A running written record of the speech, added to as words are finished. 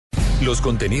Los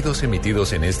contenidos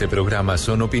emitidos en este programa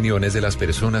son opiniones de las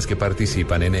personas que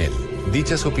participan en él.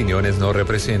 Dichas opiniones no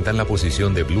representan la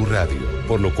posición de Blue Radio,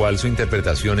 por lo cual su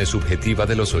interpretación es subjetiva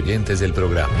de los oyentes del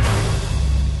programa.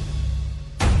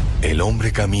 El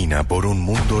hombre camina por un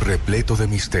mundo repleto de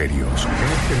misterios.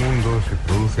 En este mundo se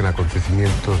producen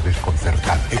acontecimientos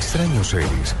desconcertantes. Extraños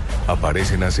seres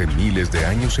aparecen hace miles de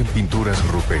años en pinturas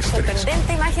rupestres. La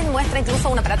sorprendente imagen muestra incluso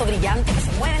un aparato brillante que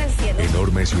se mueve en el cielo.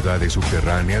 Enormes ciudades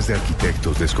subterráneas de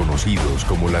arquitectos desconocidos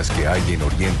como las que hay en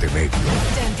Oriente Medio.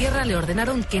 En tierra le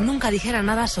ordenaron que nunca dijera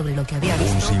nada sobre lo que había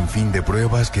visto. Un sinfín de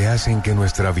pruebas que hacen que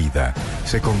nuestra vida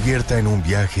se convierta en un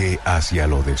viaje hacia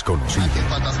lo desconocido.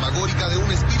 La fantasmagórica de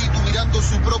un espíritu mirando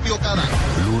su propio cadáver.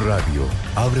 Blue Radio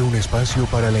abre un espacio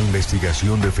para la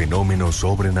investigación de fenómenos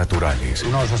sobrenaturales.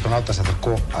 Uno de los astronautas se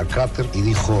acercó al cráter y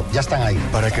dijo, ya están ahí.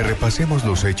 Para que repasemos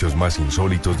los hechos más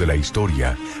insólitos de la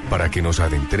historia, para que nos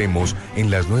adentremos en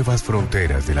las nuevas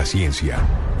fronteras de la ciencia.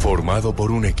 Formado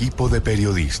por un equipo de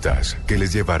periodistas que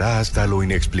les llevará hasta lo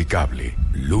inexplicable.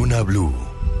 Luna BLU,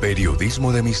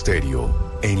 periodismo de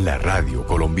misterio en la radio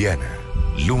colombiana.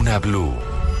 Luna BLU,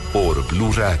 por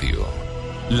Blue Radio,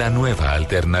 la nueva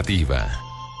alternativa.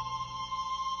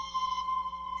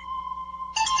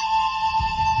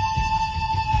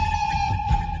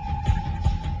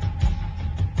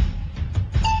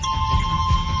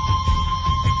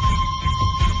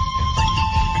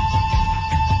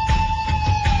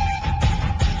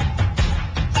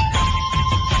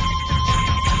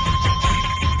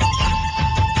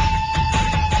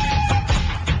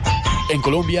 En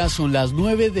Colombia son las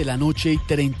 9:39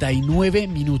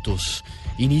 p.m.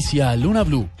 Inicia Luna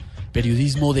BLU,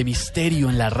 periodismo de misterio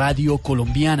en la radio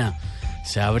colombiana.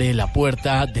 Se abre la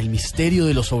puerta del misterio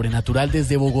de lo sobrenatural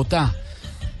desde Bogotá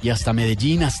y hasta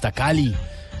Medellín, hasta Cali,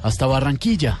 hasta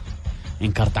Barranquilla,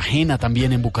 en Cartagena,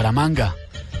 también en Bucaramanga,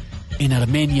 en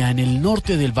Armenia, en el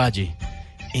norte del valle,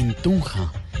 en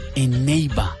Tunja, en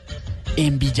Neiva,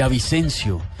 en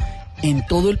Villavicencio, en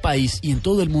todo el país y en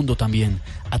todo el mundo también,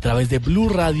 a través de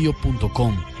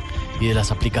bluradio.com y de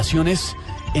las aplicaciones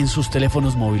en sus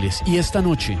teléfonos móviles. Y esta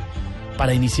noche,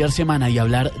 para iniciar semana y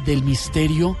hablar del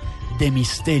misterio de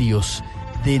misterios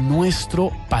de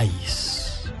nuestro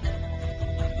país.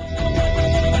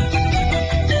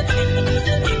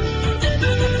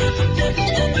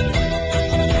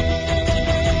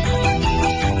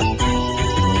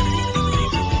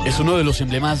 Es uno de los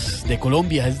emblemas de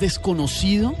Colombia, es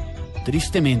desconocido,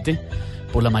 tristemente,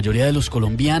 por la mayoría de los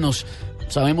colombianos.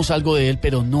 Sabemos algo de él,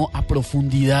 pero no a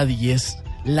profundidad, y es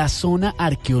la zona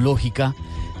arqueológica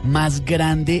más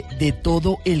grande de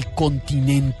todo el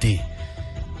continente.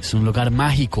 Es un lugar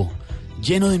mágico,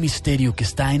 lleno de misterio, que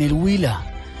está en el Huila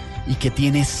y que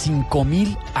tiene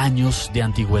 5.000 años de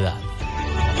antigüedad.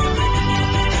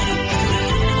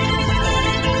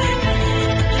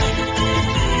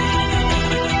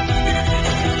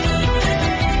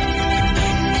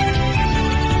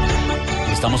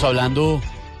 Estamos hablando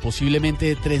posiblemente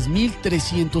de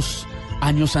 3.300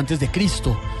 años antes de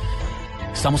Cristo.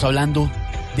 Estamos hablando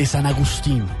de San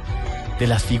Agustín, de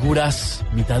las figuras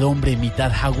mitad hombre,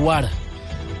 mitad jaguar,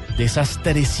 de esas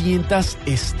 300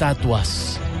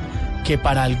 estatuas que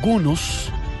para algunos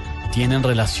tienen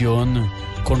relación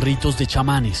con ritos de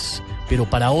chamanes, pero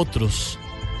para otros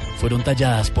fueron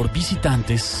talladas por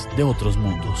visitantes de otros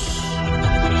mundos.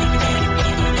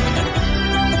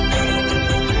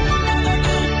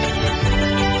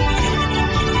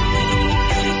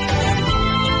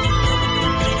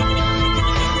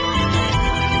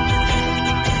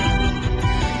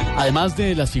 Además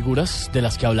de las figuras de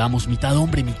las que hablamos, mitad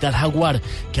hombre, mitad jaguar,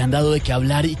 que han dado de qué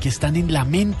hablar y que están en la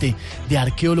mente de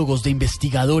arqueólogos, de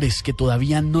investigadores que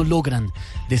todavía no logran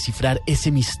descifrar ese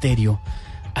misterio,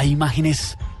 hay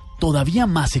imágenes todavía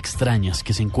más extrañas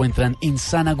que se encuentran en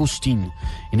San Agustín,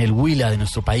 en el Huila de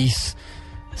nuestro país.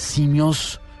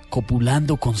 Simios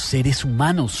copulando con seres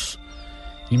humanos.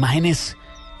 Imágenes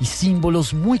y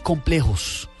símbolos muy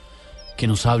complejos que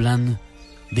nos hablan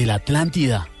de la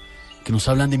Atlántida, que nos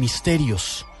hablan de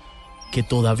misterios que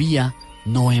todavía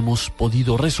no hemos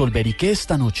podido resolver y que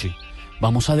esta noche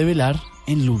vamos a develar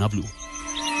en Luna BLU.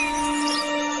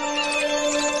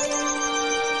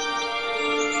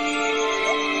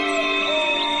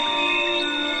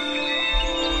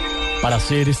 Para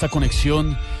hacer esta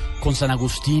conexión con San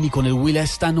Agustín y con el Huila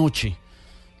esta noche,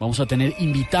 vamos a tener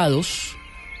invitados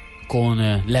con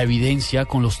la evidencia,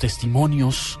 con los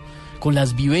testimonios, con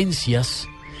las vivencias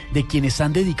de quienes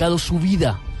han dedicado su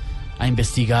vida a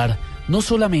investigar no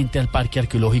solamente al Parque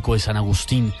Arqueológico de San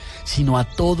Agustín, sino a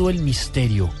todo el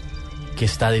misterio que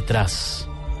está detrás,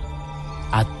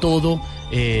 a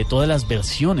todas las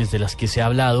versiones de las que se ha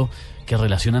hablado, que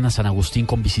relacionan a San Agustín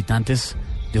con visitantes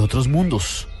de otros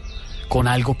mundos, con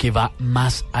algo que va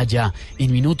más allá.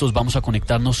 En minutos vamos a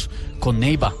conectarnos con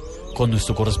Neiva, con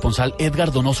nuestro corresponsal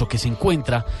Edgar Donoso, que se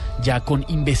encuentra ya con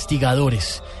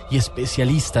investigadores y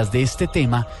especialistas de este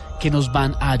tema que nos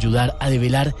van a ayudar a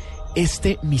develar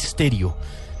este misterio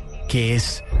que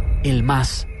es el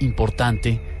más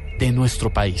importante de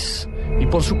nuestro país. Y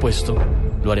por supuesto,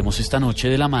 lo haremos esta noche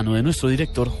de la mano de nuestro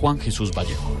director Juan Jesús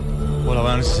Vallejo. Hola,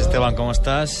 buenas noches, Esteban, ¿cómo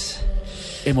estás?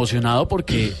 Emocionado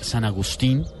porque San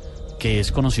Agustín, que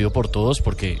es conocido por todos,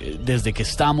 porque desde que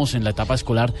estamos en la etapa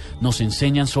escolar nos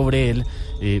enseñan sobre él,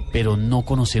 pero no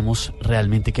conocemos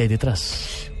realmente qué hay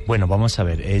detrás. Bueno, vamos a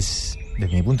ver, es,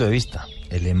 desde mi punto de vista,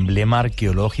 el emblema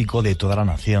arqueológico de toda la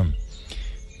nación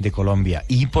de Colombia,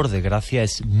 y por desgracia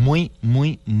es muy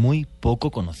poco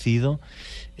conocido,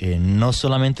 no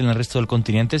solamente en el resto del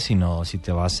continente, sino si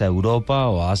te vas a Europa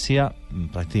o a Asia,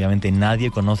 prácticamente nadie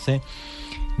conoce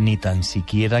ni tan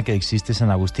siquiera que existe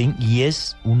San Agustín, y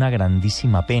es una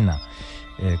grandísima pena.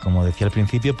 Como decía al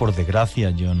principio, por desgracia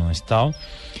yo no he estado.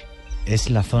 Es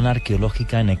la zona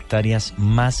arqueológica en hectáreas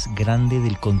más grande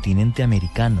del continente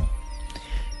americano.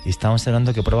 Estamos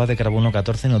hablando que pruebas de carbono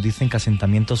 14 nos dicen que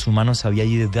asentamientos humanos había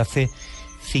allí desde hace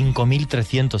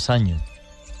 5.300 años.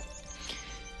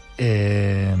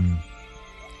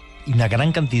 Y una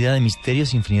gran cantidad de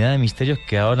misterios, infinidad de misterios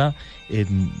que ahora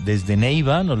desde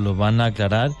Neiva nos lo van a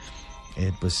aclarar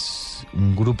pues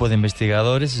un grupo de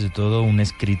investigadores, sobre todo un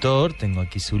escritor, tengo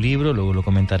aquí su libro, luego lo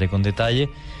comentaré con detalle,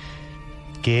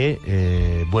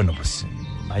 que bueno, pues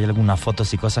hay algunas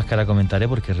fotos y cosas que ahora comentaré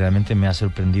porque realmente me ha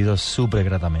sorprendido súper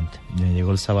gratamente. Me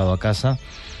llegó el sábado a casa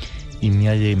y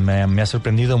me ha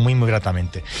sorprendido muy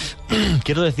gratamente.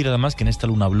 Quiero decir además que en esta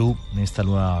Luna BLU, en esta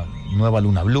nueva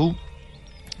Luna BLU,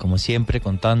 como siempre,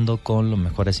 contando con los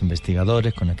mejores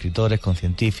investigadores, con escritores, con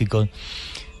científicos,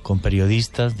 con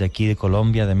periodistas de aquí de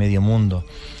Colombia, de medio mundo.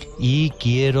 Y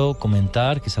quiero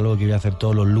comentar, que es algo que voy a hacer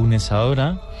todos los lunes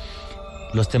ahora,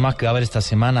 los temas que va a haber esta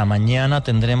semana. Mañana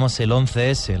tendremos el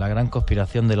 11S, la gran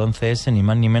conspiración del 11S, ni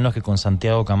más ni menos que con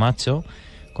Santiago Camacho,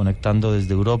 conectando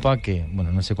desde Europa, que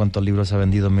bueno, no sé cuántos libros ha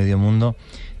vendido en medio mundo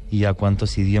y a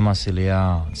cuántos idiomas se le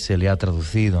ha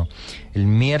traducido. El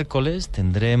miércoles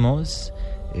tendremos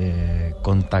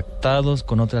contactados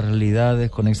con otras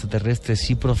realidades, con extraterrestres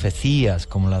y profecías,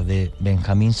 como la de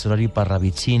Benjamín Solari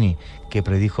Parravicini, que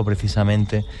predijo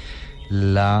precisamente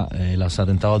los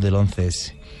atentados del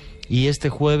 11S. Y este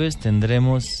jueves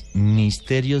tendremos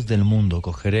Misterios del Mundo.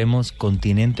 Cogeremos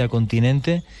continente a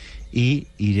continente y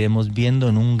iremos viendo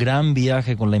en un gran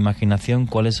viaje con la imaginación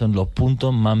cuáles son los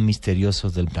puntos más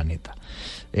misteriosos del planeta.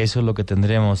 Eso es lo que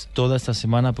tendremos toda esta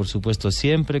semana, por supuesto,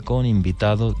 siempre con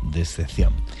invitados de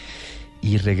excepción.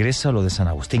 Y regreso a lo de San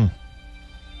Agustín.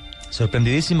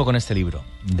 Sorprendidísimo con este libro,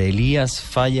 de Elías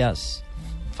Falla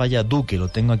Duque, lo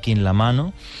tengo aquí en la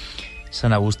mano.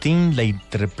 San Agustín, la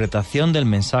interpretación del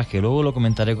mensaje. Luego lo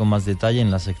comentaré con más detalle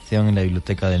en la sección en la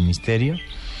Biblioteca del Misterio.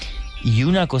 Y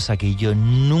una cosa que yo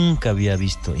nunca había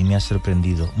visto y me ha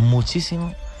sorprendido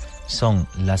muchísimo son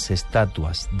las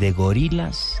estatuas de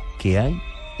gorilas que hay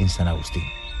en San Agustín.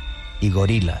 Y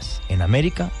gorilas en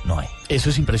América no hay. Eso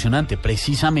es impresionante,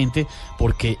 precisamente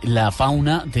porque la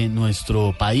fauna de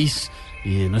nuestro país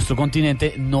y de nuestro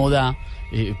continente no da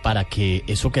para que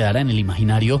eso quedara en el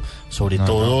imaginario, sobre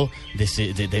todo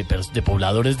de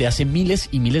pobladores de hace miles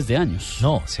y miles de años.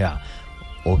 No, o sea,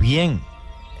 o bien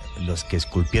los que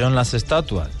esculpieron las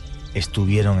estatuas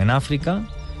estuvieron en África,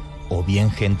 o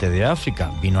bien gente de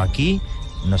África vino aquí,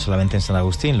 no solamente en San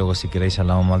Agustín, luego si queréis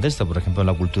hablamos más de esto. Por ejemplo, en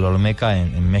la cultura olmeca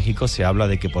en México se habla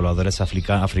de que pobladores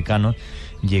africanos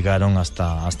llegaron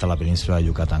hasta la península de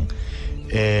Yucatán.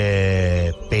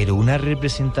 Pero una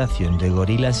representación de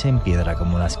gorilas en piedra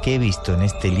como las que he visto en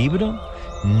este libro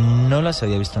no las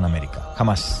había visto en América,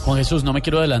 jamás. Juan Jesús, no me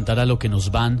quiero adelantar a lo que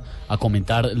nos van a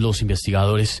comentar los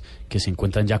investigadores que se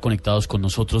encuentran ya conectados con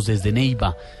nosotros desde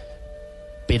Neiva,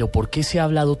 pero ¿por qué se ha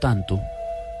hablado tanto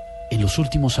en los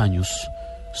últimos años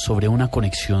sobre una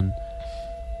conexión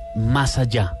más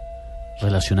allá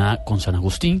relacionada con San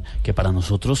Agustín, que para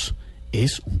nosotros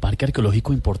es un parque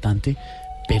arqueológico importante,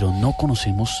 pero no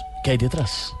conocemos qué hay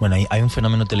detrás? Bueno, hay un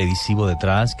fenómeno televisivo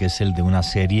detrás, que es el de una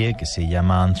serie que se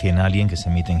llama Ancient Alien, que se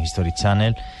emite en History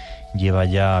Channel.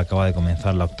 Acaba de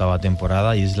comenzar la 8ª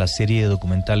temporada y es la serie de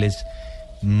documentales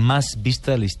más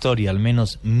vista de la historia. Al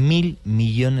menos 1.000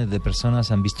 millones de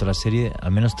personas han visto la serie,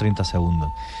 al menos 30 segundos.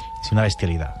 Es una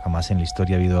bestialidad. Jamás en la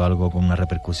historia ha habido algo con una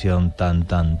repercusión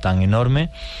tan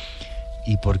enorme.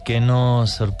 ¿Y por qué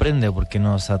nos sorprende? ¿Por qué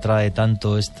nos atrae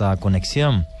tanto esta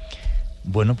conexión?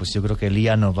 Bueno, pues yo creo que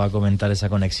Elías nos va a comentar esa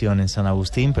conexión en San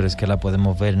Agustín, pero es que la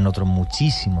podemos ver en otros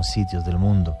muchísimos sitios del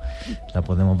mundo. La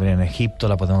podemos ver en Egipto,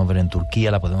 la podemos ver en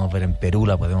Turquía, la podemos ver en Perú,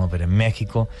 la podemos ver en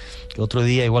México. Otro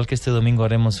día, igual que este domingo,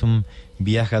 haremos un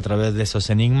viaje a través de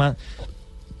esos enigmas.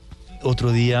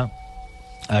 Otro día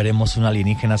haremos unas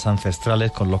alienígenas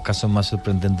ancestrales con los casos más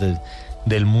sorprendentes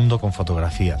del mundo con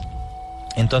fotografía.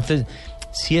 Entonces,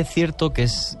 sí es cierto que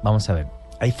vamos a ver,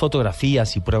 hay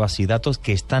fotografías y pruebas y datos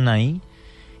que están ahí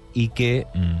y que,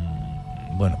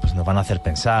 bueno, pues nos van a hacer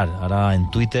pensar. Ahora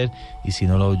en Twitter, y si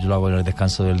no yo lo hago en el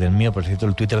descanso del mío, por cierto,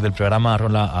 el Twitter del programa,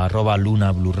 arroba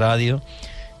Luna BLU Radio,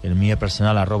 el mío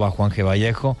personal, arroba Juan G.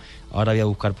 Vallejo. Ahora voy a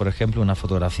buscar, por ejemplo, una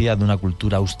fotografía de una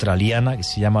cultura australiana que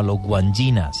se llama los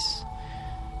guanginas.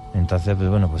 Entonces, pues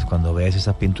bueno, pues cuando veáis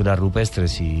esas pinturas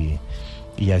rupestres y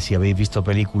si habéis visto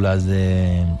películas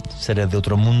de seres de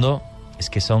otro mundo, es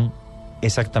que son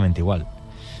exactamente igual.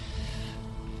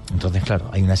 Entonces, claro,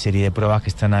 hay una serie de pruebas que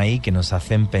están ahí que nos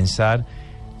hacen pensar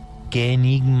qué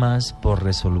enigmas por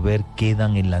resolver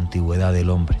quedan en la antigüedad del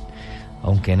hombre.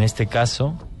 Aunque en este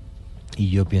caso, y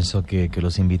yo pienso que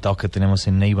los invitados que tenemos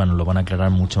en Neiva nos lo van a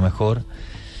aclarar mucho mejor,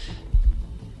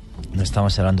 no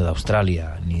estamos hablando de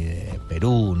Australia, ni de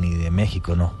Perú, ni de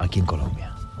México, no, aquí en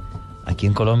Colombia. Aquí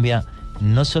en Colombia,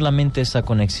 no solamente esa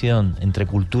conexión entre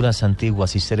culturas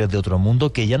antiguas y seres de otro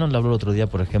mundo, que ya nos lo habló el otro día,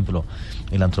 por ejemplo,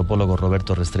 el antropólogo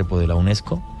Roberto Restrepo de la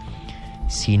UNESCO,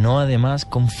 sino además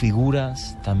con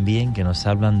figuras también que nos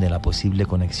hablan de la posible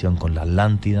conexión con la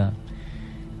Atlántida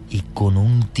y con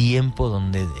un tiempo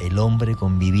donde el hombre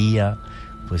convivía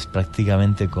pues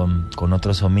prácticamente con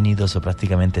otros homínidos o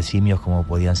prácticamente simios como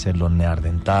podían ser los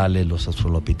neandertales, los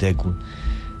australopithecus.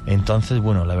 Entonces,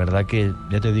 bueno, la verdad que,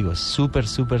 ya te digo, súper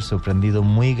sorprendido,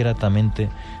 muy gratamente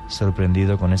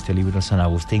sorprendido con este libro San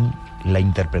Agustín, la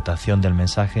interpretación del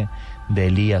mensaje de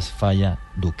Elías Falla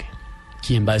Duque.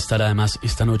 Quien va a estar además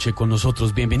esta noche con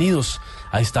nosotros. Bienvenidos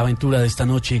a esta aventura de esta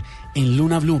noche en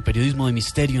Luna BLU, periodismo de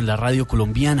misterio en la radio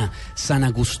colombiana. San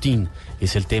Agustín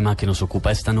es el tema que nos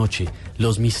ocupa esta noche,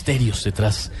 los misterios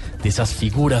detrás de esas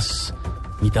figuras,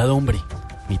 mitad hombre,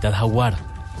 mitad jaguar,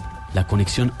 la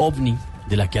conexión ovni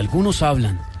de la que algunos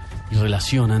hablan y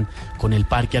relacionan con el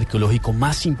parque arqueológico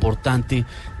más importante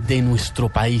de nuestro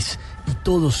país y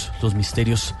todos los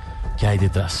misterios que hay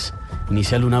detrás.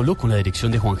 Inicia Luna BLU con la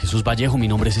dirección de Juan Jesús Vallejo. Mi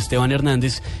nombre es Esteban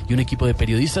Hernández y un equipo de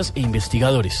periodistas e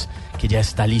investigadores que ya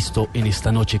está listo en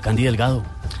esta noche. Candy Delgado.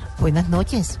 Buenas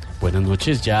noches. Buenas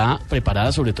noches, ya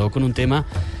preparada sobre todo con un tema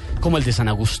como el de San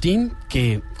Agustín,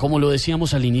 que, como lo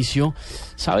decíamos al inicio,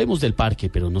 sabemos del parque,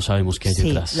 pero no sabemos qué hay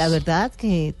detrás. Sí, la verdad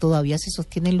que todavía se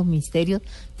sostienen los misterios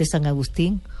de San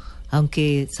Agustín,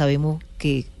 aunque sabemos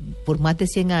que por más de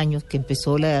 100 años que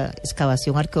empezó la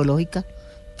excavación arqueológica,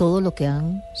 todo lo que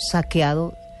han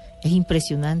saqueado es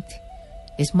impresionante.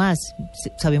 Es más,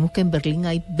 sabemos que en Berlín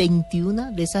hay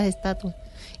 21 de esas estatuas.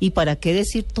 ¿Y para qué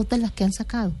decir todas las que han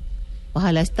sacado?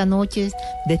 Ojalá esta noche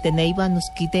desde Neiva nos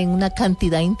quiten una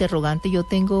cantidad de interrogantes. Yo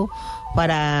tengo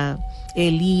para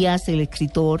Elías, el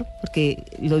escritor, porque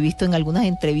lo he visto en algunas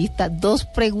entrevistas, 2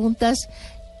 preguntas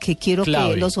que quiero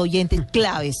que los oyentes,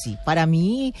 clave, sí. Para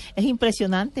mí es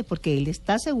impresionante porque él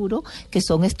está seguro que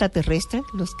son extraterrestres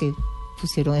los que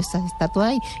pusieron estas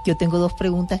estatuas ahí. Yo tengo 2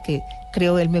 preguntas que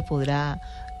creo él me podrá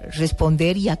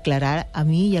responder y aclarar a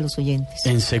mí y a los oyentes.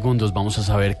 En segundos vamos a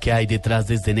saber qué hay detrás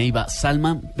desde Neiva.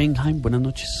 Salma Benheim, buenas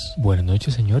noches. Buenas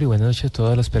noches, señor, y buenas noches a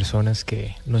todas las personas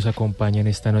que nos acompañan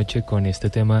esta noche con este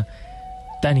tema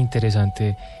tan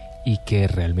interesante y que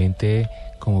realmente,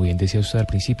 como bien decía usted al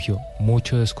principio,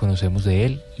 mucho desconocemos de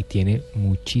él y tiene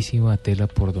muchísima tela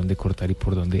por donde cortar y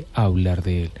por donde hablar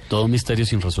de él. Todo un misterio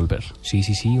sin resolver. Sí,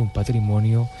 un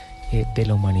patrimonio de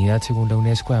la humanidad según la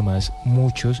UNESCO. Además,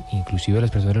 muchos, inclusive las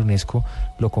personas de la UNESCO,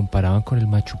 lo comparaban con el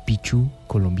Machu Picchu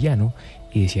colombiano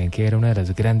y decían que era una de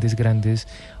las grandes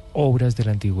obras de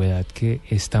la antigüedad que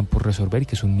están por resolver y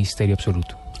que es un misterio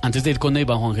absoluto. Antes de ir con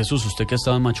Neiva, Juan Jesús, usted que ha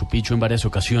estado en Machu Picchu en varias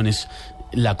ocasiones,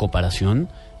 la comparación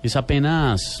es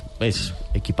apenas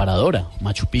equiparadora,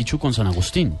 Machu Picchu con San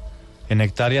Agustín. En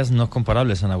hectáreas no es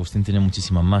comparable, San Agustín tiene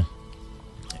muchísimas más.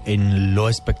 En lo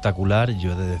espectacular,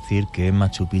 yo he de decir que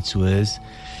Machu Picchu es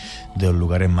de los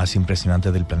lugares más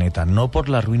impresionantes del planeta. No por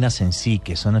las ruinas en sí,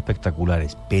 que son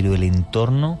espectaculares, pero el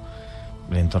entorno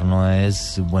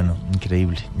es, bueno,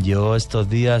 increíble. Yo estos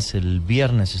días, el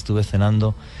viernes, estuve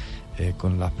cenando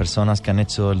con las personas que han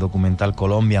hecho el documental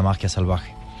Colombia, Magia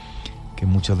Salvaje, que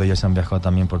muchos de ellos han viajado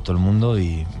también por todo el mundo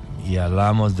y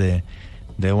hablábamos de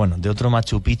otro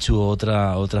Machu Picchu,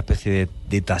 otra especie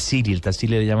de Tassili. El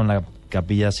Tassili le llaman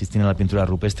Capilla Sistina de la Pintura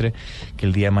Rupestre, que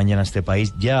el día de mañana este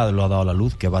país ya lo ha dado a la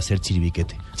luz, que va a ser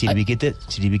Chiribiquete.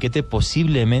 Chiribiquete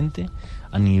posiblemente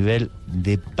a nivel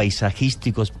de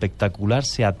paisajístico espectacular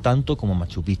sea tanto como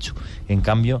Machu Picchu. En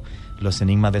cambio, los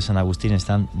enigmas de San Agustín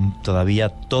están todavía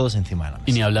todos encima de la mesa.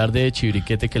 Y ni hablar de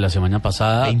Chiribiquete, que la semana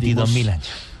pasada 22.000 años.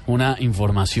 Una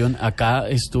información, acá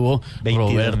estuvo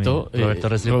Roberto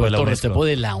Restrepo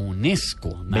de la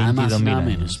UNESCO, nada más, nada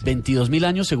menos. 22.000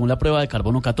 años según la prueba de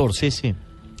carbono 14. Sí.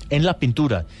 En las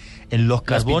pinturas, en los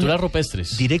carbones. Las pinturas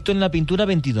rupestres. Directo en la pintura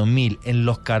 22.000, en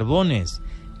los carbones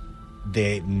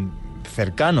de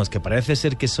cercanos, que parece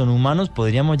ser que son humanos,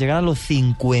 podríamos llegar a los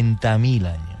 50.000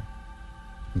 años.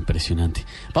 Impresionante.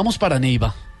 Vamos para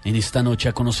Neiva en esta noche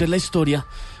a conocer la historia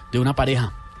de una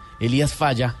pareja. Elías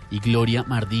Falla y Gloria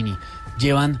Mardini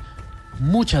llevan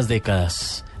muchas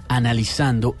décadas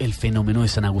analizando el fenómeno de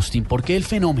San Agustín. ¿Por qué el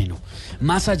fenómeno?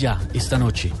 Más allá, esta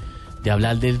noche, de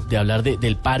hablar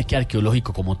del parque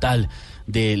arqueológico como tal,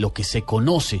 de lo que se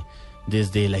conoce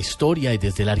desde la historia y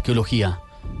desde la arqueología,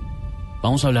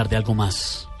 vamos a hablar de algo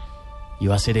más. Y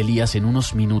va a ser Elías en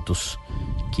unos minutos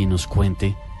quien nos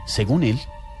cuente, según él,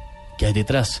 qué hay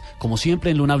detrás. Como siempre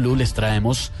en Luna Blue les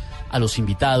traemos a los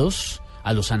invitados,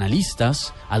 a los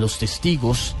analistas, a los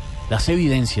testigos, las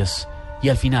evidencias, y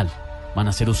al final van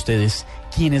a ser ustedes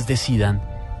quienes decidan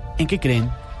en qué creen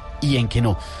y en qué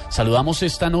no. Saludamos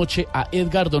esta noche a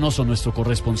Edgar Donoso, nuestro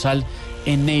corresponsal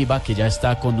en Neiva, que ya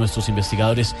está con nuestros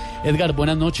investigadores. Edgar,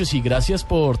 buenas noches y gracias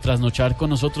por trasnochar con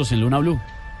nosotros en Luna Blue.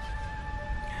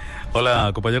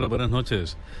 Hola, compañeros, buenas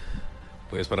noches.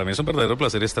 Pues para mí es un verdadero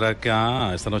placer estar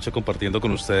acá esta noche compartiendo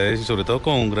con ustedes y sobre todo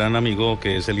con un gran amigo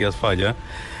que es Elías Falla,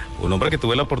 un hombre que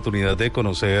tuve la oportunidad de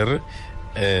conocer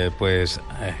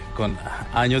con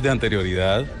años de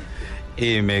anterioridad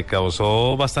y me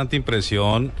causó bastante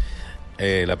impresión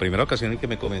la primera ocasión en que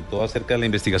me comentó acerca de la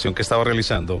investigación que estaba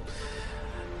realizando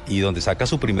y donde saca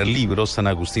su primer libro, San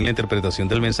Agustín, la interpretación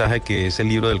del mensaje, que es el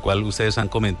libro del cual ustedes han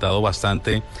comentado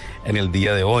bastante en el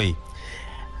día de hoy.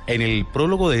 En el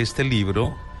prólogo de este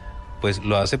libro, pues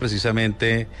lo hace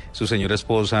precisamente su señora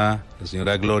esposa, la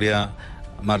señora Gloria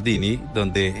Mardini,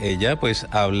 donde ella pues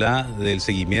habla del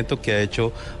seguimiento que ha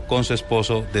hecho con su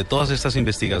esposo de todas estas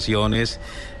investigaciones,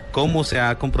 cómo se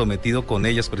ha comprometido con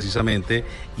ellas precisamente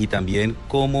y también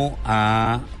cómo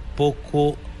ha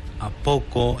poco a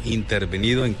poco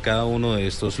intervenido en cada uno de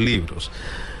estos libros.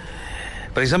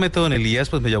 Precisamente don Elías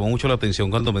pues me llamó mucho la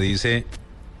atención cuando me dice: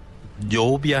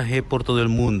 yo viajé por todo el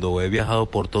mundo, he viajado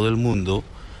por todo el mundo,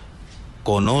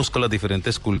 conozco las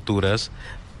diferentes culturas,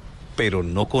 pero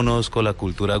no conozco la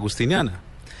cultura agustiniana.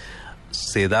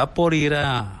 Se da por ir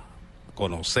a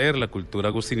conocer la cultura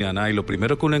agustiniana y lo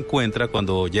primero que uno encuentra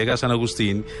cuando llega a San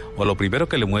Agustín, o lo primero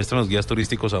que le muestran los guías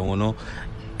turísticos a uno,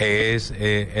 es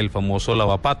el famoso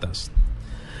lavapatas.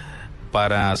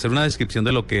 Para hacer una descripción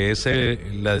de lo que es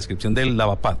la descripción del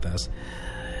lavapatas,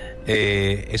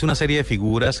 es una serie de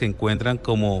figuras que encuentran,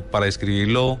 como para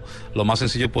describirlo lo más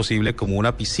sencillo posible, como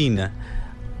una piscina,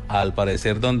 al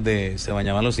parecer donde se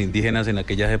bañaban los indígenas en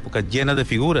aquellas épocas, llenas de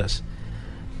figuras,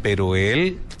 pero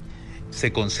él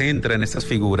se concentra en estas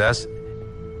figuras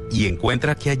y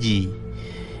encuentra que allí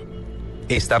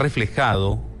está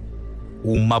reflejado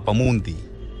un mapamundi,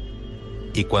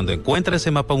 y cuando encuentra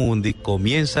ese mapamundi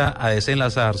comienza a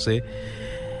desenlazarse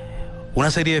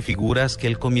una serie de figuras que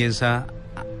él comienza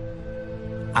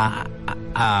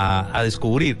a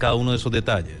descubrir cada uno de esos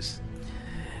detalles.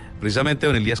 Precisamente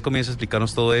don Elías comienza a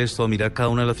explicarnos todo esto, a mirar cada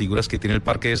una de las figuras que tiene el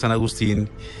Parque de San Agustín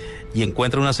y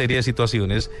encuentra una serie de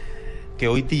situaciones que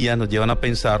hoy día nos llevan a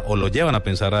pensar, o lo llevan a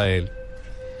pensar a él,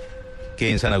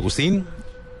 que en San Agustín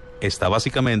está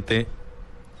básicamente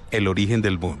el origen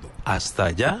del mundo. Hasta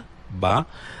allá va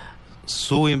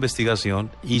su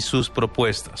investigación y sus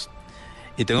propuestas.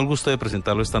 Y tengo el gusto de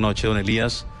presentarlo esta noche, don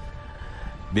Elías.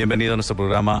 Bienvenido a nuestro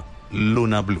programa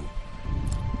Luna Blue.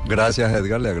 Gracias,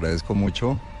 Edgar, le agradezco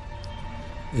mucho.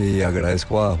 Y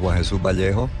agradezco a Juan Jesús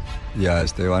Vallejo y a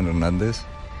Esteban Hernández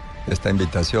esta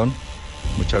invitación.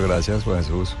 Muchas gracias, Juan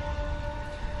Jesús.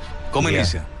 ¿Cómo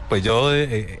inicia? Pues yo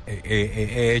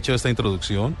he hecho esta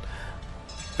introducción,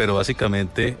 pero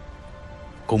básicamente,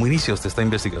 ¿cómo inicia usted esta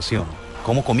investigación?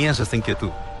 ¿Cómo comienza esta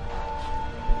inquietud?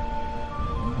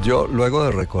 Yo, luego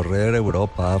de recorrer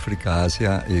Europa, África,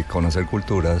 Asia y conocer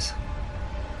culturas,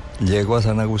 llego a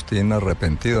San Agustín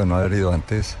arrepentido de no haber ido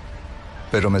antes,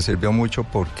 pero me sirvió mucho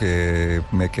porque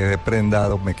me quedé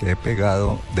prendado, me quedé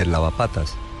pegado del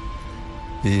lavapatas.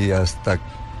 Y hasta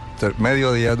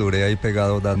mediodía duré ahí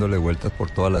pegado dándole vueltas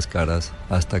por todas las caras,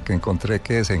 hasta que encontré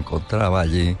que se encontraba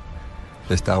allí,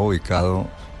 estaba ubicado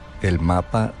el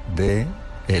mapa de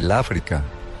el África.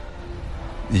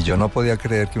 Y yo no podía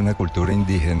creer que una cultura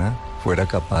indígena fuera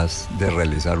capaz de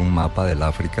realizar un mapa del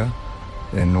África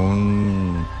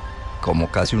en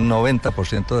como casi un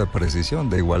 90% de precisión,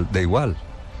 de igual.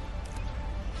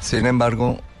 Sin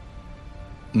embargo,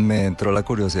 me entró la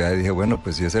curiosidad y dije, bueno,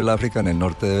 pues si es el África, en el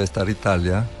norte debe estar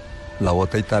Italia, la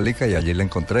bota itálica, y allí la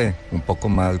encontré, un poco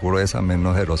más gruesa,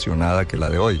 menos erosionada que la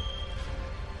de hoy.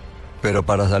 Pero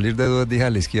para salir de dudas dije, a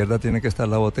la izquierda tiene que estar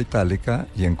la bota itálica,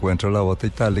 y encuentro la bota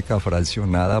itálica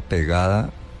fraccionada,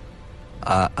 pegada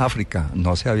a África.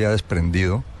 No se había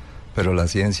desprendido, pero la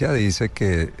ciencia dice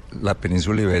que la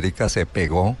península ibérica se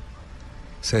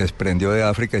desprendió de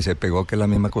África y se pegó, que es la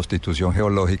misma constitución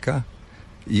geológica,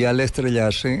 y al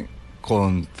estrellarse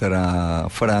contra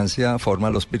Francia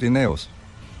forma los Pirineos.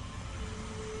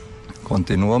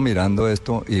 Continúo mirando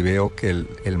esto y veo que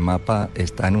el mapa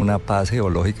está en una paz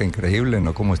geológica increíble,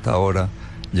 no como está ahora,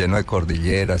 lleno de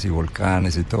cordilleras y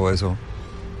volcanes y todo eso.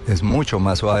 Es mucho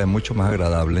más suave, mucho más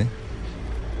agradable.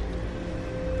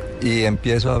 Y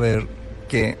empiezo a ver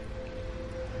que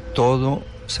todo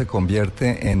se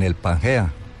convierte en el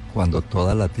Pangea, cuando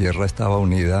toda la tierra estaba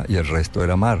unida y el resto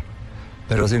era mar.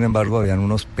 Pero sin embargo habían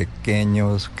unos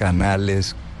pequeños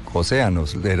canales,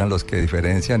 océanos, eran los que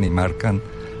diferencian y marcan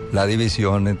la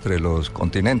división entre los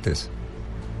continentes.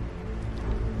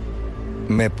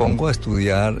 Me pongo a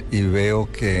estudiar y veo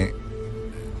que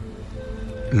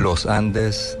los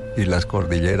Andes y las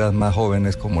cordilleras más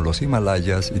jóvenes, como los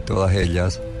Himalayas y todas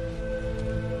ellas,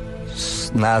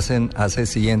 nacen hace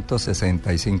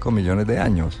 165 millones de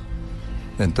años.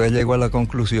 Entonces llego a la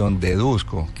conclusión,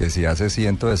 deduzco que si hace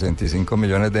 165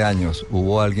 millones de años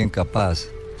hubo alguien capaz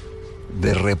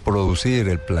de reproducir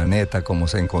el planeta como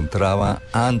se encontraba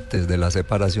antes de la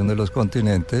separación de los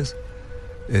continentes,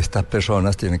 estas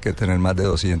personas tienen que tener más de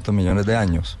 200 millones de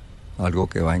años, algo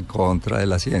que va en contra de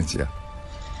la ciencia.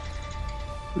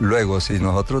 Luego, si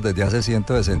nosotros desde hace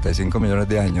 165 millones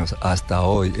de años hasta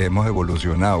hoy hemos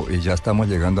evolucionado y ya estamos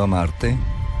llegando a Marte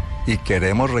y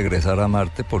queremos regresar a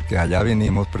Marte porque allá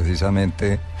vinimos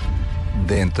precisamente,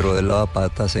 dentro del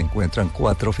lavapata se encuentran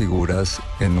 4 figuras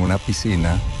en una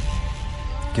piscina,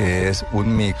 que es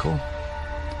un mico,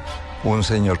 un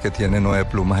señor que tiene 9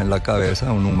 plumas en la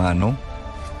cabeza, un humano,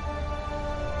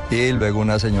 y luego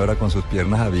una señora con sus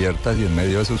piernas abiertas, y en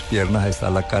medio de sus piernas está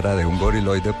la cara de un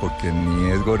goriloide, porque ni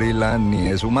es gorila ni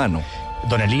es humano.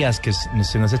 Don Elías, que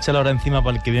se nos echa la hora encima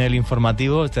para el que viene el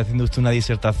informativo, está haciendo usted una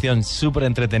disertación súper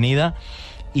entretenida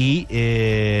y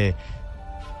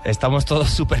estamos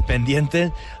todos súper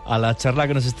pendientes a la charla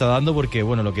que nos está dando, porque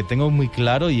bueno, lo que tengo muy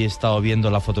claro, y he estado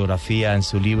viendo la fotografía en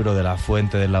su libro de la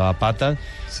fuente del lavapatas,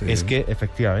 sí, es que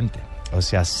efectivamente, o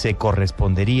sea, se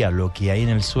correspondería lo que hay en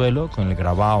el suelo con el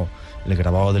grabado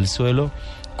del suelo,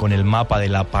 con el mapa de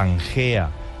la Pangea,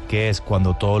 que es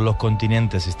cuando todos los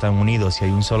continentes están unidos y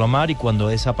hay un solo mar, y cuando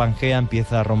esa Pangea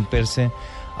empieza a romperse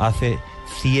hace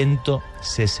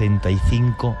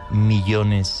 165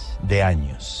 millones de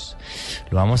años.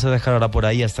 Lo vamos a dejar ahora por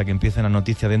ahí hasta que empiece la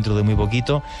noticia dentro de muy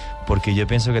poquito, porque yo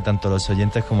pienso que tanto los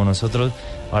oyentes como nosotros,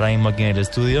 ahora mismo aquí en el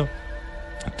estudio,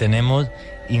 tenemos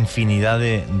infinidad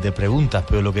de preguntas,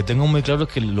 pero lo que tengo muy claro es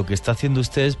que lo que está haciendo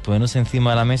usted es ponernos encima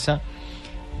de la mesa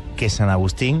que San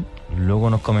Agustín luego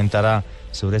nos comentará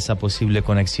sobre esa posible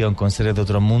conexión con seres de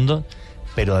otros mundos,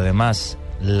 pero además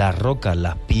las rocas,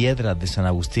 las piedras de San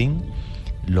Agustín,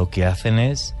 lo que hacen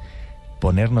es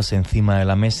ponernos encima de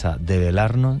la mesa,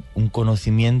 develarnos un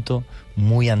conocimiento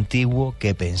muy antiguo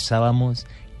que pensábamos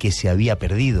que se había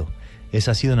perdido. ¿Es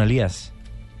así, don Elías?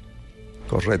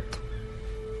 Correcto.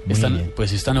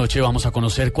 Pues esta noche vamos a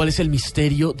conocer cuál es el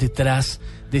misterio detrás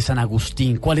de San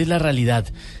Agustín, cuál es la realidad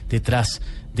detrás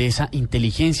de esa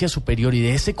inteligencia superior y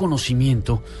de ese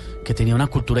conocimiento que tenía una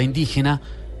cultura indígena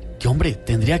que, hombre,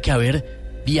 tendría que haber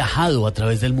viajado a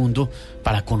través del mundo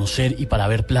para conocer y para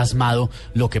haber plasmado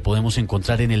lo que podemos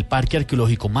encontrar en el parque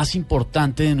arqueológico más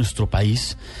importante de nuestro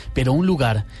país, pero un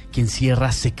lugar que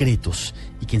encierra secretos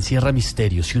y que encierra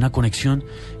misterios y una conexión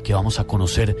que vamos a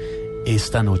conocer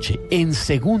esta noche. En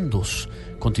segundos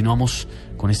continuamos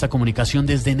con esta comunicación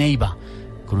desde Neiva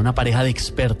con una pareja de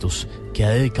expertos que ha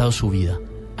dedicado su vida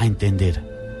a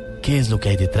entender qué es lo que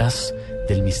hay detrás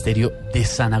del misterio de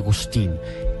San Agustín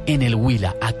en el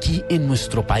Huila, aquí en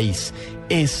nuestro país.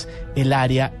 Es el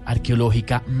área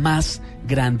arqueológica más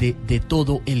grande de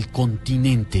todo el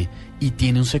continente y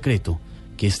tiene un secreto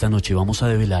que esta noche vamos a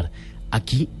develar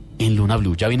aquí en Luna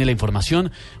BLU. Ya viene la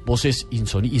información, voces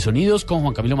y sonidos con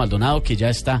Juan Camilo Maldonado, que ya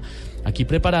está aquí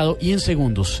preparado, y en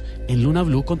segundos en Luna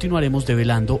BLU continuaremos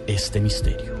develando este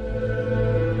misterio.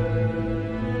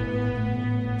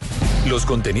 Los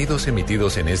contenidos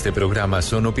emitidos en este programa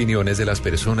son opiniones de las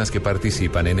personas que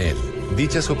participan en él.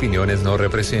 Dichas opiniones no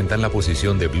representan la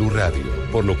posición de Blue Radio,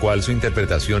 por lo cual su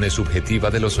interpretación es subjetiva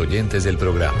de los oyentes del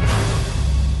programa.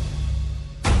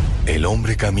 El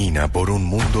hombre camina por un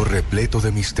mundo repleto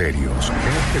de misterios.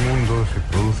 En este mundo se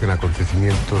producen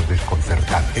acontecimientos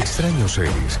desconcertantes. Extraños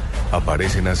seres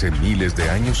aparecen hace miles de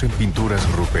años en pinturas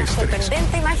rupestres.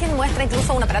 Sorprendente imagen muestra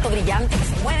incluso un aparato brillante que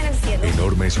se mueve en el cielo.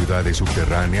 Enormes ciudades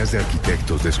subterráneas de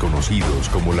arquitectos desconocidos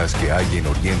como las que hay en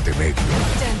Oriente Medio.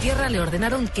 En tierra le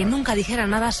ordenaron que nunca dijera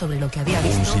nada sobre lo que había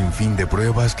visto. Un sinfín de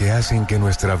pruebas que hacen que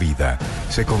nuestra vida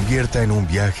se convierta en un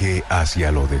viaje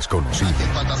hacia lo desconocido.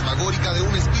 Fantasmagórica de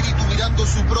un espíritu mirando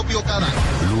su propio cadáver.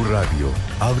 Blue Radio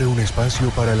abre un espacio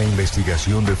para la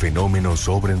investigación de fenómenos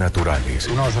sobrenaturales.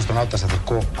 Uno de los astronautas se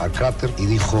acercó al cráter y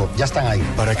dijo, ya están ahí.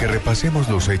 Para que repasemos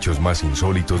los hechos más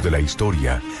insólitos de la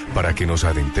historia, para que nos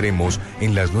adentremos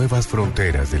en las nuevas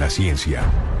fronteras de la ciencia.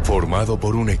 Formado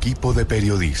por un equipo de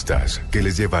periodistas que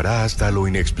les llevará hasta lo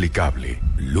inexplicable.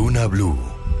 Luna BLU,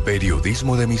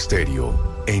 periodismo de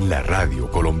misterio en la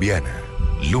radio colombiana.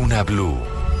 Luna BLU,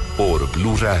 por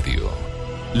Blue Radio,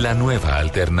 la nueva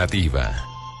alternativa.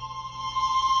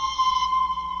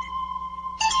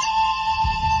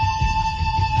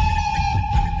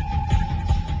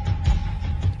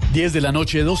 10 de la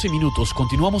noche, 12 minutos.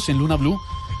 Continuamos en Luna BLU,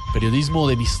 periodismo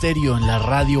de misterio en la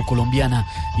radio colombiana,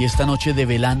 y esta noche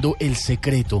develando el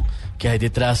secreto que hay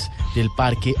detrás del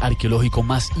parque arqueológico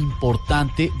más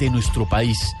importante de nuestro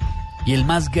país y el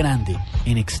más grande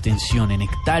en extensión, en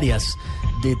hectáreas,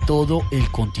 de todo el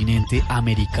continente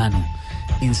americano.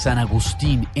 En San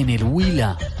Agustín, en el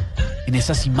Huila, en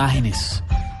esas imágenes,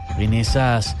 en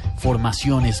esas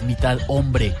formaciones, mitad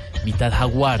hombre, mitad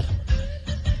jaguar,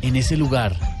 en ese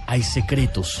lugar hay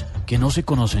secretos que no se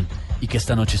conocen y que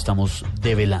esta noche estamos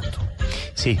develando.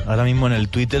 Sí, ahora mismo en el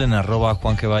Twitter, en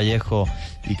 @JuanQueVallejo,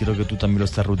 y creo que tú también lo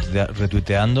estás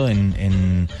retuiteando,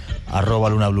 en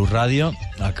 @LunaBluRadio,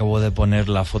 acabo de poner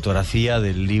la fotografía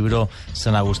del libro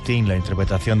San Agustín, la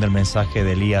interpretación del mensaje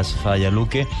de Elías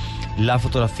Fallaluque, la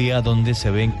fotografía donde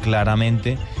se ven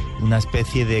claramente una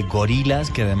especie de gorilas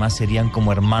que además serían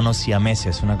como hermanos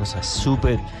siameses, una cosa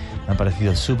me ha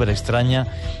parecido súper extraña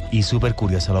y súper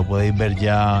curiosa. Lo podéis ver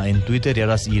ya en Twitter y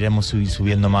ahora iremos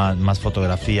subiendo más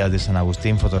fotografías de San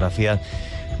Agustín, fotografías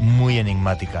muy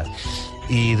enigmáticas.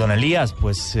 Y don Elías,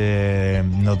 pues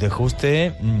nos dejó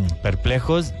usted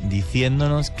perplejos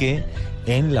diciéndonos que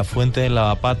en la fuente de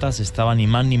Lavapatas estaba ni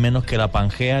más ni menos que la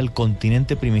Pangea, el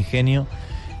continente primigenio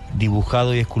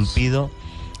dibujado y esculpido,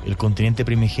 el continente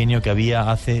primigenio que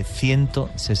había hace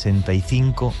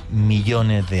 165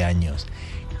 millones de años.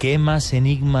 ¿Qué más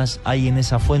enigmas hay en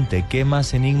esa fuente? ¿Qué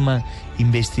más enigmas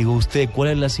investigó usted? ¿Cuál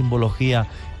es la simbología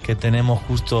que tenemos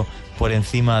justo por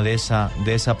encima de esa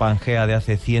Pangea de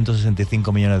hace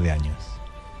 165 millones de años?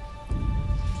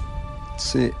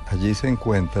 Sí, allí se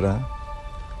encuentra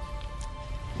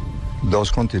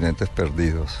dos continentes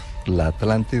perdidos, la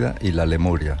Atlántida y la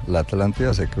Lemuria. La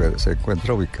Atlántida se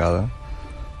encuentra ubicada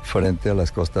frente a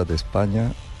las costas de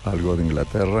España, algo de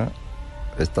Inglaterra,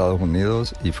 Estados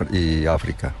Unidos y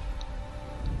África.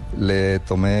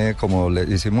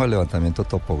 Hicimos el levantamiento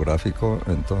topográfico,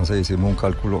 entonces hicimos un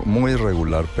cálculo muy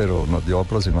irregular, pero nos dio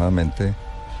aproximadamente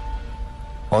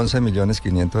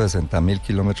 11.560.000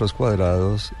 kilómetros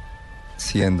cuadrados,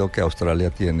 siendo que Australia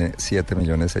tiene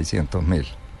 7.600.000.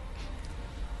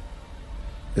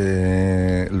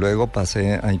 Luego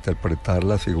pasé a interpretar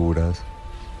las figuras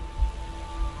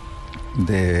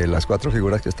de las 4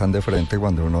 figuras que están de frente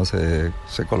cuando uno se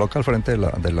coloca al frente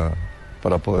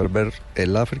para poder ver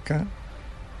el África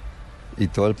y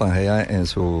todo el Pangea en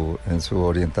su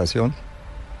orientación.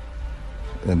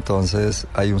 Entonces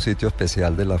hay un sitio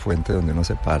especial de la fuente donde uno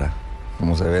se para.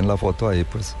 Como se ve en la foto ahí,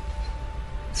 pues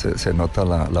se nota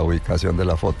la ubicación de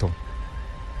la foto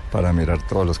para mirar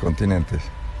todos los continentes.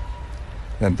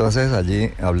 Entonces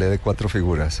allí hablé de 4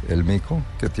 figuras. El mico,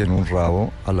 que tiene un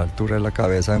rabo a la altura de la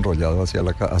cabeza enrollado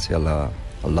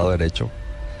al lado derecho.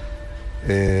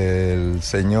 El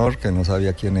señor, que no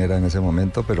sabía quién era en ese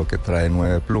momento, pero que trae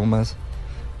 9 plumas.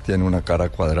 Tiene una cara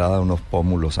cuadrada, unos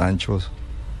pómulos anchos,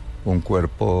 un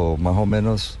cuerpo más o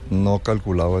menos no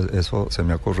calculado. Eso se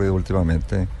me ha ocurrido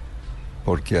últimamente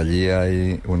porque allí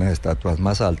hay unas estatuas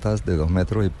más altas de 2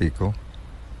 metros y pico.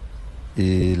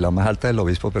 Y la más alta del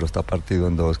obispo, pero está partido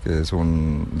en 2, que es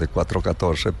de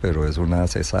 4'14", pero es una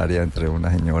cesárea entre una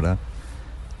señora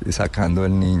y sacando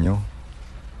el niño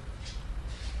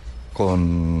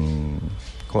con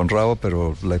rabo,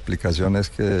 pero la explicación es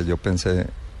que yo pensé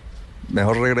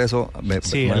Mejor regreso.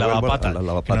 El lavapatas.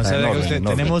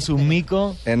 Tenemos un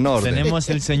mico, en orden. Tenemos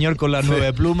el señor con las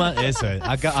 9 plumas. Eso es.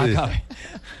 Acá.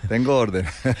 Tengo orden.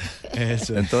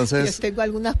 Eso. Entonces. Yo tengo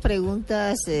algunas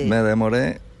preguntas. Me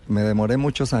demoré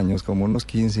muchos años, como unos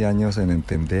 15 años, en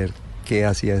entender qué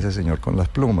hacía ese señor con las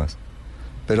plumas.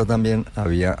 Pero también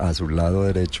había a su lado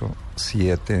derecho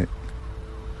 7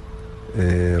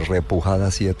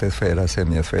 repujadas, 7 esferas,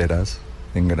 semiesferas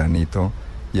en granito,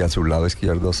 y a su lado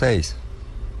izquierdo 6.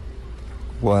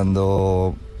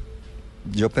 Cuando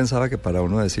yo pensaba que para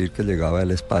uno decir que llegaba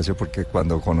al espacio, porque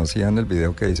cuando conocían el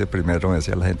video que hice primero me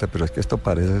decía la gente, pero es que esto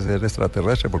parece ser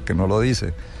extraterrestre, ¿por qué no lo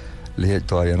dice? Le dije,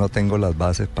 todavía no tengo las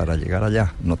bases para llegar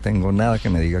allá, no tengo nada que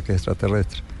me diga que es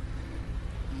extraterrestre.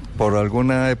 Por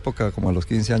alguna época, como a los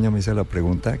 15 años, me hice la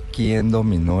pregunta, ¿quién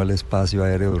dominó el espacio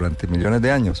aéreo durante millones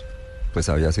de años? Pues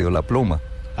había sido la pluma.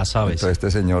 Las aves. Entonces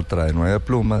este señor trae 9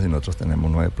 plumas y nosotros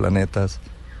tenemos 9 planetas.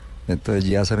 Entonces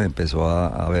ya se me empezó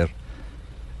a ver.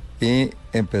 Y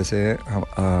empecé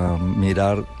a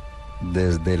mirar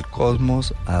desde el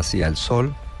cosmos hacia el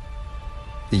Sol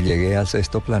y llegué al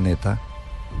 6º planeta,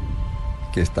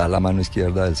 que está a la mano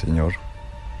izquierda del señor,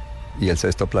 y el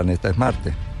 6º planeta es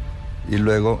Marte. Y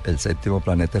luego el 7º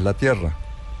planeta es la Tierra.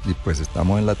 Y pues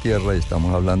estamos en la Tierra y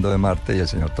estamos hablando de Marte y el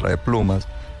señor trae plumas.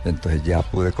 Entonces ya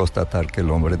pude constatar que el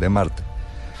hombre es de Marte.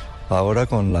 Ahora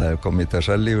con mi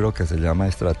tercer libro, que se llama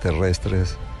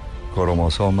Extraterrestres,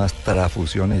 Cromosomas,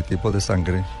 Transfusiones y Tipos de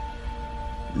Sangre,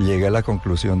 llegué a la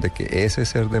conclusión de que ese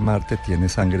ser de Marte tiene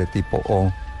sangre tipo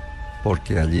O,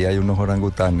 porque allí hay unos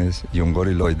orangutanes y un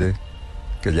goriloide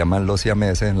que llaman los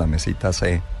siameses en la mesita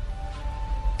C,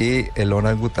 y el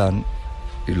orangután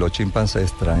y los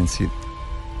chimpancés traen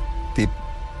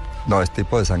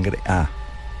tipo de sangre A.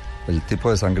 El tipo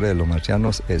de sangre de los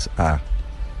marcianos es A.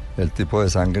 El tipo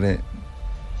de sangre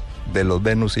de los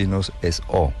venusinos es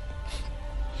O.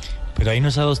 Pero ahí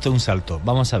nos ha dado usted un salto.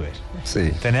 Vamos a ver.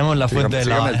 Sí. Tenemos la fuente de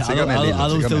la... Ha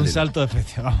dado usted un salto de fe.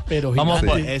 Pero vamos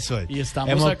eso es. Y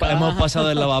hemos pasado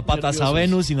de lavapatas a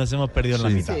Venus y nos hemos perdido en la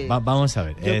mitad. Sí. Vamos a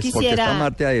ver. Yo quisiera... Porque está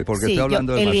Marte ahí, porque estoy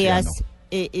hablando del marciano.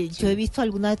 Yo he visto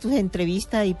algunas de tus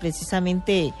entrevistas y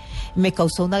precisamente me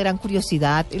causó una gran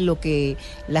curiosidad lo que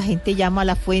la gente llama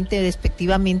la fuente,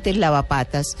 despectivamente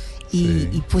lavapatas,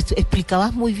 y pues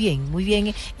explicabas muy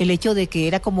bien el hecho de que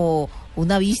era como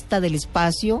una vista del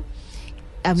espacio.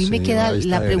 A mí me queda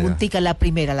la preguntita, la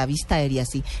primera, la vista aérea,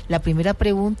 sí. La primera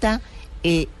pregunta,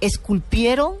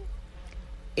 ¿esculpieron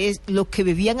lo que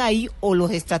bebían ahí o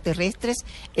los extraterrestres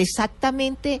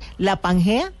exactamente la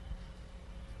Pangea?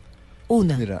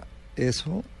 Mira,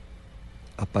 eso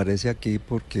aparece aquí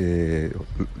porque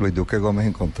Luis Duque Gómez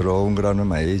encontró un grano de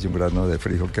maíz y un grano de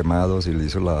frijol quemados y le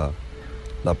hizo la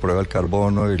prueba del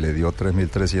carbono y le dio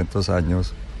 3.300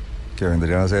 años, que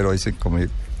vendrían a ser hoy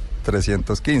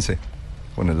 5.315,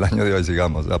 con el año de hoy,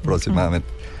 digamos, aproximadamente.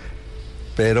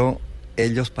 Pero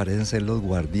ellos parecen ser los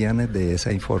guardianes de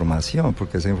esa información,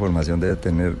 porque esa información debe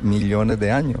tener millones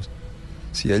de años.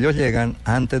 Si ellos llegan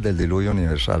antes del diluvio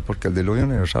universal, porque el diluvio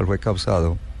universal fue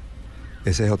causado,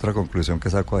 esa es otra conclusión que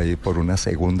saco ahí, por una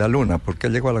segunda luna. ¿Por qué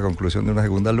llego a la conclusión de una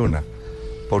segunda luna?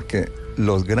 Porque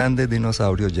los grandes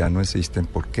dinosaurios ya no existen.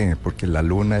 ¿Por qué? Porque la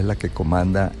luna es la que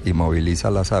comanda y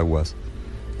moviliza las aguas,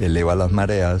 eleva las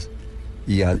mareas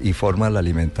y forma la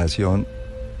alimentación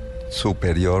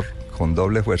superior con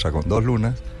doble fuerza, con 2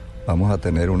 lunas. Vamos a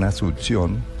tener una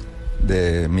succión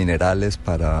de minerales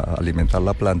para alimentar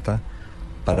la planta,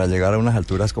 para llegar a unas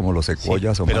alturas como los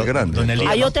secuoyas o más grandes.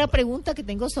 Hay otra pregunta que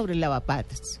tengo sobre el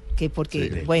lavapatas, que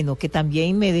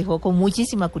también me dejó con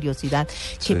muchísima curiosidad,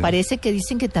 que parece que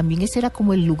dicen que también ese era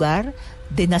como el lugar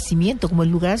de nacimiento, como el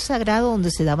lugar sagrado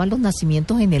donde se daban los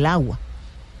nacimientos en el agua.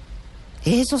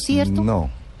 ¿Es eso cierto?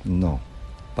 No,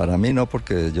 para mí no,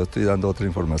 porque yo estoy dando otra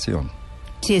información.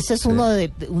 Sí, ese es uno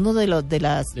de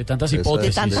tantas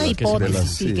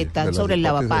hipótesis. Que están sobre el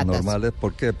lavapatas. Normales.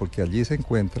 ¿Por qué? Porque allí se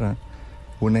encuentra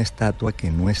una estatua que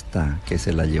no está, que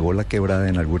se la llevó la quebrada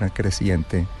en alguna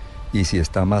creciente, y si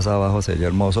está más abajo sería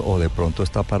hermoso, o de pronto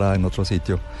está parada en otro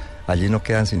sitio. Allí no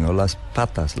quedan sino las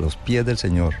patas, los pies del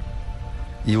Señor,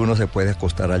 y uno se puede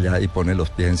acostar allá y pone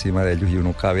los pies encima de ellos y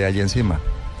uno cabe allí encima.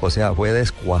 O sea, fue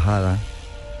descuajada,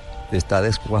 está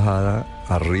descuajada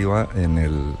arriba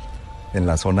en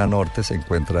la zona norte se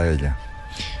encuentra ella.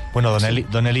 Bueno,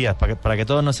 don Elías, para que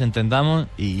todos nos entendamos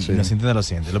y nos entienda lo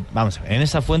siguiente. Vamos a ver, en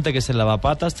esa fuente que es el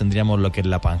lavapatas tendríamos lo que es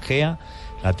la Pangea,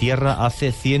 la Tierra,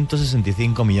 hace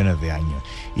 165 millones de años.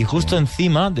 Y justo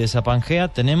encima de esa Pangea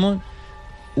tenemos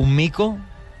un mico,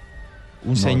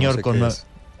 un señor con...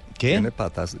 ¿Qué? Tiene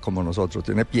patas como nosotros,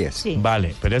 tiene pies. Sí.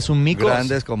 Vale, pero es un mico.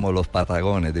 Grandes como los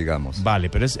patagones, digamos.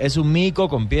 Vale, pero es un mico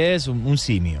con pies, un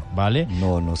simio, ¿vale?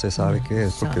 No se sabe qué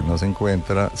es porque no se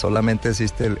encuentra. Solamente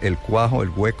existe el cuajo, el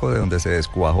hueco de donde se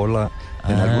descuajó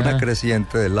en alguna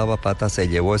creciente del lavapatas se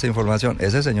llevó esa información.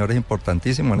 Ese señor es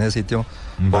importantísimo en ese sitio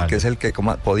porque es el que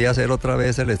podía ser otra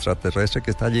vez el extraterrestre que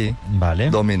está allí,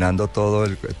 dominando todo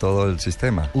el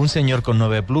sistema. Un señor con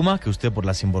 9 plumas, que usted por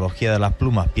la simbología de las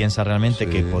plumas piensa realmente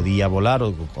que podía volar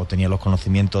o tenía los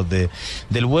conocimientos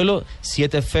del vuelo.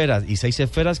 7 esferas y 6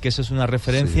 esferas, que eso es una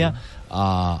referencia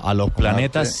a los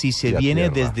planetas si se viene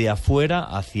desde afuera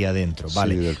hacia adentro.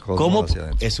 Vale. Sí, del cosmos hacia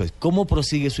adentro. Eso es. ¿Cómo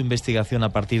prosigue su investigación a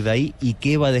partir de ahí y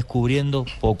qué va descubriendo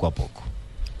poco a poco?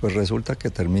 Pues resulta que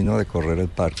termino de correr el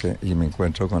parque y me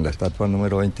encuentro con la estatua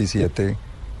número 27,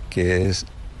 que es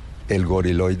el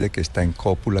goriloide que está en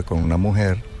cópula con una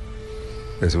mujer.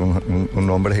 Es un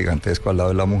hombre gigantesco al lado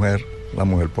de la mujer. La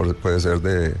mujer puede ser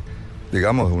de,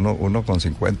 digamos,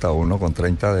 1,50 o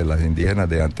 1,30 de las indígenas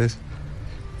de antes.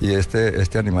 Y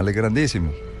este animal es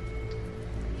grandísimo.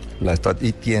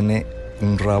 Y tiene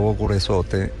un rabo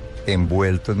gruesote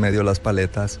envuelto en medio de las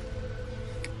paletas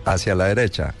hacia la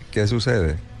derecha. ¿Qué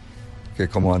sucede? Que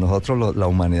como a nosotros la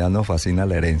humanidad nos fascina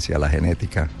la herencia, la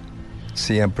genética,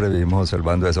 siempre vivimos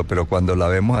observando eso, pero cuando la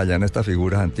vemos allá en estas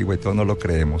figuras antiguas y todo no lo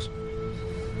creemos.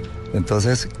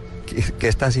 Entonces, ¿qué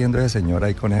está haciendo ese señor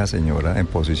ahí con esa señora en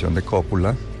posición de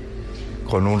cópula,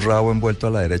 con un rabo envuelto a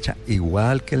la derecha,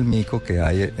 igual que el mico que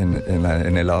hay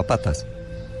en el lavapatas?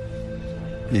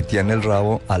 Y tiene el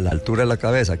rabo a la altura de la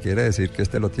cabeza, quiere decir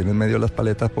que lo tiene en medio de las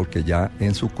paletas porque ya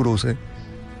en su cruce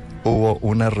hubo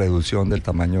una reducción del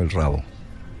tamaño del rabo.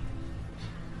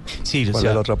 Sí, ¿Cuál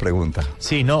es la otra pregunta?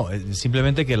 Sí, no,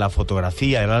 simplemente que la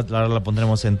fotografía, ahora la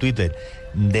pondremos en Twitter,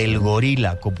 del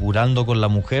gorila copulando con la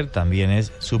mujer también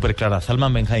es súper clara.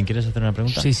 Salman Benjamin, ¿quieres hacer una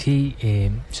pregunta? Sí,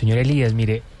 señor Elías,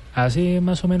 mire, hace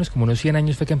más o menos como unos 100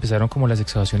 años fue que empezaron como las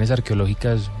excavaciones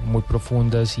arqueológicas muy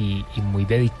profundas y muy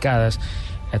dedicadas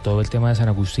a todo el tema de San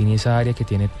Agustín y esa área que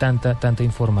tiene tanta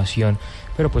información,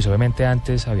 pero pues obviamente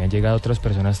antes habían llegado otras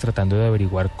personas tratando de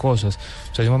averiguar cosas.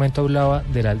 Hace un momento hablaba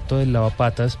del Alto del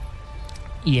Lavapatas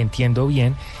y entiendo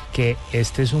bien que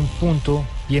este es un punto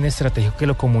bien estratégico que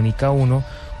lo comunica a uno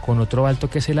con otro alto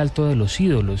que es el Alto de los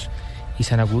Ídolos. Y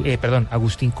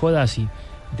Agustín Codazzi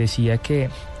decía que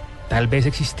tal vez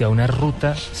existía una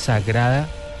ruta sagrada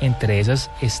entre esas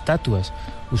estatuas.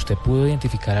 ¿Usted pudo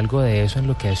identificar algo de eso en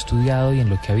lo que ha estudiado y en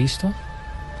lo que ha visto?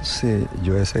 Sí,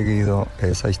 yo he seguido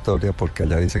esa historia porque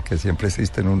allá dice que siempre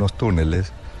existen unos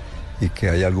túneles y que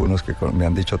hay algunos que me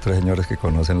han dicho 3 señores que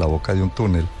conocen la boca de un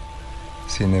túnel.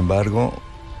 Sin embargo,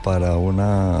 para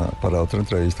otra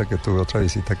entrevista que tuve, otra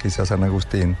visita que hice a San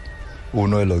Agustín,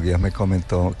 uno de los guías me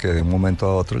comentó que de un momento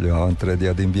a otro llevaban 3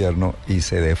 días de invierno y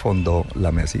se defondó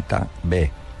la mesita B.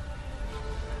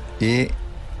 Y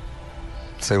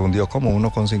se hundió como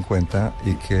 1,50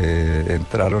 y que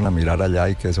entraron a mirar allá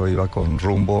y que eso iba con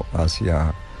rumbo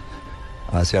hacia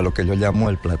lo que yo llamo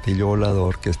el platillo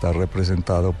volador, que está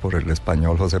representado por el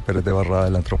español José Pérez de Barrada,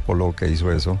 el antropólogo que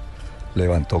hizo eso.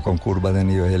 Levantó con curva de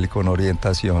nivel y con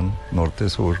orientación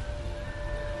norte-sur.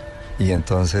 Y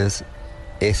entonces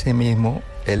ese mismo,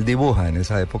 él dibuja en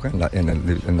esa época,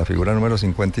 en la figura número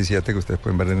 57 que ustedes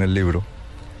pueden ver en el libro,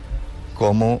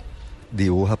 cómo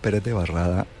dibuja Pérez de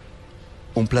Barrada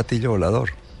un platillo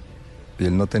volador. Y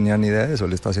él no tenía ni idea de eso,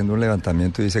 él está haciendo un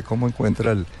levantamiento y dice cómo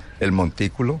encuentra el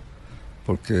montículo,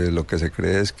 porque lo que se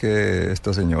cree es que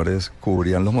estos señores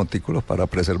cubrían los montículos para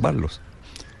preservarlos.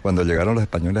 Cuando llegaron los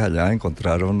españoles allá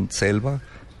encontraron selva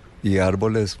y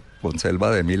árboles con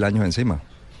selva de 1000 años encima.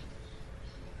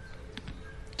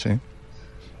 Sí.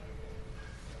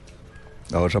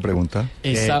 La otra pregunta.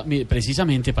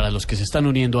 Precisamente para los que se están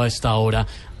uniendo a esta hora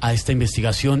a esta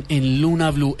investigación en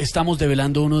Luna BLU, estamos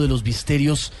develando uno de los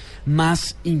misterios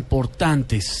más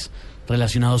importantes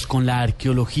relacionados con la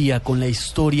arqueología, con la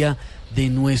historia de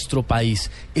nuestro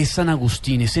país. Es San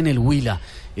Agustín, es en el Huila,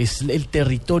 es el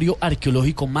territorio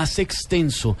arqueológico más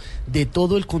extenso de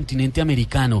todo el continente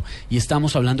americano y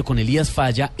estamos hablando con Elías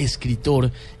Falla, escritor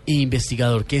e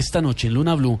investigador, que esta noche en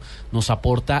Luna BLU nos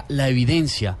aporta la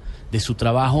evidencia de su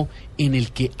trabajo en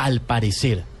el que al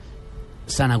parecer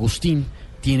San Agustín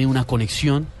tiene una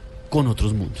conexión con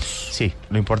otros mundos. Sí,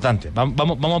 lo importante.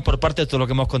 Vamos por parte de todo lo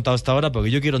que hemos contado hasta ahora,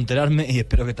 porque yo quiero enterarme y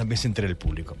espero que también se entere el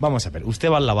público. Vamos a ver, usted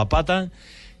va al Lavapatas,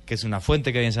 que es una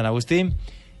fuente que hay en San Agustín,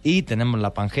 y tenemos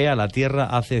la Pangea, la Tierra,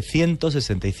 hace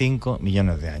 165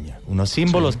 millones de años. Unos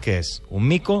símbolos que es un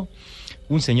mico,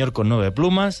 un señor con 9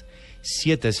 plumas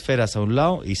 7 esferas a un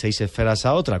lado y 6 esferas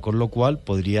a otra, con lo cual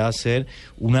podría ser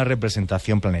una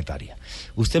representación planetaria.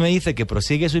 Usted me dice que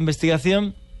prosigue su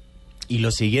investigación y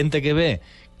lo siguiente que ve,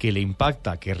 que le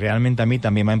impacta, que realmente a mí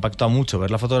también me ha impactado mucho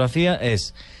ver la fotografía,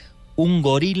 es un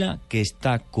gorila que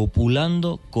está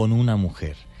copulando con una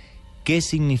mujer. ¿Qué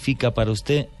significa para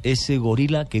usted ese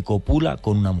gorila que copula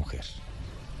con una mujer?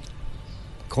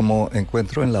 Como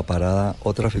encuentro en la parada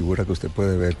otra figura que usted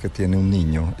puede ver que tiene un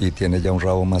niño y tiene ya un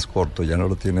rabo más corto, ya no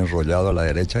lo tiene enrollado a la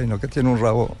derecha, sino que tiene un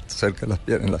rabo cerca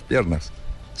de en las piernas,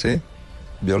 ¿sí?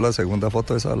 ¿Vio la segunda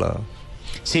foto esa?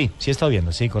 Sí, sí he estado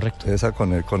viendo, sí, correcto. Esa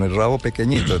con el rabo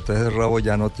pequeñito, entonces el rabo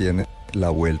ya no tiene la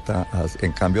vuelta,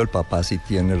 en cambio el papá sí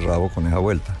tiene el rabo con esa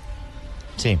vuelta.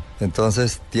 Sí.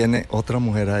 Entonces tiene otra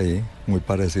mujer ahí, muy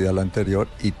parecida a la anterior,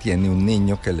 y tiene un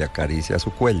niño que le acaricia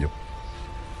su cuello.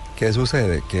 ¿Qué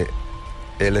sucede? Que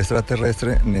el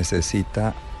extraterrestre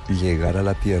necesita llegar a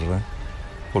la Tierra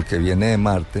porque viene de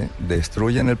Marte,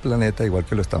 destruyen el planeta igual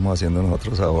que lo estamos haciendo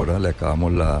nosotros ahora, le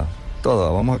acabamos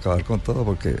todo, vamos a acabar con todo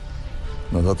porque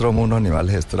nosotros somos unos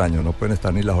animales extraños, no pueden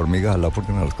estar ni las hormigas al lado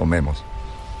porque nos las comemos.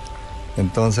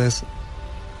 Entonces,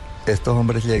 estos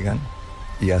hombres llegan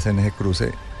y hacen ese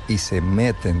cruce y se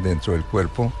meten dentro del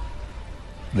cuerpo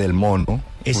del mono,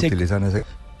 utilizan ese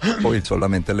y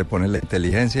solamente le ponen la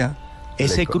inteligencia.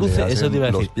 Ese cruce, eso te iba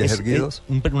a decir, pies erguidos.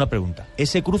 Una pregunta,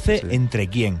 ¿ese cruce entre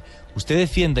quién? ¿Usted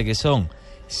defiende que son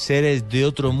seres de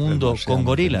otro mundo con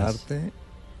gorilas? Marte.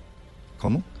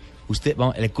 ¿Cómo?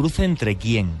 ¿El cruce entre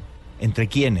quién? ¿Entre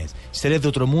quiénes? ¿Seres de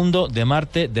otro mundo, de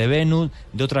Marte, de Venus,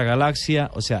 de otra galaxia?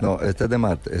 O sea... No, este es de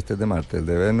Marte, el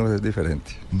de Venus es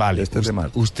diferente. Vale, este es de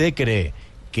Marte. ¿Usted cree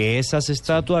que esas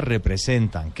estatuas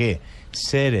representan que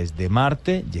seres de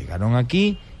Marte llegaron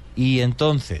aquí y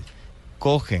entonces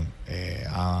cogen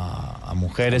a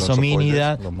mujeres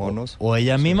homínidas los monos, o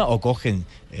ellas mismas, o cogen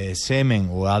semen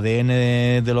o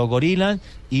ADN de los gorilas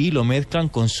y lo mezclan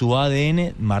con su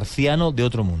ADN marciano de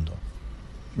otro mundo?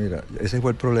 Mira, ese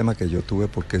fue el problema que yo tuve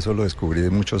porque eso lo descubrí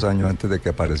muchos años antes de que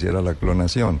apareciera la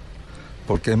clonación.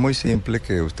 Porque es muy simple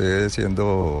que usted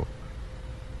siendo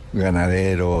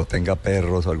ganadero, tenga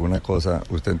perros o alguna cosa,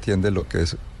 usted entiende lo que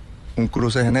es un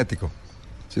cruce genético.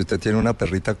 Si usted tiene una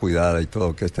perrita cuidada y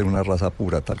todo, que esta es una raza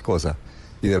pura, tal cosa,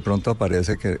 y de pronto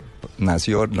aparece que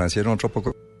nacieron otros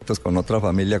pocos con otra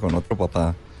familia, con otro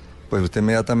papá, pues usted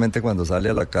inmediatamente cuando sale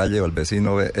a la calle o el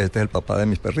vecino ve, este es el papá de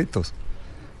mis perritos.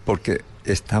 Porque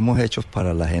estamos hechos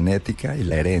para la genética y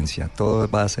la herencia, todo es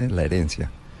base en la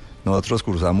herencia. Nosotros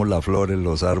cruzamos las flores,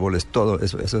 los árboles, todo,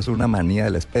 eso es una manía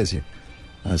de la especie.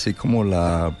 Así como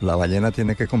la ballena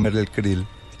tiene que comer el krill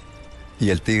y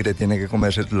el tigre tiene que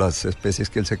comerse las especies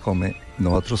que él se come,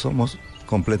 nosotros somos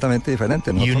completamente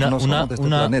diferentes, nosotros no somos de este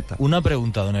planeta. Una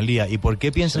pregunta, don Elías, ¿y por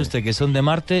qué piensa usted que son de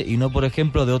Marte y no, por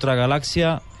ejemplo, de otra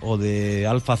galaxia o de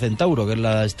Alfa Centauro, que es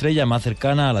la estrella más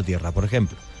cercana a la Tierra, por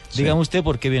ejemplo? Dígame usted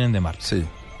por qué vienen de Marte. Sí,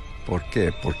 ¿por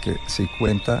qué? Porque si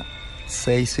cuenta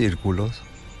 6 círculos,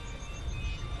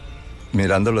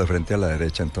 mirándolo de frente a la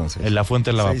derecha entonces. En la fuente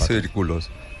del lavapatos. 6 círculos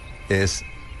es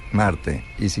Marte,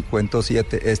 y si cuento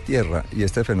 7 es Tierra, y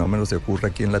este fenómeno se ocurre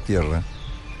aquí en la Tierra,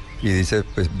 y dice,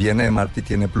 pues viene de Marte y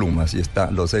tiene plumas, y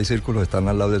los 6 círculos están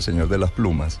al lado del Señor de las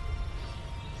Plumas.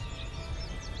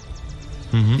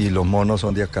 Y los monos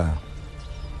son de acá.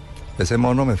 Ese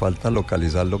mono me falta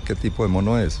localizarlo qué tipo de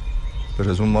mono es,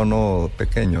 pero es un mono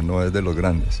pequeño, no es de los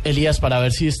grandes. Elías, para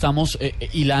ver si estamos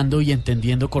hilando y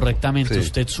entendiendo correctamente,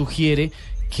 usted sugiere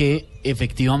que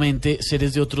efectivamente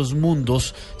seres de otros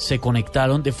mundos se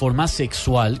conectaron de forma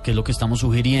sexual, que es lo que estamos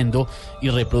sugiriendo, y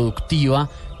reproductiva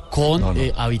con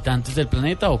habitantes del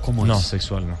planeta, ¿o cómo es? No,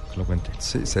 sexual no, que lo cuente.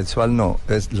 Sí, sexual no,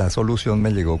 la solución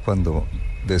me llegó cuando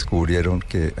descubrieron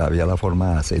que había la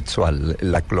forma asexual,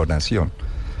 la clonación.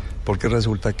 Porque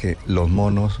resulta que los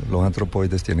monos, los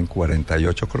antropoides, tienen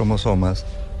 48 cromosomas,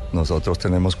 nosotros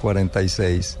tenemos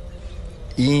 46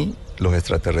 y los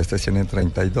extraterrestres tienen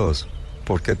 32.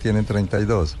 ¿Por qué tienen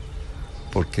 32?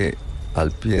 Porque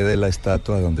al pie de la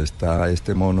estatua donde está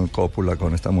este mono en cópula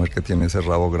con esta mujer que tiene ese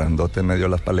rabo grandote en medio de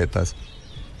las paletas,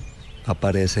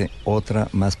 aparece otra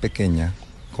más pequeña,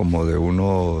 como de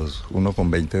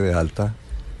 1,20 de alta.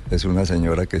 Es una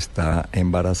señora que está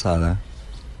embarazada.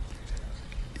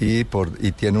 Y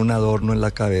tiene un adorno en la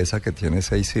cabeza que tiene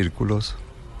 6 círculos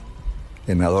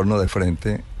en adorno de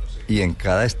frente, y en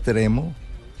cada extremo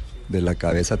de la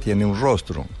cabeza tiene un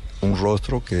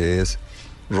rostro que es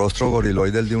rostro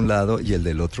goriloide el de un lado y el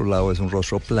del otro lado es un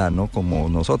rostro plano como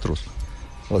nosotros.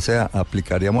 O sea,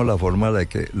 aplicaríamos la fórmula de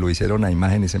que lo hicieron a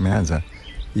imagen y semejanza.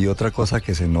 Y otra cosa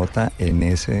que se nota en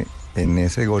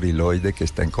ese goriloide que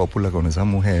está en cópula con esa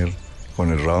mujer,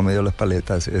 con el rabo medio de las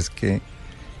paletas, es que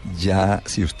ya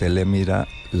si usted le mira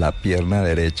la pierna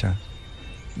derecha,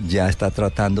 ya está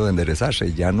tratando de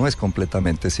enderezarse, ya no es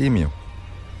completamente simio.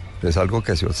 Es algo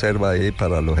que se observa ahí,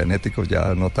 para los genéticos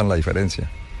ya notan la diferencia.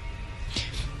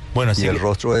 Bueno, y el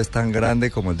rostro es tan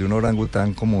grande como el de un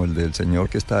orangután, como el del señor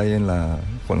que está ahí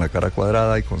con la cara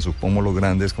cuadrada y con sus pómulos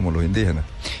grandes como los indígenas.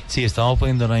 Sí, estamos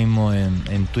poniendo ahora mismo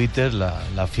en Twitter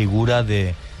la figura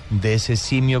de ese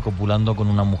simio copulando con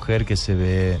una mujer que se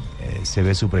ve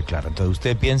súper clara. Entonces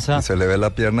usted piensa... Y se le ve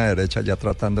la pierna derecha ya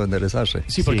tratando de enderezarse.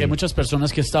 Sí, porque hay muchas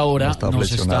personas que hasta ahora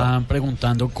nos están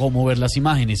preguntando cómo ver las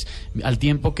imágenes. Al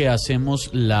tiempo que hacemos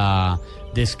la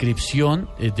descripción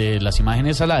de las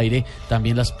imágenes al aire,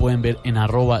 también las pueden ver en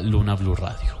 @Luna BLU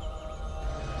Radio.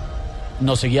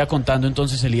 Nos seguía contando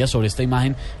entonces, Elías, sobre esta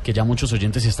imagen que ya muchos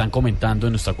oyentes están comentando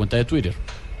en nuestra cuenta de Twitter.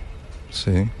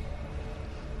 Sí.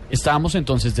 Estábamos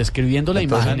entonces describiendo la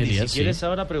imagen, Candy, Elías. si quieres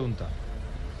ahora pregunta.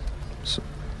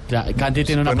 Candy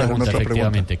tiene una pregunta,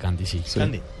 efectivamente, Candy, sí.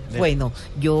 Candy. Bueno,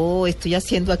 yo estoy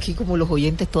haciendo aquí como los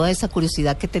oyentes toda esa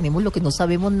curiosidad que tenemos, lo que no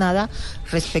sabemos nada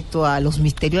respecto a los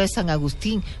misterios de San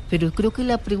Agustín, pero creo que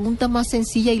la pregunta más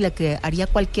sencilla y la que haría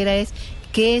cualquiera es,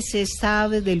 ¿qué se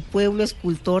sabe del pueblo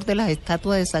escultor de las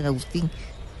estatuas de San Agustín?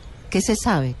 ¿Qué se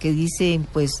sabe? ¿Qué dicen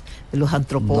pues los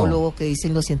antropólogos? ¿Qué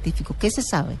dicen los científicos? ¿Qué se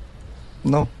sabe?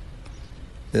 No,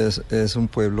 es un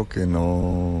pueblo que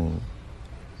no...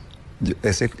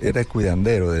 Ese era el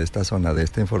cuidandero de esta zona, de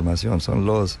esta información. Son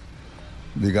los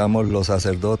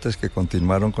sacerdotes que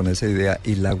continuaron con esa idea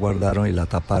y la guardaron y la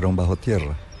taparon bajo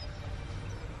tierra.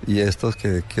 Y estos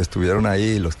que estuvieron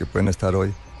ahí, los que pueden estar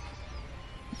hoy,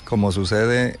 como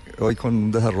sucede hoy con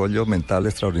un desarrollo mental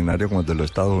extraordinario como el de los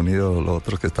Estados Unidos, los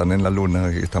otros que están en la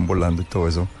luna, que están volando y todo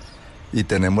eso, y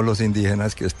tenemos los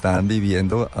indígenas que están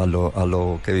viviendo a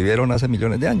lo que vivieron hace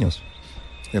millones de años,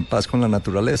 en paz con la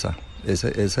naturaleza. Esa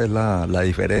es la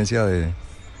diferencia de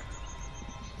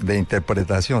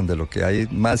interpretación de lo que hay,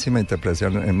 máxima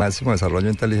interpretación, máximo desarrollo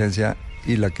de inteligencia,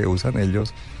 y la que usan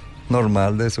ellos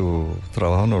normal de su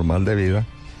trabajo normal de vida.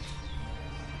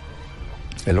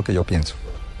 Es lo que yo pienso.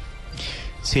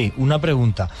 Sí, una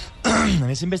pregunta. En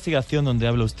esa investigación donde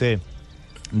habla usted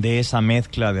de esa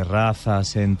mezcla de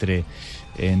razas entre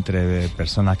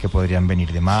personas que podrían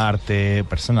venir de Marte,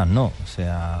 personas no, o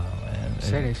sea...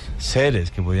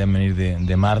 seres que podrían venir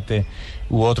de Marte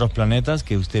u otros planetas,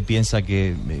 que usted piensa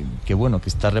que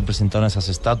está representado en esas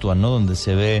estatuas, ¿no? Donde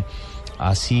se ve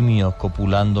a simios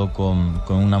copulando con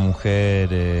una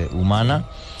mujer humana.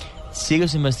 Sigue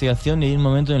su investigación y hay un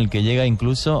momento en el que llega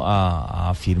incluso a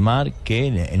afirmar que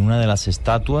en una de las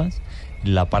estatuas,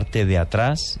 la parte de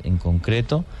atrás en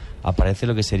concreto, aparece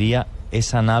lo que sería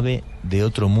esa nave de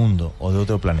otro mundo o de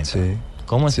otro planeta. Sí.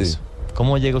 ¿Cómo es eso?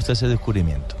 ¿Cómo llega usted a ese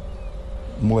descubrimiento?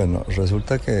 Bueno,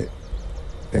 resulta que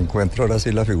encuentro ahora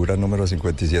sí la figura número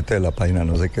 57 de la página,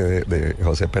 no sé qué, de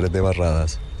José Pérez de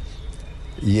Barradas,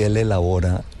 y él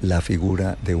elabora la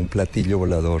figura de un platillo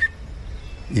volador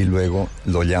y luego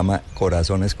lo llama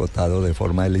corazón escotado de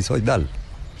forma helizoidal,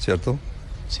 ¿cierto?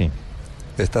 Sí.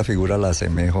 Esta figura la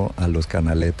asemejo a los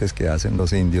canaletes que hacen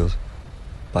los indios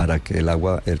para que el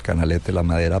agua, el canalete, la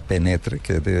madera penetre,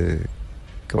 que es de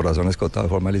corazón escotado de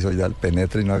forma helizoidal,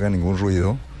 penetre y no haga ningún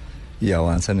ruido y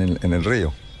avanza en el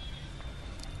río.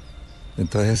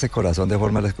 Entonces ese corazón de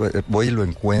forma... Voy y lo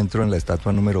encuentro en la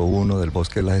estatua número 1 del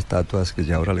Bosque de las Estatuas, que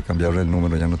ya ahora le cambiaron el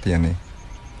número, ya no tiene.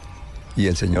 Y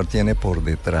el señor tiene por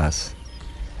detrás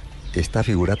esta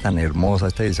figura tan hermosa,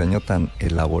 este diseño tan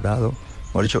elaborado.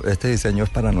 Mejor dicho, este diseño es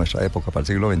para nuestra época, para el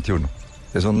siglo XXI.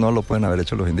 Eso no lo pueden haber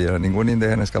hecho los indígenas. Ningún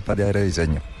indígena es capaz de hacer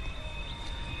diseño.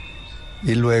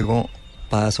 Y luego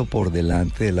paso por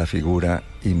delante de la figura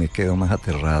y me quedo más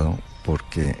aterrado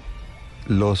porque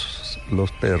los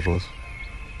perros,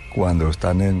 cuando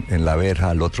están en la verja,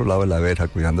 al otro lado de la verja,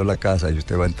 cuidando la casa y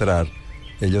usted va a entrar,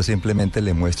 ellos simplemente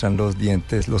le muestran los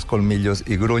dientes, los colmillos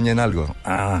y gruñen algo.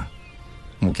 Ah,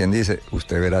 como quien dice,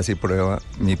 usted verá si prueba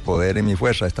mi poder y mi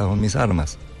fuerza, estas son mis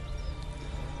armas.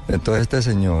 Entonces este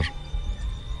señor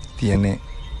tiene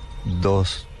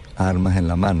 2 armas en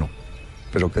la mano.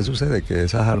 Pero ¿qué sucede? Que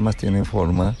esas armas tienen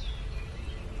forma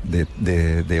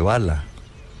de bala.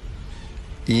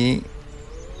 Y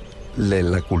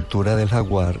la cultura del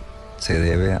jaguar se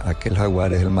debe a que el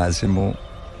jaguar es el máximo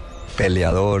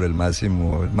peleador, el más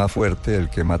fuerte, el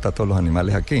que mata a todos los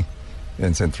animales aquí,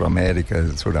 en Centroamérica,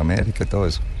 en Sudamérica y todo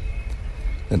eso.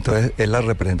 Entonces es la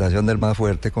representación del más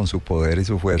fuerte con su poder y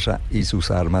su fuerza, y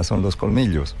sus armas son los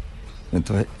colmillos.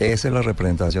 Entonces esa es la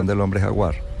representación del hombre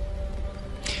jaguar.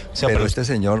 O sea, pero este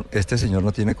señor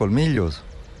no tiene colmillos.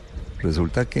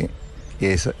 Resulta que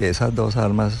esas 2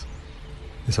 armas,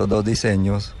 esos 2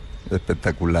 diseños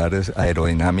espectaculares,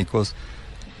 aerodinámicos,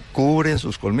 cubren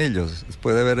sus colmillos.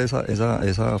 ¿Puede ver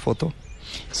esa foto?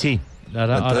 Sí.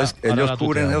 Entonces ellos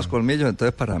cubren esos colmillos,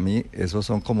 entonces para mí esos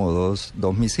son como dos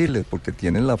misiles, porque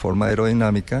tienen la forma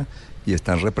aerodinámica y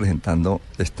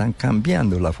están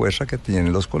cambiando la fuerza que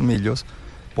tienen los colmillos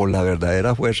por la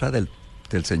verdadera fuerza del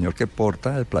señor que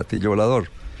porta el platillo volador.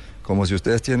 Como si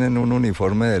ustedes tienen un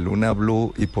uniforme de Luna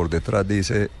BLU y por detrás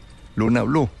dice Luna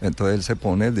BLU, entonces él se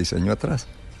pone el diseño atrás.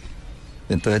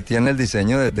 Entonces tiene el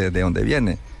diseño de donde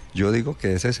viene. Yo digo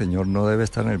que ese señor no debe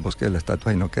estar en el bosque de la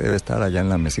estatua, sino que debe estar allá en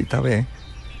la mesita B,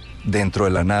 dentro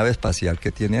de la nave espacial que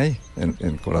tiene ahí,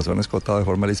 en corazón escotado de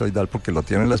forma helicoidal, porque lo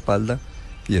tiene en la espalda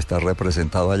y está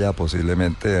representado allá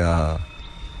posiblemente a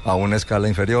una escala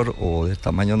inferior o de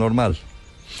tamaño normal.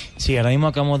 Sí, ahora mismo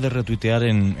acabamos de retuitear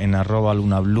en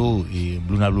 @LunaBLU y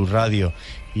Luna BLU Radio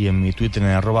y en mi Twitter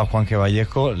en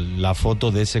 @JuanGVallejo la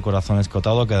foto de ese corazón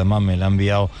escotado, que además me la ha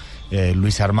enviado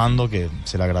Luis Armando, que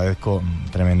se le agradezco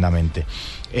tremendamente.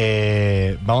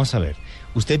 Vamos a ver,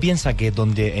 ¿usted piensa que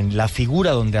en la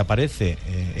figura donde aparece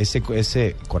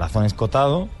ese corazón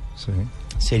escotado sí,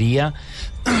 sería,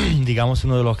 digamos,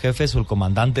 uno de los jefes o el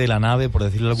comandante de la nave, por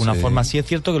decirlo de alguna forma? Sí es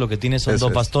cierto que lo que tiene son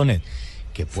dos bastones,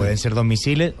 que pueden ser dos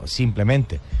misiles, o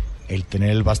simplemente el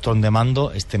tener el bastón de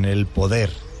mando es tener el poder.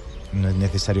 No es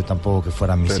necesario tampoco que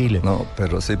fueran misiles.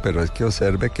 Pero es que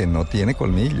observe que no tiene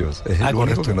colmillos. Es el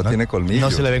único que no tiene colmillos.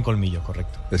 No se le ven colmillos,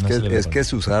 correcto. Es que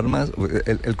sus armas,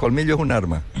 el colmillo es un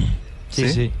arma.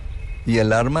 Sí. Y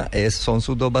el arma son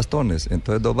sus dos bastones.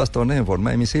 Entonces, dos bastones en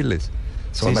forma de misiles.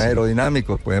 Son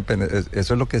aerodinámicos.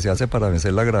 Eso es lo que se hace para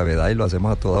vencer la gravedad y lo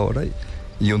hacemos a toda hora.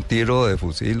 Y un tiro de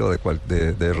fusil o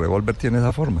de revólver tiene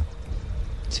esa forma.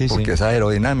 Porque es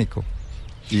aerodinámico.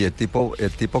 Y el tipo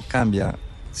cambia.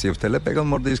 Si usted le pega un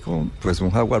mordisco, pues un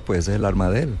jaguar, pues ese es el arma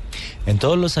de él. En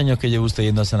todos los años que lleva usted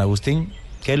yendo a San Agustín,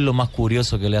 ¿qué es lo más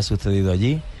curioso que le ha sucedido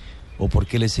allí? ¿O por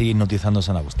qué le sigue hipnotizando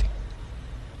San Agustín?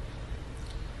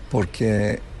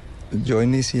 Porque yo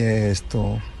inicié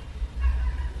esto,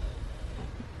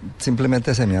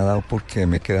 simplemente se me ha dado porque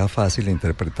me queda fácil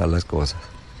interpretar las cosas.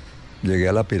 Llegué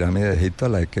a la pirámide de Egipto, a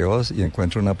la de Keops, y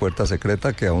encuentro una puerta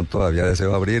secreta que aún todavía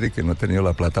deseo abrir y que no he tenido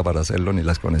la plata para hacerlo ni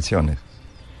las conexiones.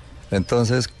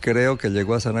 Entonces creo que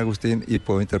llego a San Agustín y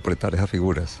puedo interpretar esas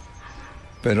figuras,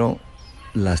 pero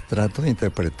las trato de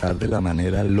interpretar de la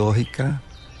manera lógica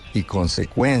y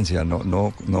consecuencia,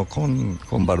 no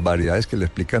con barbaridades que le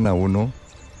explican a uno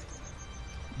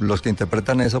los que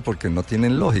interpretan eso porque no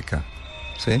tienen lógica,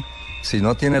 ¿sí? Si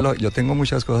no tiene lógica, yo tengo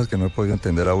muchas cosas que no he podido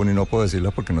entender aún y no puedo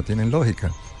decirlas porque no tienen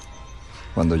lógica.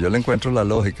 Cuando yo le encuentro la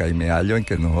lógica y me hallo en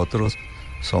que nosotros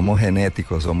somos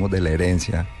genéticos, somos de la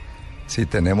herencia. Si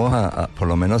tenemos por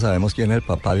lo menos sabemos quién es el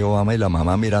papá de Obama y la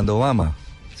mamá mirando a Obama,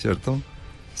 ¿cierto?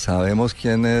 Sabemos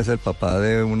quién es el papá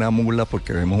de una mula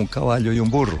porque vemos un caballo y un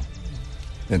burro.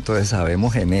 Entonces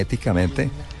sabemos genéticamente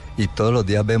y todos los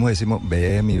días vemos y decimos,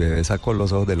 ve, mi bebé sacó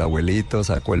los ojos del abuelito,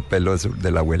 sacó el pelo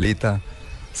de la abuelita,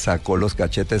 sacó los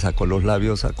cachetes, sacó los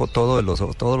labios, sacó todo de los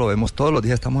ojos, todo lo vemos, todos los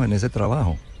días estamos en ese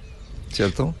trabajo,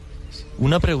 ¿cierto?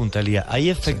 Una pregunta, Lía, ¿hay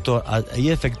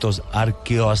efectos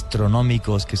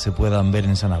arqueoastronómicos que se puedan ver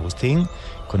en San Agustín?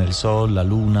 Con el sol, la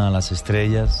luna, las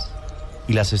estrellas.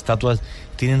 ¿Y las estatuas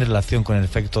tienen relación con el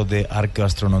efecto de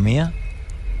arqueoastronomía?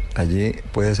 Allí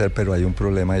puede ser, pero hay un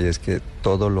problema y es que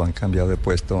todo lo han cambiado de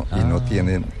puesto y no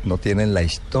tienen la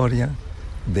historia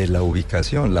de la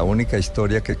ubicación. La única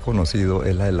historia que he conocido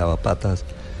es la de lavapatas.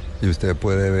 Y usted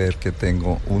puede ver que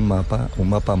tengo un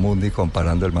mapa mundi,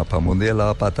 comparando el mapa mundi de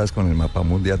lavapatas con el mapa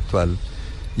mundi actual.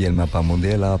 Y el mapa mundi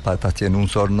de lavapatas tiene un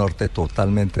sur norte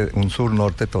totalmente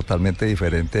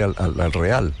diferente al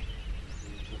real.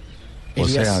 O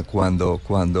sea,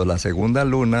 cuando la segunda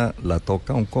luna la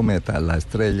toca un cometa, la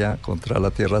estrella contra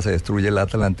la Tierra, se destruye la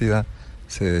Atlántida,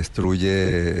 se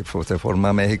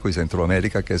forma México y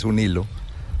Centroamérica, que es un hilo,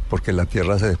 porque la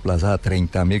Tierra se desplaza a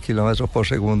 30.000 kilómetros por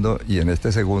segundo y en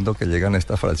este segundo que llegan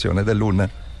estas fracciones de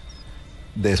luna,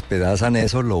 despedazan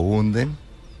eso, lo hunden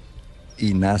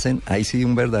y nacen, ahí sí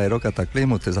un verdadero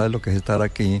cataclismo. Usted sabe lo que es estar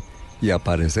aquí y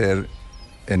aparecer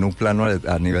en un plano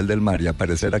a nivel del mar y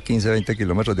aparecer a 15, 20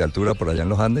 kilómetros de altura por allá en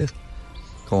los Andes,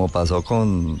 como pasó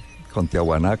con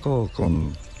Tiahuanaco,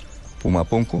 con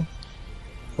Pumapunku,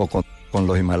 o con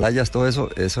los Himalayas, todo eso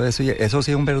sí es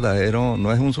un verdadero,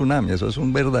 no es un tsunami, eso es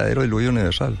un verdadero diluvio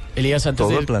universal. Elías, antes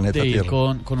todo el planeta de ir Tierra.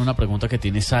 con una pregunta que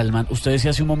tiene Salman, usted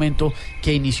decía hace un momento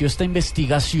que inició esta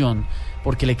investigación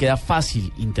porque le queda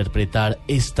fácil interpretar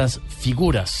estas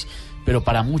figuras, pero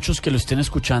para muchos que lo estén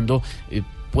escuchando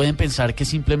pueden pensar que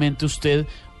simplemente usted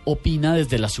opina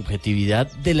desde la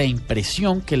subjetividad de la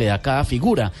impresión que le da cada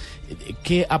figura,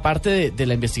 que aparte de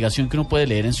la investigación que uno puede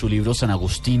leer en su libro San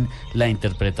Agustín, la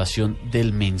interpretación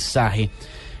del mensaje,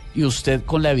 y usted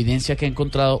con la evidencia que ha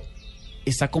encontrado,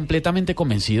 está completamente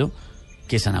convencido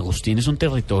que San Agustín es un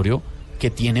territorio que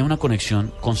tiene una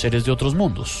conexión con seres de otros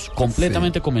mundos,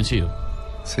 completamente convencido.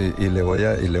 Sí, y le voy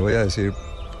a decir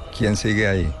quién sigue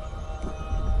ahí.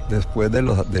 Después de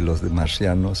los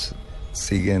marcianos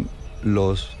siguen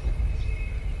los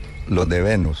de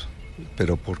Venus.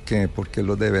 ¿Pero por qué? Porque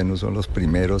los de Venus son los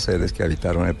primeros seres que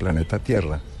habitaron el planeta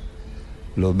Tierra.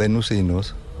 Los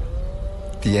venusinos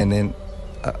tienen,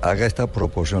 haga esta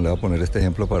proporción, le voy a poner este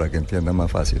ejemplo para que entienda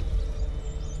más fácil.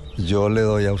 Yo le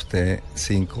doy a usted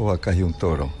 5 vacas y un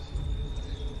toro.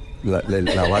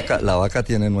 La vaca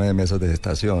tiene 9 meses de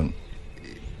gestación.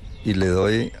 Y le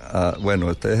doy a... Bueno,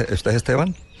 ¿usted es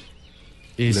Esteban?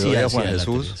 Le doy a Juan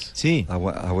Jesús. Sí. A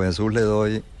Juan Jesús le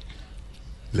doy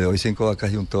 5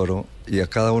 vacas y un toro. Y a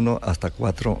cada uno hasta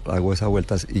 4 hago esas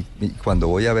vueltas. Y cuando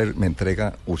voy a ver,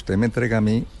 usted me entrega a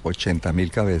mí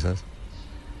 80,000 cabezas.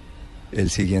 El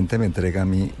siguiente me entrega a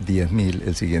mí 10,000,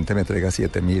 el siguiente me entrega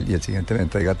 7,000 y el siguiente me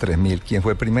entrega 3,000. ¿Quién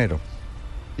fue primero?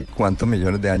 ¿Y cuántos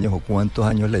millones de años o cuántos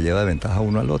años le lleva de ventaja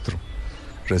uno al otro?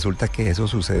 Resulta que eso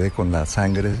sucede con la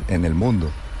sangre en el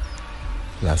mundo.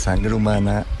 La sangre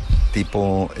humana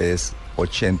tipo es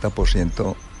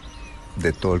 80%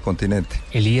 de todo el continente.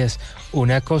 Elías,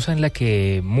 una cosa en la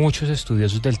que muchos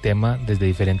estudiosos del tema desde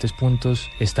diferentes puntos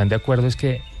están de acuerdo es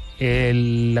que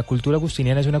la cultura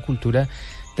agustiniana es una cultura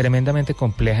tremendamente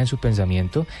compleja en su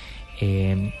pensamiento.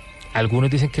 Algunos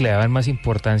dicen que le daban más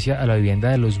importancia a la vivienda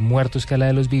de los muertos que a la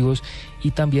de los vivos,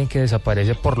 y también que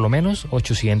desaparece por lo menos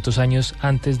 800 años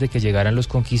antes de que llegaran los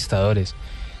conquistadores.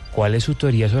 ¿Cuál es su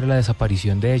teoría sobre la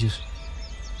desaparición de ellos?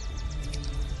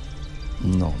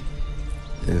 No,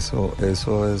 eso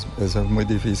es muy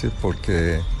difícil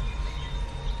porque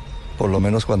por lo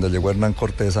menos cuando llegó Hernán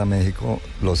Cortés a México,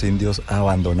 los indios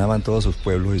abandonaban todos sus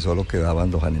pueblos y solo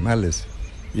quedaban los animales.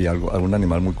 Y algún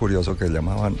animal muy curioso que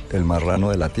llamaban el marrano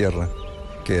de la tierra,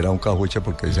 que era un cajuche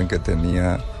porque dicen que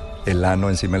tenía el ano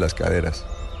encima de las caderas.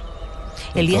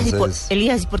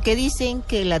 Elías, ¿por qué dicen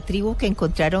que la tribu que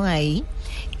encontraron ahí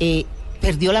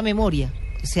perdió la memoria?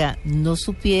 O sea, no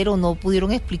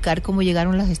pudieron explicar cómo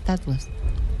llegaron las estatuas.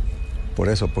 Por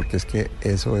eso, porque es que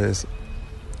eso es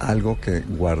algo que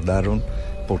guardaron.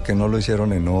 ¿Por qué no lo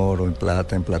hicieron en oro, en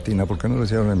plata, en platina? ¿Por qué no lo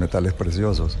hicieron en metales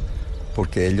preciosos?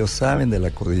 Porque ellos saben de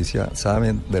la codicia,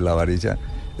 saben de la avaricia.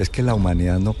 Es que la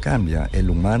humanidad no cambia. El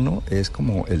humano es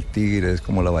como el tigre, es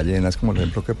como la ballena, es como el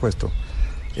ejemplo que he puesto.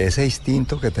 Ese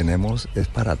instinto que tenemos es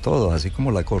para todos, así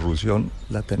como la corrupción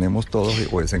la tenemos todos,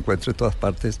 o se encuentra en todas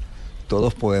partes.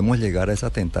 Todos podemos llegar a esa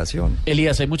tentación.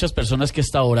 Elías, hay muchas personas que a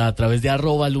esta hora, a través de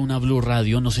 @Luna BLU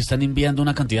Radio, nos están enviando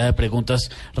una cantidad de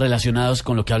preguntas relacionadas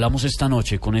con lo que hablamos esta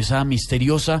noche, con esa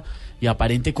misteriosa y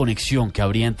aparente conexión que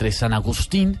habría entre San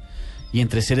Agustín y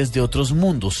entre seres de otros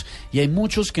mundos. Y hay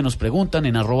muchos que nos preguntan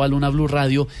en @Luna BLU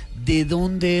Radio de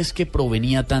dónde es que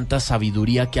provenía tanta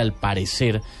sabiduría que al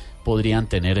parecer podrían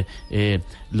tener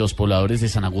los pobladores de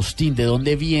San Agustín. ¿De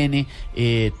dónde viene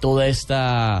todo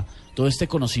este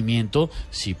conocimiento?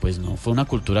 Si pues no fue una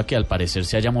cultura que al parecer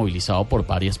se haya movilizado por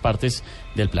varias partes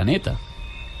del planeta.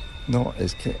 No,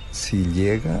 es que si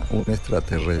llega un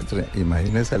extraterrestre,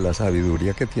 imagínense la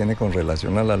sabiduría que tiene con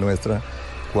relación a la nuestra,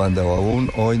 cuando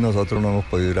aún hoy nosotros no hemos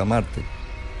podido ir a Marte.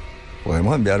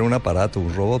 Podemos enviar un aparato,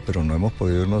 un robot, pero no hemos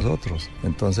podido ir nosotros.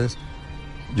 Entonces,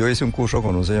 yo hice un curso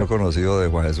con un señor conocido de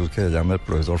Juan Jesús que se llama el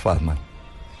profesor Fassman,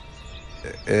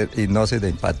 hipnosis de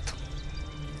impacto.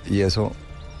 Y eso,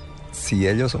 si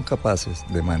ellos son capaces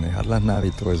de manejar las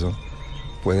naves y todo eso,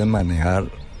 pueden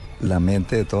manejar la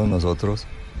mente de todos nosotros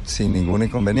sin ningún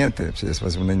inconveniente. Si eso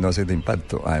es una hipnosis de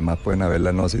impacto, además pueden haber la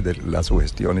hipnosis de la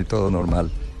sugestión y todo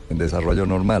normal, en desarrollo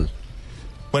normal.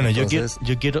 Bueno, entonces,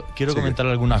 yo quiero comentar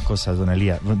algunas cosas, don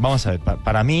Elías. Vamos a ver,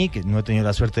 para mí, que no he tenido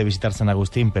la suerte de visitar San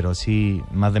Agustín, pero sí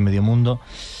más de medio mundo,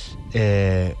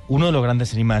 uno de los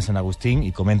grandes enigmas de San Agustín,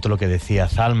 y comento lo que decía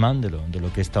Zalman, de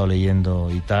lo que he estado leyendo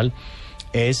y tal,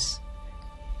 es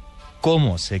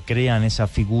cómo se crean esas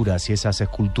figuras y esas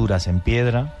esculturas en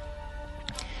piedra,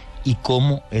 y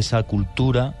cómo esa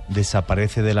cultura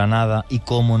desaparece de la nada y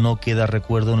cómo no queda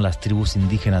recuerdo en las tribus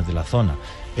indígenas de la zona.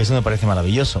 Eso me parece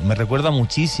maravilloso. Me recuerda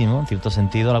muchísimo, en cierto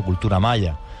sentido, a la cultura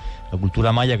maya. La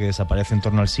cultura maya que desaparece en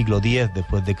torno al siglo X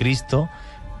después de Cristo,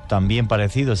 también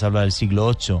parecido, se habla del siglo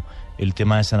VIII, el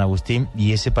tema de San Agustín,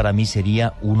 y ese para mí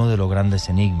sería uno de los grandes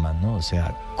enigmas, ¿no? O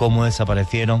sea, cómo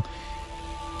desaparecieron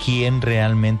quién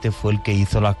realmente fue el que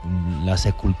hizo las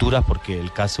esculturas, porque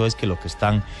el caso es que los que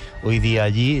están hoy día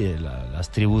allí,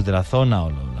 las tribus de la zona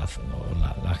o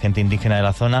la gente indígena de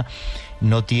la zona,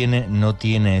 no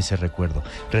tiene ese recuerdo.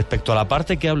 Respecto a la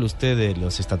parte que habla usted de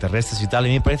los extraterrestres y tal, a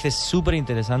mí me parece súper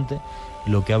interesante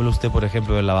lo que habla usted, por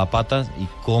ejemplo, del lavapatas y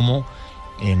cómo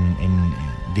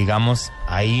digamos,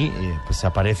 ahí pues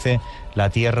aparece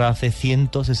la Tierra hace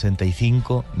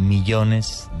 165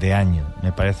 millones de años.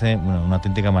 Me parece una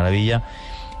auténtica maravilla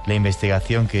la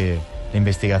investigación que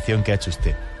ha hecho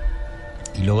usted.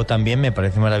 Y luego también me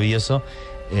parece maravilloso,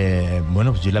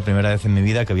 pues yo la primera vez en mi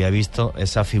vida que había visto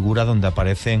esa figura donde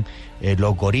aparecen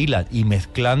los gorilas y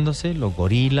mezclándose los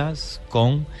gorilas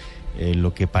con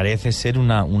lo que parece ser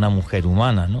una mujer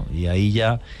humana, ¿no? Y ahí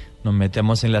ya nos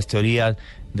metemos en las teorías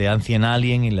de Ancient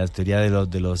Alien y las teorías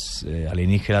de los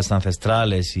alienígenas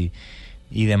ancestrales y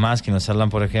demás, que nos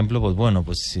hablan, por ejemplo,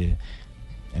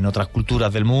 en otras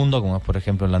culturas del mundo, como es, por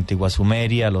ejemplo, en la antigua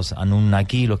Sumeria, los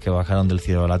Anunnaki, los que bajaron del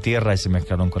cielo a la tierra y se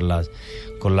mezclaron con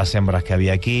las hembras que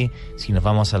había aquí. Si nos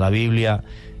vamos a la Biblia,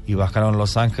 y bajaron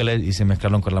los ángeles y se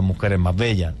mezclaron con las mujeres más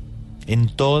bellas.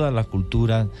 En todas las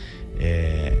culturas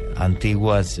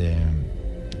antiguas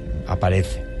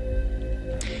aparece.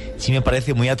 Sí me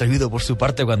parece muy atrevido por su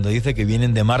parte cuando dice que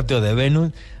vienen de Marte o de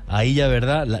Venus. Ahí ya,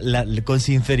 ¿verdad? Con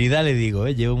sinceridad le digo,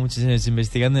 llevo muchos años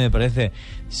investigando y me parece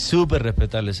súper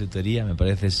respetable su teoría, me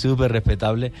parece súper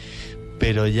respetable,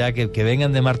 pero ya que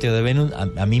vengan de Marte o de Venus,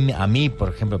 a mí, por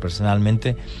ejemplo,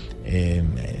 personalmente,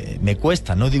 me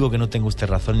cuesta. No digo que no tenga usted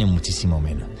razón, ni muchísimo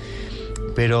menos.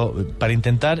 Pero para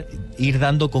intentar ir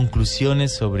dando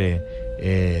conclusiones sobre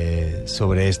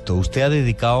esto, usted ha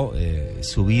dedicado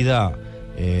su vida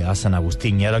a San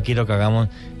Agustín, y ahora quiero que hagamos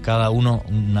cada uno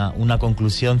una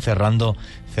conclusión cerrando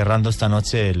esta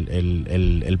noche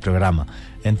el programa.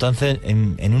 Entonces,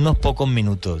 en unos pocos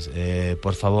minutos,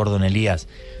 por favor, don Elías,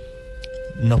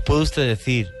 ¿nos puede usted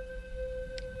decir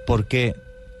por qué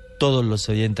todos los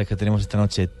oyentes que tenemos esta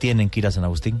noche tienen que ir a San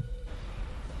Agustín?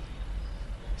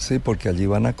 Sí, porque allí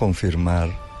van a confirmar,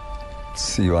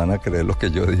 si van a creer lo que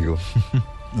yo digo,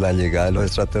 la llegada de los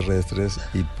extraterrestres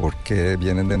y por qué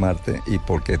vienen de Marte y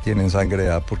por qué tienen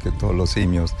sangre A, porque todos los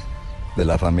simios de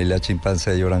la familia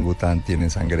chimpancé y orangután tienen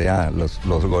sangre A, los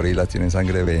gorilas tienen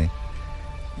sangre B,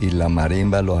 y la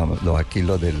marimba, los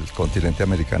aquilos del continente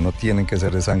americano tienen que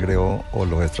ser de sangre O, o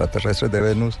los extraterrestres de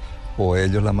Venus, o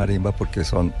ellos la marimba, porque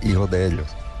son hijos de ellos.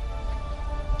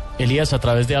 Elías, a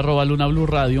través de @Luna BLU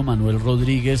Radio, Manuel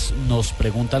Rodríguez nos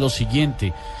pregunta lo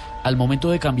siguiente: al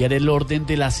momento de cambiar el orden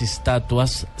de las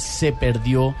estatuas, ¿se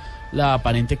perdió la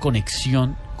aparente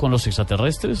conexión con los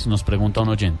extraterrestres? Nos pregunta un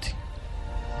oyente.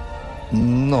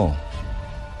 No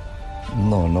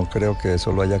creo que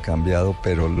eso lo haya cambiado,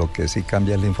 pero lo que sí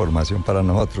cambia es la información para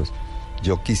nosotros.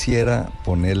 Yo quisiera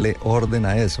ponerle orden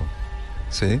a eso,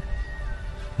 ¿sí?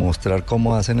 Mostrar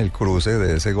cómo hacen el cruce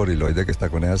de ese goriloide que está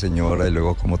con esa señora, y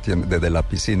luego cómo tiene, desde la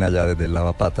piscina ya, desde el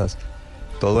lavapatas,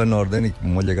 todo en orden, y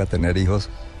cómo llega a tener hijos,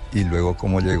 y luego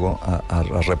cómo llegó a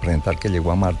representar que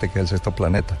llegó a Marte, que es el sexto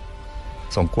planeta.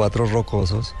 Son 4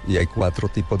 rocosos y hay 4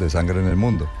 tipos de sangre en el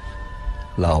mundo: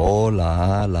 la O,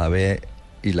 la A, la B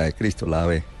y la de Cristo, la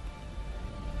AB.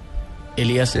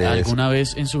 Elías, ¿alguna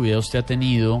vez en su vida usted ha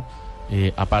tenido,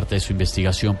 aparte de su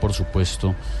investigación, por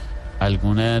supuesto,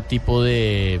 algún tipo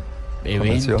de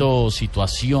evento o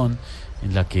situación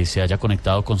en la que se haya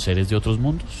conectado con seres de otros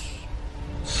mundos?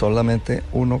 Solamente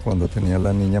uno, cuando tenía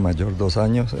la niña mayor 2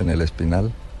 años, en el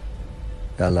Espinal.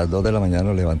 A las 2 de la mañana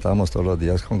nos levantábamos todos los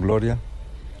días con Gloria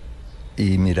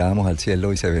y mirábamos al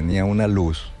cielo y se venía una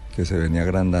luz que se venía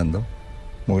agrandando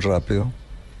muy rápido,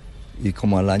 y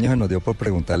como al año se nos dio por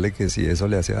preguntarle que si eso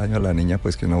le hacía daño a la niña,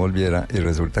 pues que no volviera, y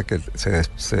resulta que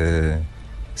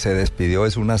se despidió.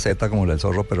 Es una Z como la del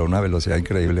zorro, pero a una velocidad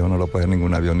increíble, no lo puede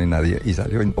ningún avión ni nadie, y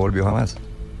salió y no volvió jamás.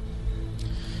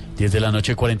 10 de la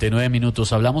noche, 49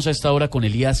 minutos. Hablamos a esta hora con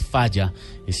Elías Falla,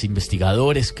 es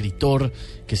investigador, escritor,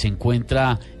 que se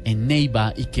encuentra en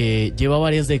Neiva y que lleva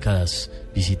varias décadas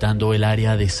visitando el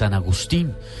área de San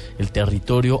Agustín, el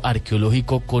territorio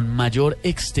arqueológico con mayor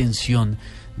extensión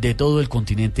de todo el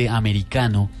continente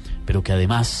americano, pero que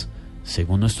además,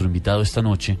 según nuestro invitado esta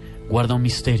noche, guarda un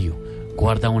misterio,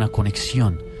 guarda una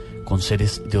conexión con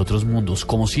seres de otros mundos.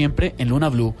 Como siempre, en Luna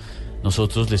BLU,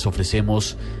 nosotros les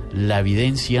ofrecemos la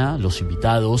evidencia, los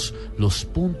invitados, los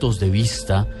puntos de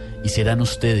vista, y serán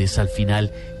ustedes al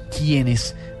final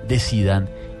quienes decidan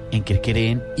en qué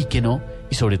creen y qué no,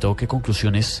 y sobre todo qué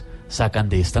conclusiones sacan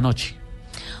de esta noche.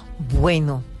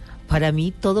 Bueno, para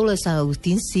mí todo lo de San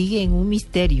Agustín sigue en un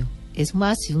misterio. Es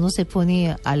más, si uno se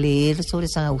pone a leer sobre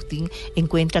San Agustín,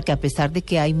 encuentra que a pesar de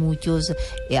que hay muchos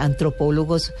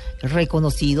antropólogos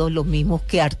reconocidos, los mismos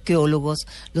que arqueólogos,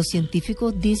 los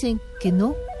científicos dicen que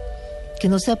no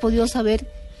se ha podido saber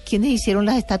quiénes hicieron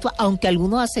las estatuas, aunque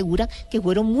algunos aseguran que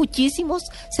fueron muchísimos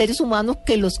seres humanos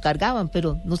que los cargaban,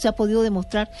 pero no se ha podido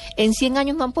demostrar. En 100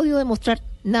 años no han podido demostrar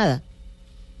nada.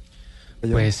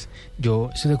 Pues yo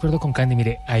estoy de acuerdo con Candy.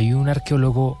 Mire, hay un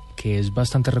arqueólogo que es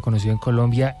bastante reconocido en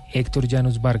Colombia, Héctor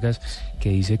Llanos Vargas, que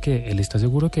dice que él está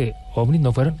seguro que ovnis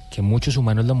no fueron, que muchos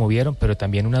humanos lo movieron, pero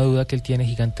también una duda que él tiene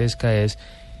gigantesca es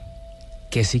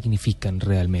qué significan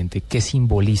realmente, qué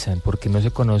simbolizan, porque no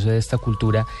se conoce de esta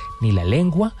cultura ni la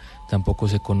lengua, tampoco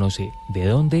se conoce de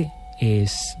dónde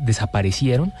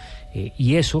desaparecieron,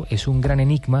 y eso es un gran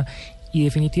enigma. Y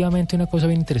definitivamente una cosa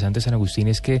bien interesante de San Agustín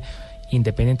es que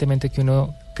independientemente que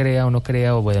uno crea o no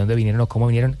crea o de dónde vinieron o cómo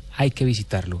vinieron, hay que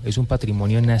visitarlo. Es un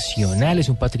patrimonio nacional, es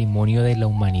un patrimonio de la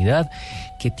humanidad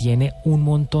que tiene un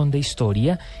montón de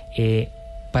historia.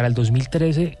 Para el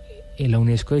 2013 la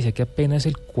UNESCO decía que apenas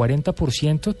el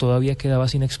 40% todavía quedaba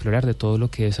sin explorar de todo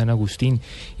lo que es San Agustín,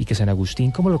 y que San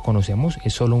Agustín, como lo conocemos,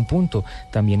 es solo un punto.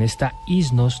 También está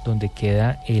Isnos, donde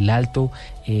queda el alto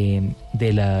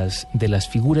de las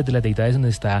figuras de las deidades, donde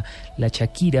está la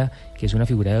Shakira, que es una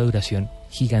figura de adoración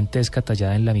gigantesca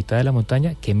tallada en la mitad de la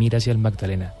montaña que mira hacia el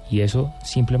Magdalena, y eso,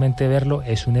 simplemente verlo,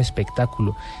 es un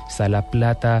espectáculo. Está La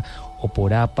Plata,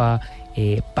 Oporapa,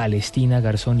 Palestina,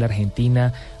 Garzón, la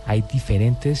Argentina. Hay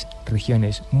diferentes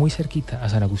regiones muy cerquita a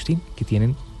San Agustín que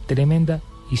tienen tremenda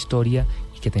historia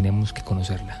y que tenemos que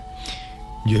conocerla.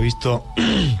 Yo he visto,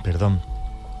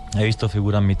 he visto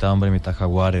figuras mitad hombre, mitad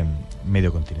jaguar en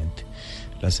medio continente.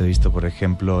 Las he visto, por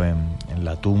ejemplo, en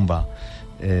la tumba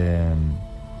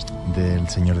del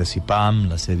señor de Zipam,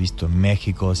 las he visto en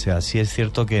México. O sea, sí es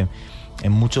cierto que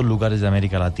en muchos lugares de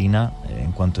América Latina,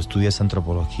 en cuanto estudias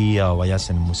antropología o vayas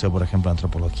en el Museo, por ejemplo, de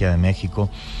Antropología de México,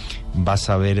 vas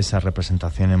a ver esas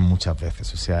representaciones muchas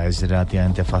veces. O sea, es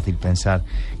relativamente fácil pensar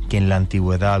que en la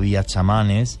antigüedad había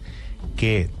chamanes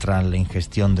que, tras la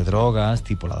ingestión de drogas,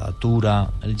 tipo la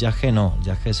datura, el yagé no, el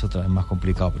yagé es otra vez más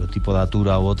complicado, pero tipo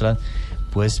datura u otras,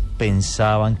 pues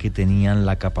pensaban que tenían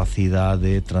la capacidad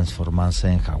de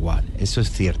transformarse en jaguar. Eso es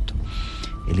cierto.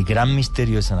 El gran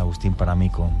misterio de San Agustín para mí,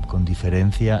 con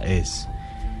diferencia, es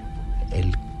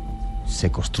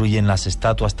se construyen las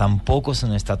estatuas. Tampoco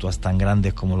son estatuas tan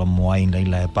grandes como los Moai en la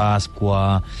isla de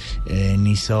Pascua,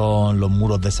 ni son los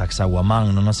muros de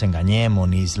Sacsayhuamán, no nos engañemos,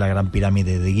 ni es la gran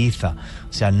pirámide de Giza.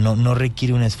 O sea, no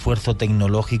requiere un esfuerzo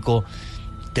tecnológico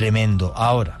tremendo.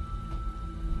 Ahora,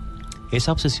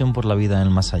 esa obsesión por la vida en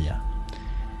el más allá,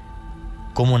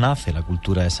 ¿cómo nace la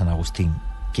cultura de San Agustín?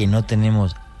 Que no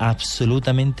tenemos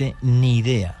absolutamente ni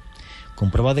idea,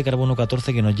 con pruebas de carbono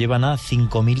 14 que nos llevan a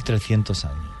 5.300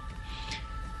 años.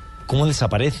 ¿Cómo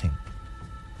desaparecen?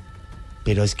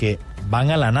 Pero es que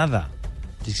van a la nada,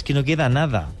 es que no queda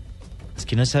nada, es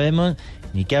que no sabemos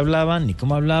ni qué hablaban, ni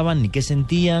cómo hablaban, ni qué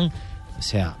sentían. O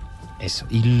sea, eso.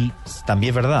 Y también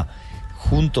es verdad,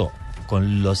 junto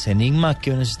con los enigmas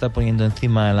que nos está poniendo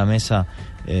encima de la mesa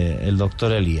el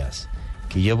doctor Elías,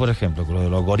 que yo, por ejemplo, con lo de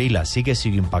los gorilas sí que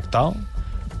sigo impactado,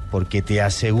 porque te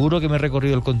aseguro que me he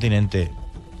recorrido el continente,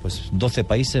 pues 12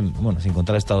 países, bueno, sin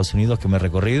contar Estados Unidos, que me he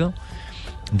recorrido,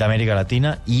 de América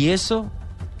Latina, y eso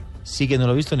sí que no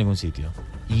lo he visto en ningún sitio.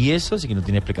 Y eso sí que no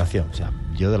tiene explicación. O sea,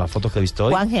 yo de las fotos que he visto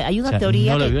hoy, Juanje, hay una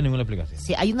teoría no le veo ninguna explicación.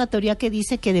 Sí, hay una teoría que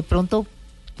dice que de pronto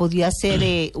podría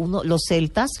ser los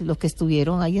celtas, los que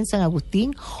estuvieron ahí en San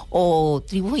Agustín, o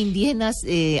tribus indígenas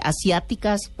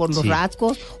asiáticas por los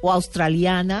rasgos, o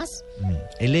australianas.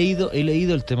 He leído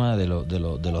el tema de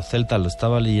los celtas, lo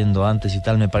estaba leyendo antes y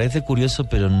tal. Me parece curioso,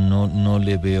 pero no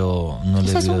le veo.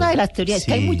 Esa es una de las teorías, sí,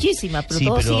 que hay muchísimas, pero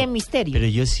todo sigue en misterio. Pero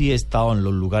yo sí he estado en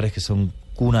los lugares que son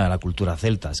cuna de la cultura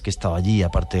celta, es que he estado allí,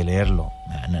 aparte de leerlo.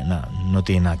 No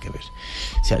tiene nada que ver.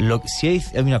 O sea, sí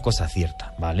hay una cosa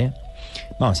cierta, ¿vale?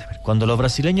 Vamos a ver, cuando los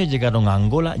brasileños llegaron a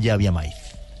Angola ya había maíz.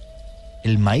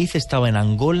 El maíz estaba en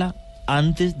Angola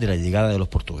antes de la llegada de los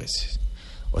portugueses.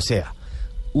 O sea,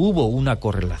 hubo una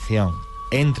correlación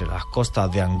entre las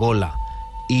costas de Angola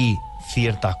y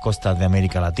ciertas costas de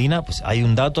América Latina. Pues hay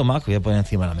un dato más que voy a poner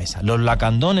encima de la mesa. Los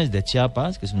lacandones de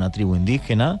Chiapas, que es una tribu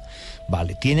indígena,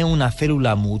 vale, tienen una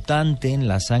célula mutante en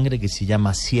la sangre que se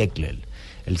llama sieklel.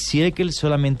 El siekel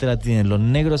solamente la tienen los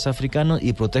negros africanos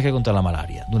y protege contra la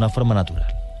malaria, de una forma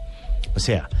natural. O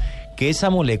sea, que esa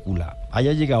molécula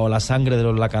haya llegado a la sangre de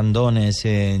los lacandones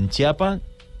en Chiapas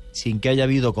sin que haya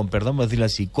habido, con perdón por decirlo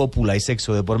así, cópula y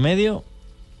sexo de por medio,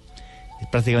 es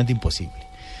prácticamente imposible.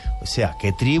 O sea,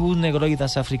 que tribus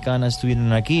negroidas africanas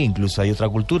estuvieron aquí, incluso hay otra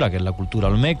cultura, que es la cultura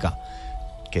olmeca,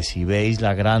 que si veis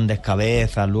las grandes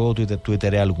cabezas, luego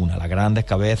tuitearé alguna, las grandes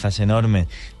cabezas enormes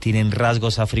tienen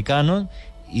rasgos africanos,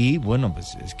 y bueno,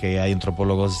 pues es que hay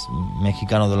antropólogos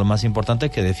mexicanos de los más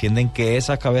importantes que defienden que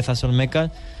esas cabezas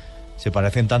olmecas se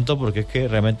parecen tanto porque es que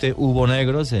realmente hubo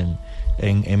negros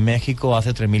en México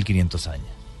hace 3.500 años.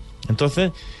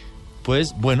 Entonces,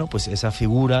 pues bueno, pues esa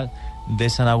figura de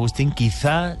San Agustín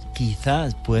quizás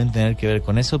pueden tener que ver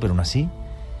con eso, pero aún así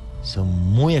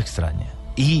son muy extrañas.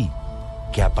 Y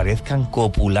que aparezcan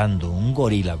copulando un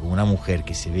gorila con una mujer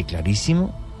que se ve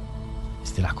clarísimo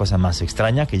es de las cosas más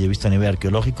extrañas que yo he visto a nivel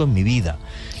arqueológico en mi vida.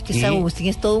 Es que San Agustín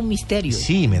es todo un misterio.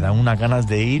 Sí, me dan unas ganas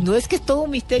de ir. No es que es todo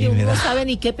un misterio, uno no sabe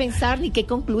ni qué pensar ni qué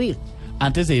concluir.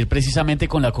 Antes de ir precisamente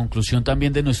con la conclusión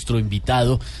también de nuestro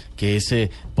invitado, que es,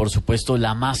 por supuesto,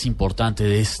 la más importante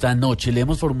de esta noche, le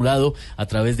hemos formulado a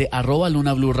través de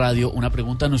 @Luna BLU Radio una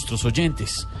pregunta a nuestros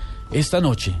oyentes. Esta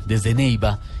noche, desde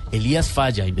Neiva, Elías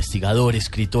Falla, investigador,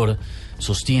 escritor,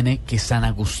 sostiene que San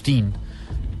Agustín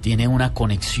tiene una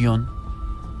conexión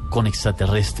con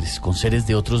extraterrestres, con seres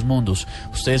de otros mundos.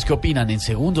 ¿Ustedes qué opinan? En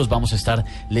segundos vamos a estar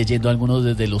leyendo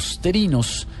algunos de los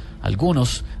trinos,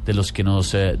 algunos de los que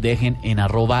nos dejen en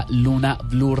 @Luna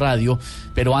BLU Radio.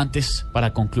 Pero antes,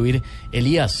 para concluir,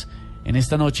 Elías, en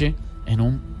esta noche, en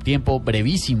un tiempo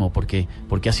brevísimo, porque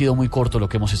ha sido muy corto lo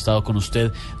que hemos estado con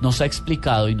usted, nos ha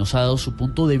explicado y nos ha dado su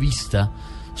punto de vista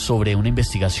sobre una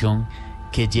investigación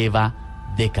que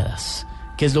lleva décadas.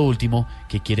 ¿Qué es lo último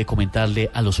que quiere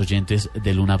comentarle a los oyentes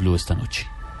de Luna BLU esta noche?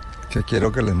 Que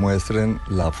quiero que les muestren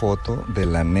la foto de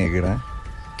la negra,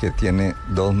 que tiene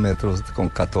 2 metros con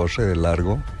 14 de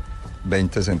largo,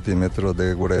 20 centímetros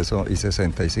de grueso y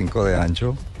 65 de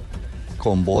ancho,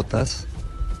 con botas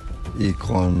y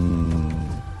con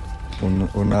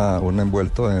un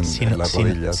envuelto en las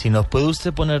rodillas. Si nos puede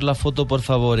usted poner la foto, por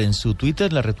favor, en su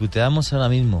Twitter, la retuiteamos ahora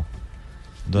mismo.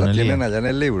 Don La Elías. tienen allá en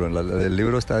el libro, el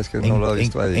libro está, es que no lo he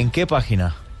visto ahí. ¿En qué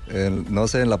página? No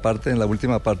sé, en la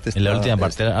última parte está. En la última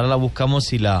parte, ahora la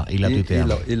buscamos y la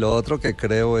tuiteamos. Y lo otro que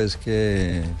creo es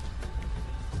que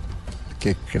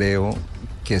creo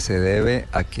que se debe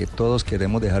a que todos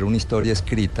queremos dejar una historia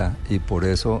escrita, y por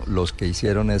eso los que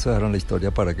hicieron eso dejaron la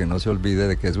historia para que no se olvide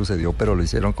de qué sucedió, pero lo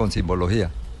hicieron con simbología.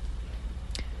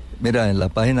 Mira, en la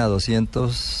página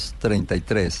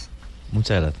 233.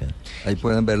 Muchas gracias. Ahí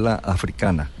pueden ver la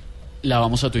africana. La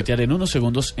vamos a tuitear en unos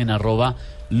segundos en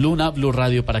 @Luna BLU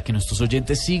Radio para que nuestros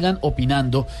oyentes sigan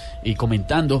opinando y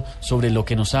comentando sobre lo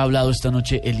que nos ha hablado esta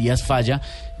noche Elías Falla,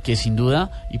 que sin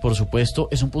duda y por supuesto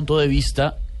es un punto de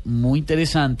vista muy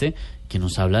interesante, que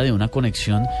nos habla de una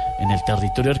conexión en el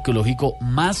territorio arqueológico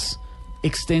más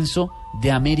extenso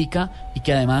de América y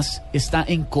que además está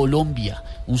en Colombia,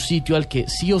 un sitio al que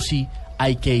sí o sí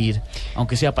hay que ir,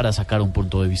 aunque sea para sacar un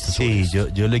punto de vista sobre eso.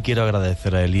 Yo le quiero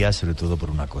agradecer a Elías sobre todo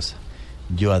por una cosa.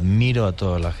 Yo admiro a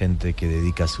toda la gente que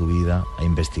dedica su vida a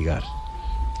investigar,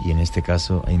 y en este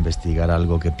caso a investigar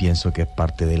algo que pienso que es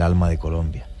parte del alma de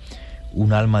Colombia.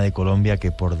 Un alma de Colombia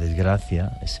que por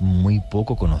desgracia es muy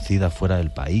poco conocida fuera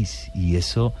del país, y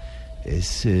eso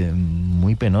es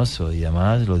muy penoso, y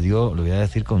además lo voy a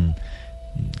decir con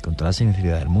toda la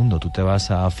sinceridad del mundo. Tú te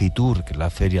vas a Fitur, que es la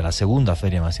segunda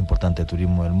feria más importante de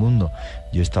turismo del mundo.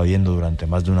 Yo he estado yendo durante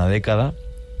más de una década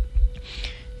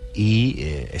y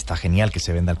está genial que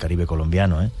se venda el Caribe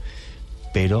colombiano,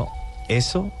 pero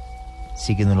eso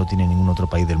sí que no lo tiene ningún otro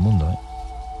país del mundo.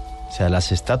 O sea,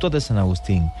 las estatuas de San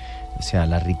Agustín, o sea,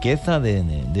 la riqueza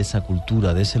de esa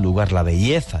cultura, de ese lugar, la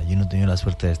belleza. Yo no he tenido la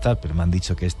suerte de estar, pero me han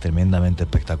dicho que es tremendamente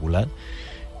espectacular.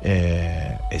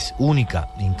 Es única.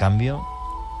 En cambio,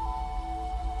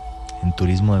 en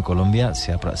turismo de Colombia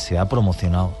se ha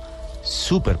promocionado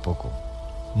súper poco,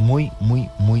 muy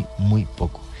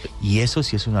poco, y eso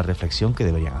sí es una reflexión que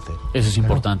deberían hacer. Eso es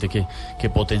importante, que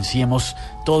potenciemos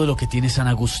todo lo que tiene San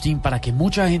Agustín para que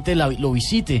mucha gente lo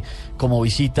visite, como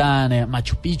visitan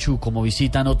Machu Picchu, como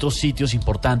visitan otros sitios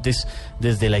importantes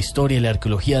desde la historia y la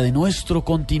arqueología de nuestro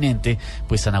continente.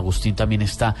 Pues San Agustín también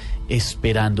está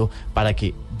esperando para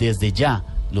que desde ya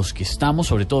los que estamos,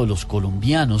 sobre todo los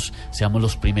colombianos, seamos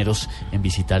los primeros en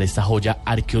visitar esta joya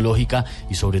arqueológica,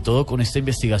 y sobre todo con esta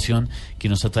investigación que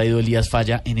nos ha traído Elías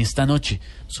Falla en esta noche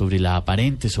sobre la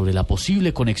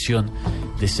posible conexión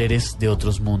de seres de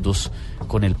otros mundos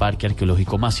con el parque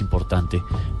arqueológico más importante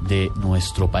de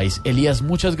nuestro país. Elías,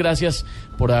 muchas gracias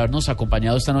por habernos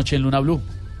acompañado esta noche en Luna BLU.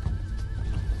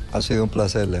 Ha sido un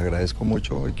placer, le agradezco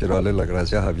mucho, y quiero darle las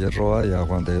gracias a Javier Roa y a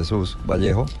Juan de Jesús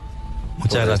Vallejo.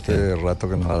 Muchas gracias. Este rato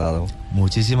que nos ha dado.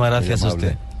 Muchísimas gracias a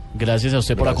usted. Gracias a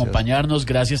usted por acompañarnos,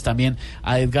 gracias también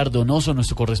a Edgar Donoso,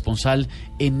 nuestro corresponsal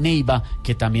en Neiva,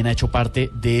 que también ha hecho parte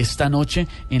de esta noche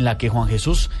en la que, Juan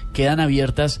Jesús, quedan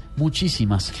abiertas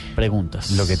muchísimas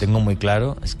preguntas. Lo que tengo muy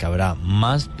claro es que habrá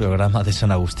más programas de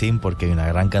San Agustín porque hay una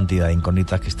gran cantidad de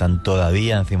incógnitas que están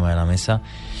todavía encima de la mesa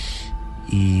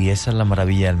y esa es la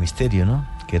maravilla del misterio, ¿no?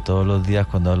 Que todos los días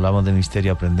cuando hablamos de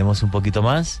misterio aprendemos un poquito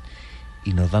más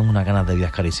y nos dan unas ganas de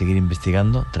viajar y seguir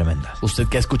investigando tremendas. Usted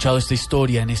que ha escuchado esta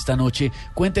historia en esta noche,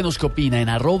 cuéntenos qué opina en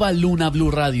 @Luna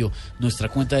BLU Radio, nuestra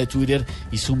cuenta de Twitter,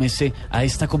 y súmese a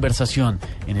esta conversación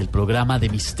en el programa de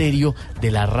misterio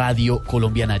de la radio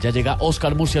colombiana. Ya llega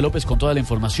Oscar Murcia López con toda la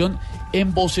información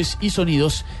en voces y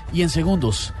sonidos, y en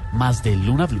segundos más de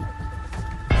Luna BLU.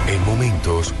 En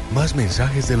momentos, más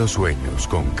mensajes de los sueños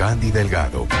con Candy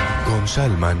Delgado. Con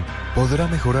Salman podrá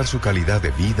mejorar su calidad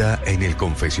de vida en el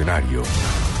confesionario.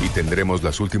 Y tendremos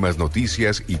las últimas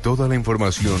noticias y toda la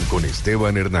información con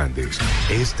Esteban Hernández.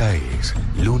 Esta es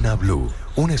Luna BLU,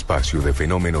 un espacio de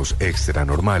fenómenos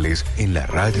extranormales en la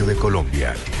radio de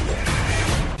Colombia.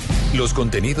 Los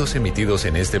contenidos emitidos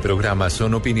en este programa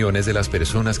son opiniones de las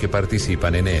personas que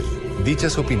participan en él.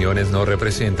 Dichas opiniones no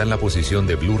representan la posición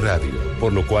de Blue Radio,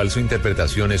 por lo cual su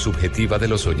interpretación es subjetiva de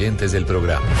los oyentes del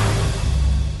programa.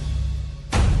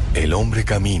 El hombre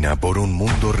camina por un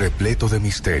mundo repleto de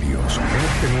misterios. En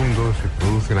este mundo se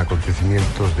producen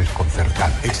acontecimientos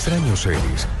desconcertantes. Extraños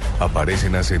seres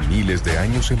aparecen hace miles de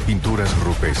años en pinturas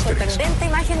rupestres. Sorprendente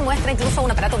imagen muestra incluso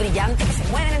un aparato brillante que se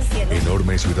mueve en el cielo.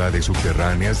 Enormes ciudades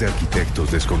subterráneas de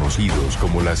arquitectos desconocidos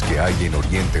como las que hay en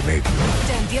Oriente Medio.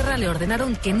 Ya en tierra le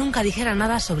ordenaron que nunca dijera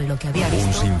nada sobre lo que había visto.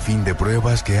 Un sinfín de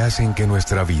pruebas que hacen que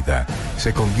nuestra vida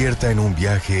se convierta en un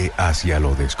viaje hacia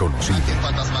lo desconocido.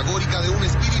 Fantasmagórica de un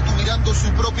espíritu mirando su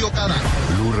propio cadáver.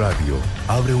 Blue Radio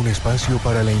abre un espacio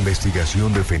para la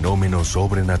investigación de fenómenos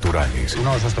sobrenaturales.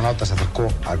 Uno de los astronautas se acercó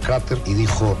al cráter y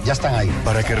dijo, ya están ahí.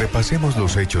 Para que repasemos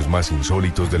los hechos más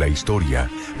insólitos de la historia,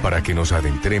 para que nos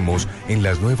adentremos en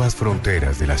las nuevas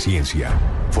fronteras de la ciencia.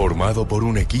 Formado por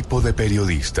un equipo de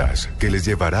periodistas que les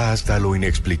llevará hasta lo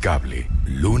inexplicable.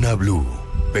 Luna BLU,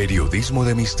 periodismo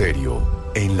de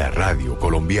misterio en la radio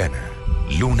colombiana.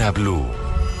 Luna BLU,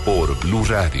 por Blue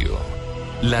Radio.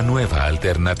 La nueva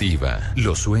alternativa.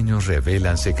 Los sueños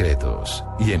revelan secretos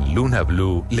y en Luna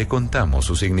BLU le contamos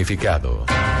su significado.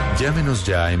 Llámenos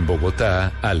ya en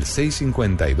Bogotá al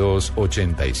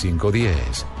 652-8510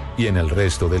 y en el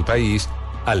resto del país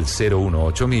al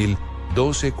 018-000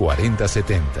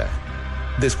 124070.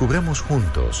 Descubramos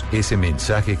juntos ese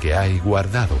mensaje que hay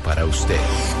guardado para usted.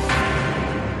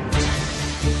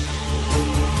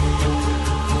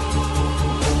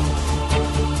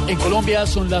 En Colombia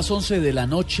son las 11 de la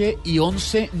noche y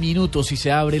 11 minutos y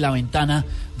se abre la ventana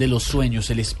de los sueños,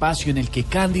 el espacio en el que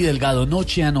Candy Delgado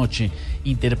noche a noche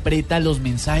interpreta los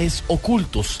mensajes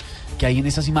ocultos que hay en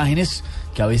esas imágenes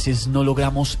que a veces no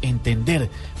logramos entender,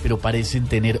 pero parecen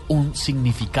tener un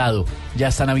significado. Ya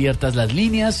están abiertas las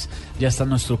líneas, ya está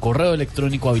nuestro correo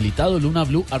electrónico habilitado,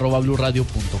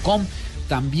 lunablu@bluradio.com.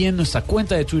 También nuestra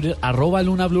cuenta de Twitter,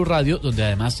 @LunaBluRadio, donde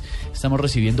además estamos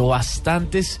recibiendo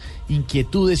bastantes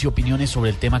inquietudes y opiniones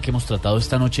sobre el tema que hemos tratado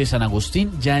esta noche de San Agustín.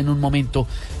 Ya en un momento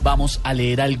vamos a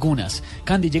leer algunas.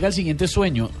 Candy, llega el siguiente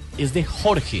sueño, es de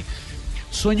Jorge.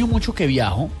 Sueño mucho que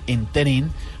viajo en tren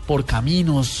por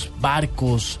caminos,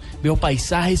 barcos, veo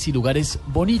paisajes y lugares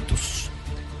bonitos.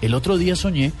 El otro día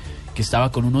soñé que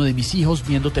estaba con uno de mis hijos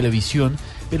viendo televisión,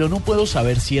 pero no puedo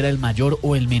saber si era el mayor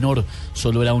o el menor,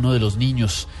 solo era uno de los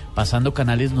niños. Pasando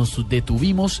canales nos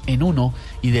detuvimos en uno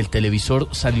y del televisor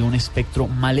salió un espectro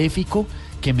maléfico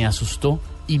que me asustó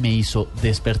y me hizo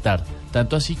despertar.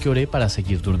 Tanto así que oré para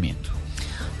seguir durmiendo.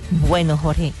 Bueno,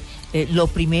 Jorge, lo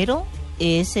primero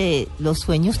es los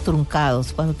sueños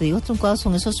truncados. Cuando te digo truncados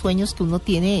son esos sueños que uno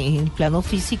tiene en el plano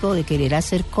físico de querer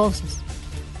hacer cosas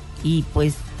y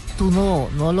pues tú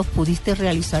no los pudiste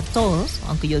realizar todos,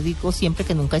 aunque yo digo siempre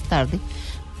que nunca es tarde,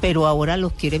 pero ahora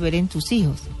los quieres ver en tus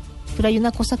hijos. Pero hay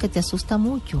una cosa que te asusta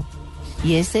mucho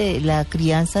y es la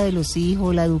crianza de los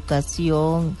hijos, la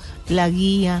educación, la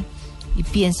guía, y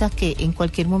piensas que en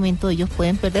cualquier momento ellos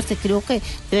pueden perderse. Creo que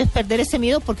debes perder ese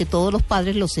miedo porque todos los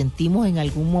padres lo sentimos en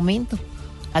algún momento.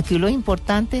 Aquí lo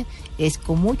importante es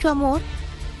con mucho amor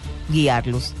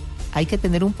guiarlos. Hay que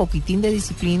tener un poquitín de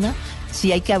disciplina.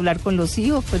 Sí hay que hablar con los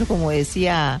hijos, pero como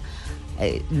decía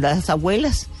las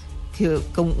abuelas, que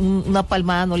con una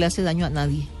palmada no le hace daño a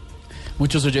nadie.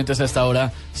 Muchos oyentes a esta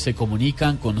hora se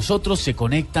comunican con nosotros, se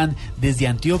conectan desde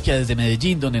Antioquia, desde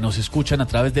Medellín, donde nos escuchan a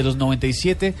través de los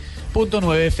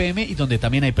 97.9 FM y donde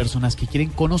también hay personas que quieren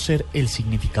conocer el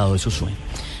significado de su sueño.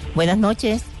 Buenas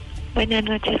noches. Buenas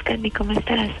noches, Candy, ¿cómo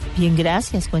estás? Bien,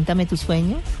 gracias. Cuéntame tu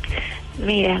sueño.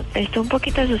 Mira, estoy un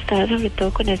poquito asustada sobre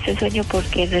todo con este sueño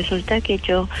porque resulta que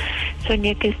yo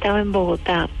soñé que estaba en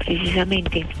Bogotá,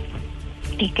 precisamente,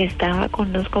 y que estaba con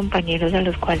unos compañeros a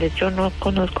los cuales yo no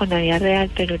conozco en la vida real,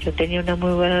 pero yo tenía una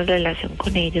muy buena relación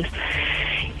con ellos.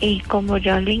 Y como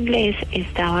yo hablo inglés,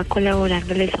 estaba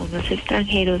colaborándoles a unos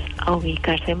extranjeros a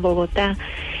ubicarse en Bogotá,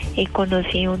 y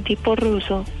conocí a un tipo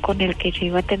ruso con el que yo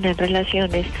iba a tener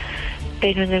relaciones,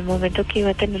 pero en el momento que iba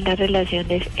a tener las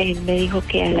relaciones, él me dijo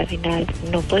que a la final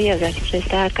no podía, o sea, si yo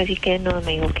estaba casi que no,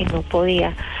 me dijo que no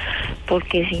podía,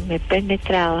 porque si me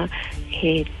penetraba,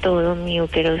 todo mi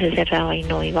útero se cerraba y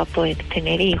no iba a poder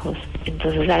tener hijos.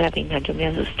 Entonces a la final yo me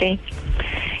asusté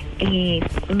y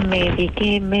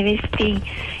me vestí,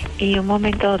 y de un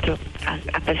momento a otro,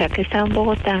 a pesar que estaba en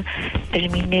Bogotá,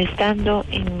 terminé estando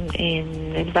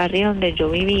en el barrio donde yo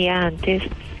vivía antes,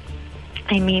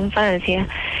 en mi infancia,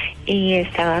 y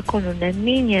estaba con unas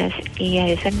niñas, y a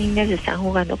esas niñas estaban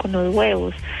jugando con los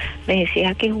huevos. Me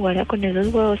decía que jugara con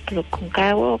esos huevos, pero con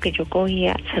cada huevo que yo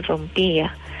cogía se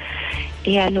rompía.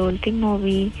 Y al último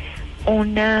vi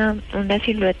una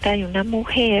silueta de una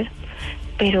mujer,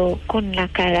 pero con la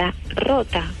cara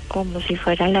rota, como si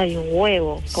fuera la de un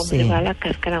huevo, como si fuera la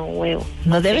cáscara de un huevo.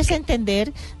 No debes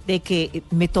entender de que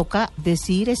me toca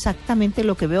decir exactamente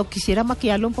lo que veo. Quisiera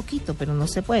maquillarlo un poquito, pero no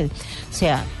se puede. O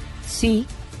sea, sí,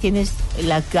 tienes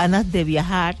las ganas de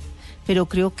viajar, pero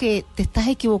creo que te estás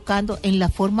equivocando en la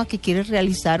forma que quieres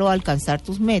realizar o alcanzar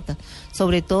tus metas.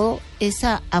 Sobre todo, ese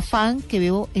afán que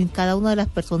veo en cada una de las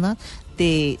personas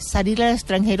de salir al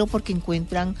extranjero porque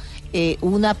encuentran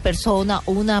una persona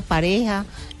o una pareja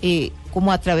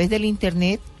como a través del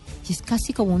internet, y es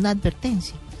casi como una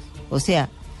advertencia. O sea,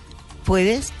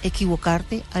 puedes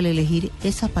equivocarte al elegir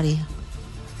esa pareja.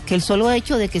 Que el solo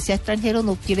hecho de que sea extranjero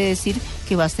no quiere decir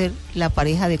que va a ser la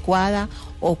pareja adecuada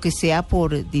o que sea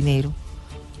por dinero.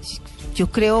 Yo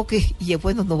creo que, y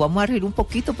bueno, nos vamos a reír un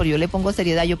poquito, pero yo le pongo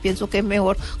seriedad. Yo pienso que es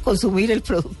mejor consumir el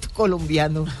producto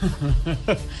colombiano.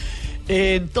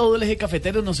 En todo el eje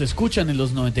cafetero nos escuchan en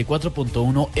los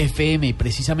 94.1 FM, y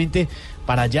precisamente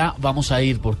para allá vamos a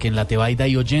ir, porque en la Tebaida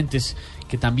hay oyentes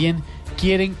que también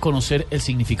quieren conocer el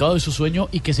significado de su sueño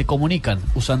y que se comunican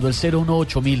usando el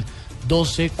 018.000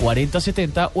 12 40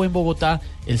 70 o en Bogotá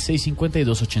el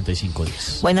 652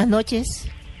 8510. Buenas noches.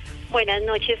 Buenas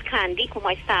noches, Candy, ¿cómo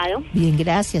ha estado? Bien,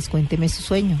 gracias. Cuénteme su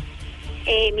sueño.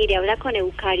 Mire, habla con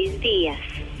Eucaris Díaz.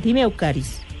 Dime,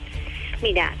 Eucaris.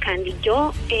 Mira, Candy,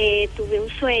 yo tuve un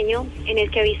sueño en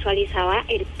el que visualizaba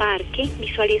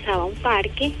un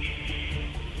parque,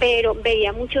 pero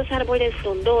veía muchos árboles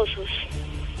frondosos,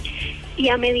 y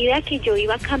a medida que yo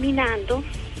iba caminando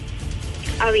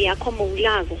había como un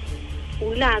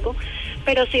lago,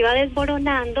 pero se iba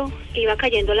desboronando, iba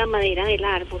cayendo la madera del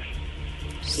árbol,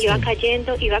 sí. iba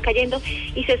cayendo,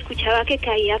 y se escuchaba que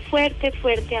caía fuerte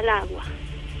al agua.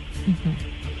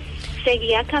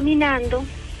 Seguía caminando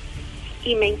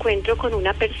y me encuentro con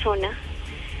una persona,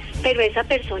 pero esa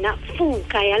persona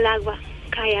cae al agua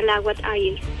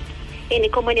ahí,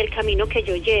 como en el camino que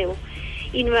yo llevo,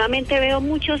 y nuevamente veo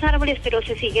muchos árboles, pero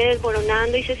se sigue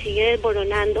desboronando,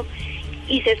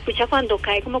 y se escucha cuando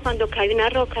cae, como cuando cae una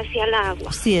roca hacia el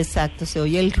agua. Sí, exacto, se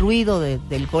oye el ruido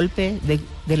del golpe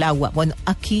del agua. Bueno,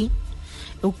 aquí,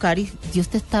 Eucaris, Dios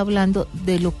te está hablando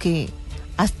de lo que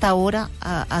hasta ahora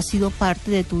ha sido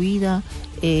parte de tu vida,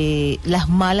 las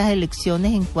malas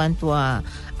elecciones en cuanto a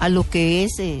lo que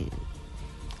es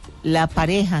la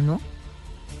pareja, ¿no?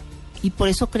 Y por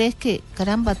eso crees que,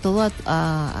 caramba, todo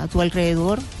a tu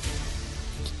alrededor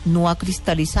no ha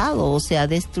cristalizado o se ha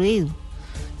destruido.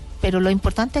 Pero lo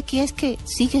importante aquí es que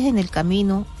sigues en el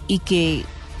camino, y que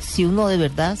si uno de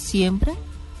verdad siembra,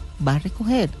 va a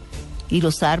recoger. Y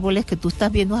los árboles que tú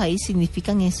estás viendo ahí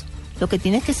significan eso. Lo que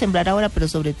tienes que sembrar ahora, pero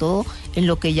sobre todo en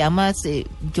lo que llamas,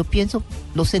 yo pienso,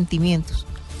 los sentimientos,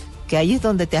 que ahí es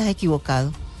donde te has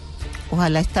equivocado.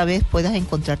 Ojalá esta vez puedas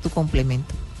encontrar tu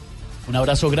complemento. Un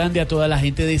abrazo grande a toda la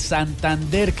gente de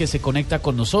Santander que se conecta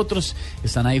con nosotros.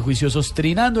 Están ahí juiciosos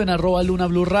trinando en @Luna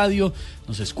BLU Radio.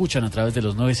 Nos escuchan a través de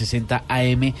los 960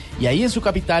 AM. Y ahí en su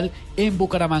capital, en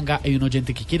Bucaramanga, hay un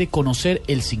oyente que quiere conocer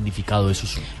el significado de su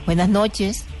sueño. Buenas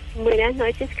noches. Buenas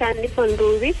noches, Candy, con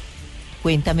Ruby.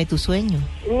 Cuéntame tu sueño.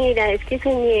 Mira, es que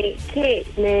soñé que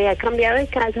me había cambiado de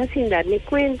casa sin darme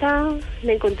cuenta.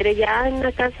 Me encontré ya en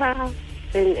una casa,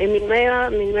 en mi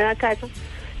nueva casa,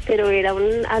 pero era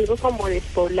algo como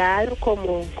despoblado,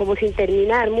 como sin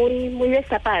terminar, muy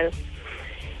destapado.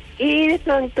 Y de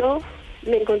pronto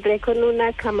me encontré con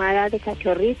una camada de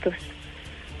cachorritos,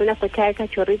 una cocha de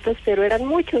cachorritos, pero eran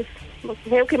muchos,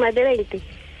 creo que más de 20.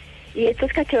 y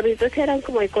estos cachorritos eran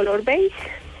como de color beige,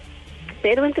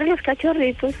 pero entre los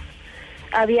cachorritos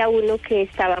había uno que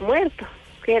estaba muerto,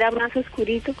 que era más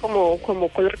oscurito, como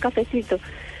color cafecito.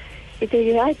 Y te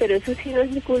dije, ay, pero eso sí no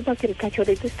es mi culpa que el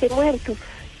cachorrito esté muerto,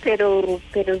 pero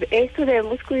esto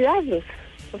debemos cuidarlos.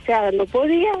 O sea, no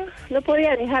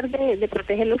podía dejar de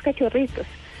proteger los cachorritos,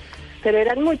 pero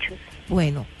eran muchos.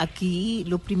 Bueno, aquí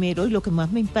lo primero y lo que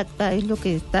más me impacta es lo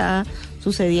que está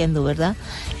sucediendo, ¿verdad?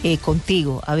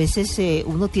 Contigo. A veces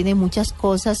uno tiene muchas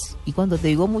cosas, y cuando te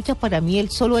digo muchas, para mí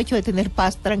el solo hecho de tener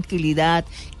paz, tranquilidad,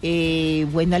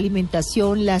 buena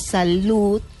alimentación, la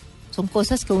salud, son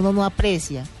cosas que uno no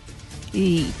aprecia.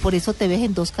 Y por eso te ves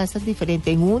en dos casas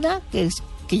diferentes. En una,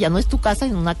 que ya no es tu casa,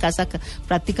 en una casa que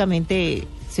prácticamente,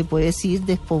 se puede decir,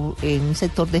 en un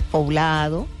sector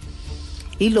despoblado.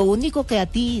 Y lo único que a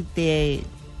ti te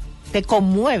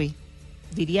conmueve,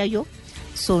 diría yo,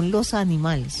 son los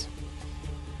animales.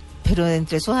 Pero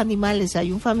entre esos animales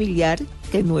hay un familiar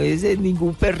que no es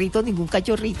ningún perrito, ningún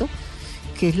cachorrito,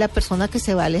 que es la persona que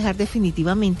se va a alejar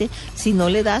definitivamente si no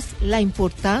le das la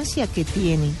importancia que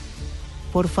tiene.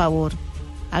 Por favor,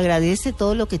 agradece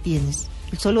todo lo que tienes.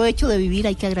 El solo hecho de vivir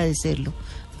hay que agradecerlo.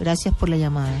 Gracias por la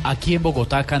llamada. Aquí en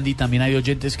Bogotá, Candy, también hay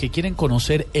oyentes que quieren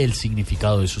conocer el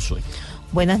significado de su sueño.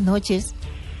 Buenas noches.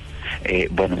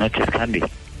 Buenas noches, Candy.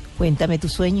 Cuéntame tu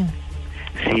sueño.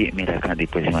 Sí, mira, Candy,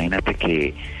 pues imagínate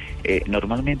que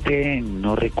normalmente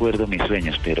no recuerdo mis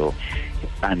sueños, pero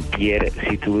antier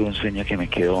sí tuve un sueño que me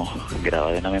quedó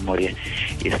grabado en la memoria,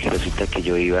 y es que resulta que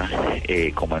yo iba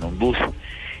como en un bus,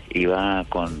 iba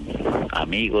con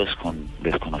amigos, con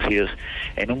desconocidos,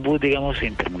 en un bus, digamos,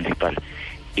 intermunicipal,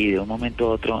 y de un momento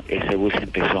a otro ese bus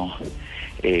empezó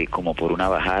como por una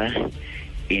bajada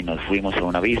y nos fuimos a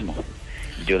un abismo.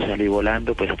 Yo salí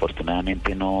volando, pues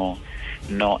afortunadamente no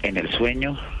en el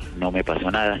sueño no me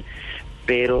pasó nada,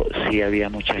 pero sí había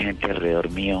mucha gente alrededor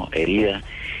mío herida,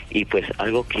 y pues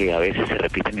algo que a veces se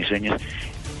repite en mis sueños,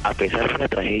 a pesar de la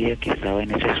tragedia que estaba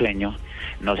en ese sueño,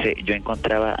 no sé, yo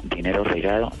encontraba dinero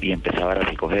regado y empezaba a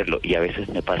recogerlo, y a veces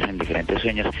me pasa en diferentes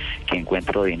sueños que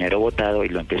encuentro dinero botado y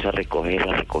lo empiezo a recoger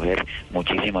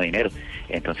muchísimo dinero.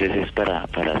 Entonces es para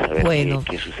saber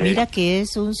qué sucede. Mira que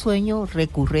es un sueño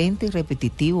recurrente y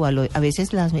repetitivo. A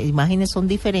veces las imágenes son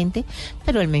diferentes,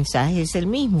 pero el mensaje es el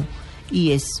mismo.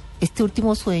 Y este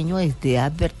último sueño es de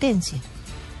advertencia.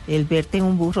 El verte en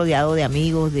un bus rodeado de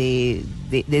amigos, de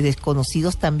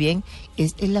desconocidos también,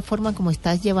 es la forma como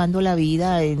estás llevando la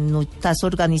vida, no estás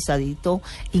organizadito,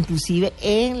 inclusive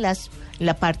en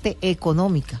la parte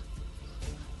económica.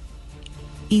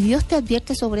 Y Dios te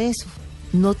advierte sobre eso.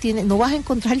 No vas a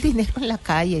encontrar dinero en la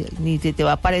calle, ni te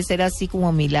va a aparecer así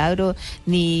como milagro,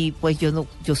 ni pues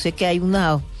yo sé que hay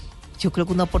yo creo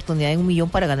que una oportunidad de 1 millón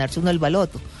para ganarse uno el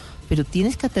baloto. Pero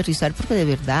tienes que aterrizar, porque de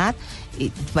verdad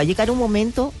va a llegar un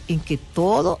momento en que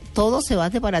todo se va a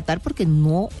desbaratar porque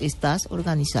no estás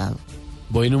organizado.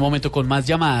 Voy en un momento con más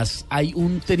llamadas. Hay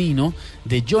un trino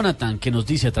de Jonathan que nos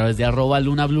dice a través de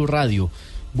 @Luna BLU Radio: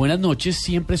 buenas noches,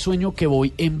 siempre sueño que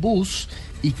voy en bus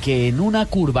y que en una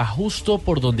curva justo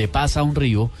por donde pasa un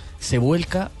río se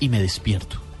vuelca y me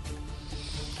despierto.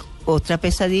 Otra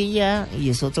pesadilla,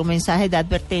 y es otro mensaje de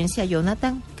advertencia,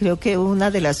 Jonathan. Creo que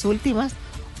una de las últimas.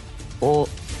 O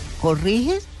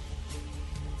corriges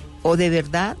o de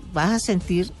verdad vas a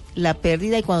sentir la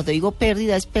pérdida, y cuando te digo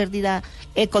pérdida es pérdida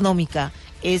económica,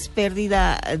 es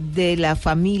pérdida de la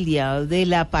familia, de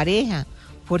la pareja,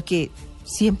 porque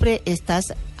siempre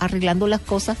estás arreglando las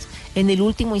cosas en el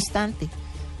último instante,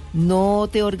 no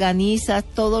te organizas,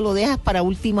 todo lo dejas para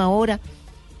última hora,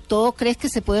 todo crees que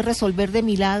se puede resolver de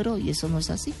milagro y eso no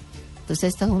es así.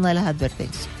 Entonces esta es una de las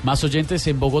advertencias. Más oyentes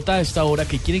en Bogotá a esta hora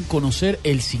que quieren conocer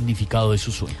el significado de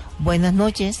su sueño. Buenas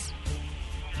noches.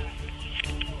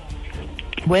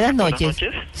 Buenas noches.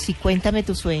 Sí, cuéntame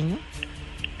tu sueño.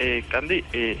 Candy,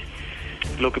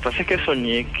 lo que pasa es que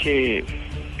soñé que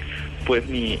pues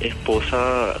mi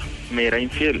esposa me era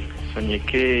infiel. Soñé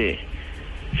que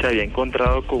se había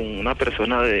encontrado con una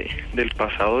persona del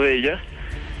pasado de ella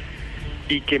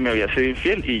y que me había sido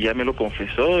infiel, y ya me lo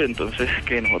confesó, entonces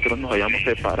que nosotros nos habíamos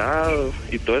separado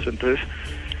y todo eso. Entonces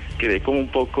quedé como un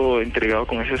poco intrigado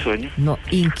con ese sueño. No,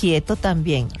 inquieto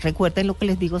también. Recuerden lo que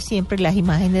les digo siempre, las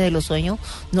imágenes de los sueños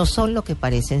no son lo que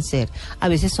parecen ser. A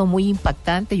veces son muy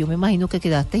impactantes. Yo me imagino que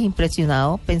quedaste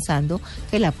impresionado pensando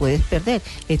que la puedes perder.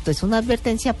 Esto es una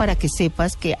advertencia para que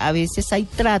sepas que a veces hay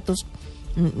tratos,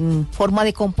 forma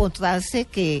de comportarse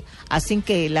que hacen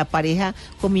que la pareja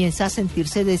comience a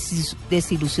sentirse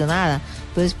desilusionada.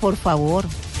 Entonces, por favor,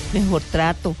 mejor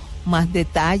trato, más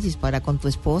detalles para con tu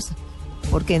esposa,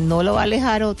 porque no lo va a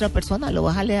alejar a otra persona, lo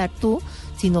vas a alejar tú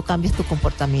si no cambias tu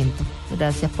comportamiento.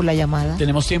 Gracias por la llamada.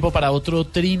 Tenemos tiempo para otro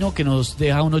trino que nos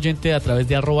deja un oyente a través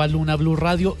de @Luna BLU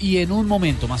Radio, y en un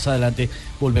momento más adelante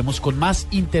volvemos con más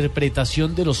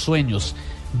interpretación de los sueños.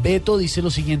 Beto dice lo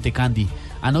siguiente: Candy,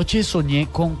 anoche soñé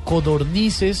con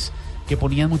codornices que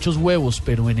ponían muchos huevos,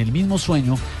 pero en el mismo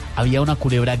sueño había una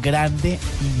culebra grande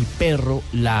y mi perro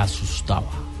la asustaba.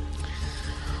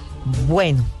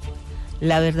 Bueno,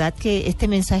 la verdad que este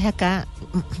mensaje acá,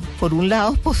 por un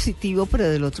lado positivo, pero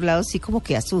del otro lado sí como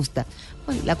que asusta.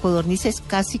 Bueno, la codorniz es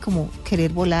casi como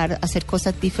querer volar, hacer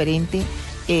cosas diferentes.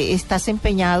 Estás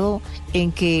empeñado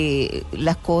en que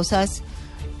las cosas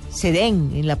se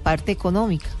den en la parte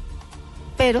económica,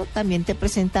 pero también te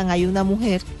presentan, hay una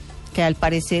mujer que al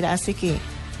parecer hace que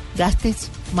gastes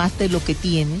más de lo que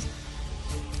tienes.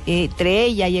 Entre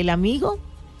ella y el amigo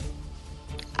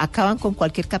acaban con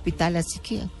cualquier capital, así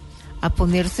que a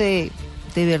ponerse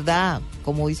de verdad,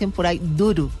 como dicen por ahí,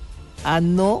 duro, a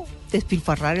no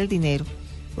despilfarrar el dinero,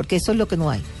 porque eso es lo que no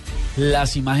hay.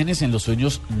 Las imágenes en los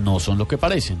sueños no son lo que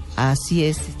parecen. Así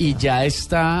es. Y ya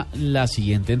está la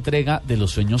siguiente entrega de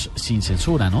los sueños sin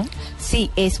censura, ¿no?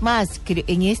 Sí, es más,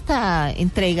 en esta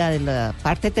entrega de la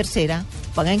parte tercera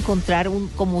van a encontrar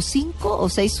como 5 o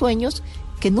 6 sueños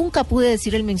que nunca pude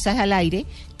decir el mensaje al aire,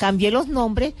 cambié los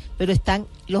nombres, pero están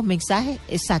los mensajes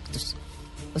exactos.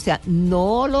 O sea,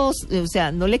 no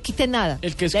le quite nada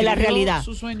el que de la realidad.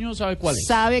 Su sueño sabe cuál es.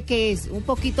 Sabe que es un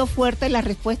poquito fuerte la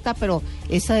respuesta, pero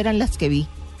esas eran las que vi.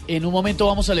 En un momento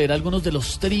vamos a leer algunos de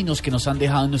los trinos que nos han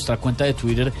dejado en nuestra cuenta de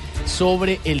Twitter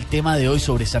sobre el tema de hoy,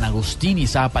 sobre San Agustín y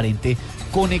esa aparente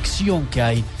conexión que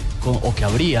hay o que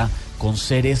habría con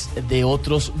seres de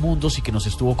otros mundos, y que nos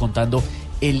estuvo contando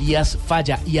Elías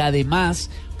Falla. Y además,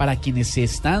 para quienes se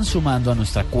están sumando a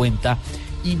nuestra cuenta,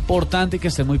 importante que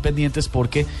estén muy pendientes,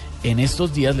 porque en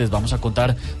estos días les vamos a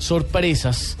contar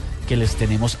sorpresas que les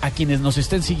tenemos a quienes nos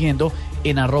estén siguiendo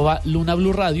en @Luna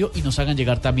BLU Radio y nos hagan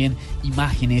llegar también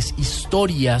imágenes,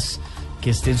 historias que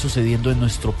estén sucediendo en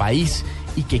nuestro país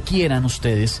y que quieran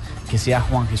ustedes que sea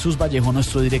Juan Jesús Vallejo,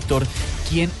 nuestro director,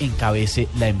 quien encabece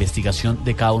la investigación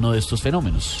de cada uno de estos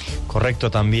fenómenos. Correcto,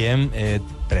 también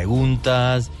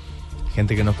preguntas,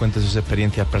 gente que nos cuente sus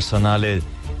experiencias personales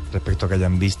respecto a que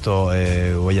hayan visto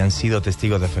o hayan sido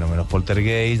testigos de fenómenos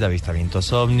poltergeist, de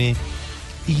avistamientos ovni.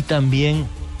 Y también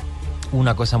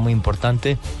una cosa muy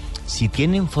importante, si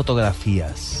tienen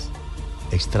fotografías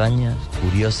extrañas,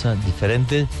 curiosas,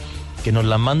 diferentes, que nos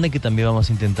las manden, que también vamos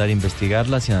a intentar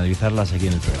investigarlas y analizarlas aquí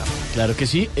en el programa. Claro que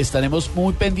sí, estaremos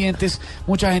muy pendientes.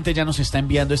 Mucha gente ya nos está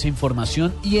enviando esa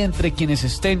información, y entre quienes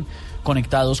estén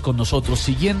conectados con nosotros,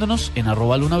 siguiéndonos en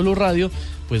 @Luna BLU Radio,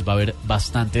 pues va a haber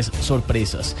bastantes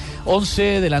sorpresas.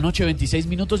 11 de la noche, 26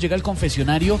 minutos, llega el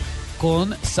confesionario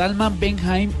con Salman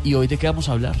Benhaim. ¿Y hoy de qué vamos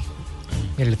a hablar?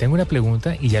 Mire, le tengo una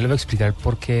pregunta y ya le voy a explicar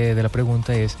por qué de la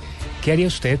pregunta. Es, ¿qué haría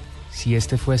usted si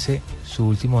este fuese su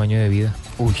último año de vida?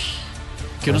 Uy,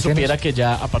 que uno supiera que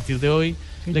ya a partir de hoy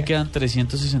le quedan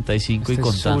 365 y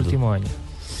contando. Es su último año.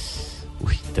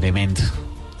 Uy, tremendo.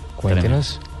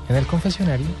 Cuéntenos en el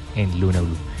confesionario en Luna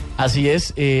BLU. Así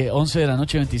es, 11 de la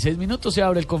noche, 26 minutos, se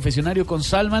abre el confesionario con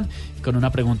Salman, con una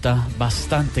pregunta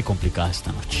bastante complicada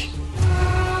esta noche.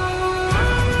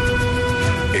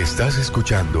 Estás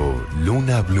escuchando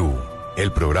Luna BLU,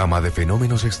 el programa de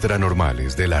fenómenos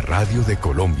extranormales de la radio de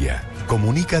Colombia.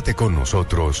 Comunícate con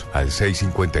nosotros al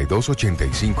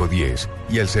 652-8510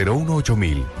 y al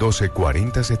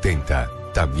 018-124070.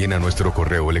 También a nuestro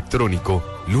correo electrónico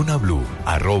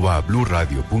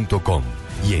lunablu@bluradio.com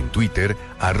y en Twitter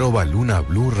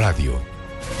 @LunaBluRadio.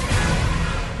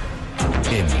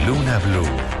 En Luna BLU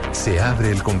se abre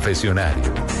el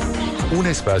confesionario. Un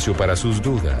espacio para sus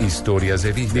dudas, historias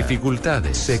de vida,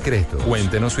 dificultades, secretos.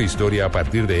 Cuéntenos su historia a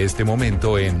partir de este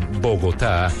momento en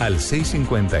Bogotá al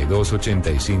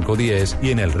 652-8510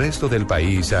 y en el resto del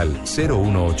país al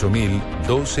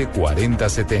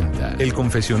 018-124070. El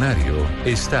confesionario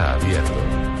está abierto.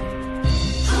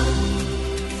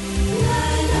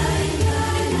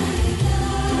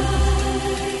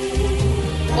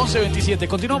 11:27,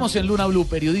 continuamos en Luna BLU,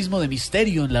 periodismo de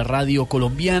misterio en la radio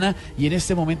colombiana, y en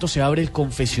este momento se abre el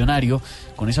confesionario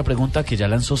con esa pregunta que ya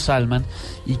lanzó Salman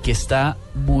y que está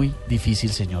muy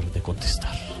difícil, señor, de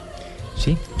contestar.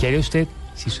 Sí, ¿qué haría usted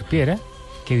si supiera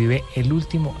que vive el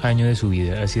último año de su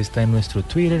vida? Así está en nuestro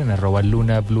Twitter, en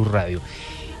 @Luna BLU Radio.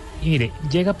 Y mire,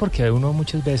 llega porque uno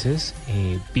muchas veces,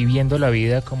 viviendo la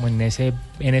vida como en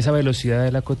esa velocidad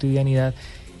de la cotidianidad,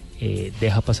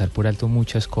 deja pasar por alto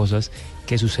muchas cosas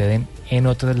que suceden en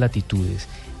otras latitudes.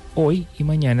 hoy y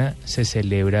mañana se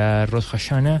celebra Rosh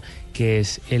Hashanah, que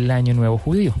es el año nuevo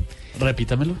judío.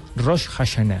 Repítamelo. Rosh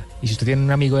Hashanah. Y si usted tiene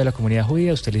un amigo de la comunidad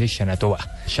judía, usted le dice Shana Tova.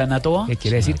 ¿Shana Tova? Que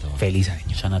quiere decir feliz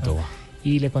año. Shana Tova.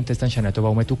 Y le contestan Shana Tova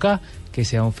Umetuká, que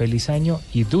sea un feliz año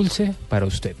y dulce para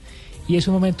usted. Y es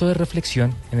un momento de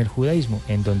reflexión en el judaísmo,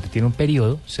 en donde tiene un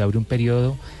periodo, se abre un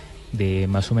periodo de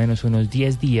más o menos unos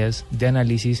 10 días de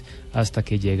análisis hasta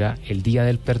que llega el día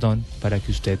del perdón para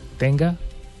que usted tenga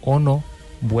o no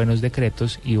buenos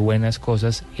decretos y buenas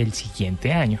cosas el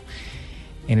siguiente año.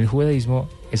 En el judaísmo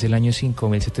es el año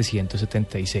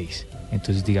 5776.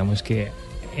 Entonces digamos que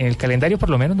en el calendario, por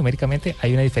lo menos numéricamente,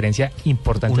 hay una diferencia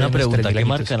importante. Una pregunta, ¿qué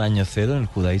marca el año cero en el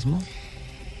judaísmo?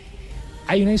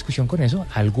 Hay una discusión con eso.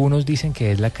 Algunos dicen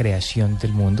que es la creación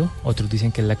del mundo, otros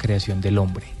dicen que es la creación del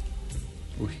hombre.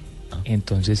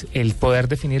 Entonces, el poder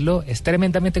definirlo es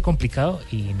tremendamente complicado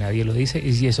y nadie lo dice,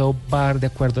 y eso va de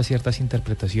acuerdo a ciertas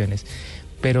interpretaciones.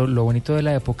 Pero lo bonito de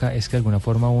la época es que de alguna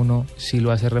forma uno sí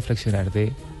lo hace reflexionar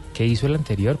de qué hizo el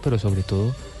anterior, pero sobre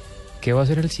todo qué va a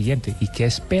hacer el siguiente y qué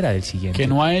espera del siguiente. ¿Qué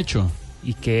no ha hecho?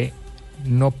 Y qué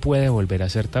no puede volver a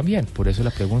hacer también. Por eso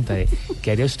la pregunta de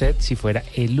 ¿qué haría usted si fuera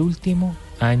el último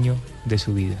año de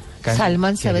su vida?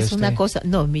 Salman, ¿sabes una cosa?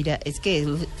 No, mira, es que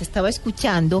te estaba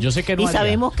escuchando. Yo sé que no y haría.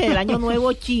 Sabemos que el año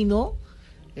nuevo chino,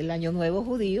 el año nuevo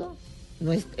judío,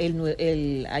 no es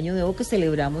el año nuevo que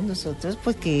celebramos nosotros,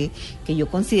 pues que yo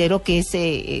considero que es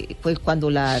pues cuando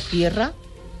la tierra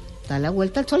da la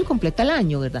vuelta al sol, completa el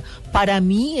año, ¿verdad? Para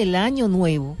mí el año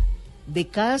nuevo de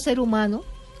cada ser humano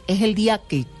es el día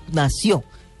que nació,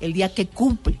 el día que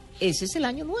cumple. Ese es el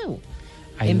año nuevo.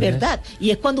 En verdad, y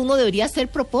es cuando uno debería hacer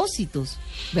propósitos,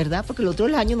 ¿verdad? Porque el otro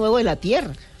es el año nuevo de la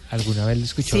tierra. ¿Alguna vez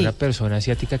escuché a una persona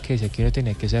asiática que decía que uno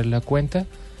tenía que hacer la cuenta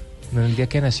no el día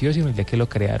que nació, sino el día que lo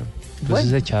crearon?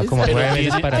 Entonces se echaba como 9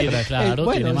 meses para atrás.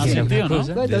 Claro, tiene más sentido, ¿no?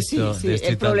 Bueno, sí.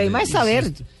 El problema es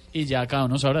saber. Y ya cada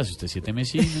uno sabrá si usted 7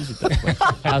 mesines y tal.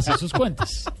 Hace sus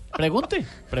cuentas. Pregunte.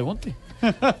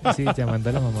 Sí, llamando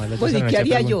a la mamá. Pues, ¿y qué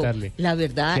haría yo? La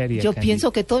verdad, yo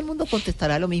pienso que todo el mundo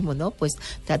contestará lo mismo, ¿no? Pues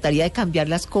trataría de cambiar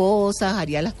las cosas,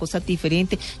 haría las cosas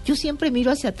diferentes. Yo siempre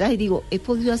miro hacia atrás y digo, he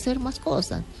podido hacer más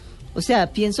cosas. O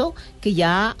sea, pienso que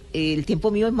ya el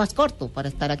tiempo mío es más corto para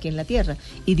estar aquí en la Tierra.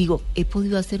 Y digo, he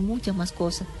podido hacer muchas más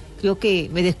cosas. Creo que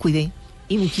me descuidé.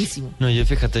 Y muchísimo. No,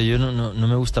 fíjate, yo no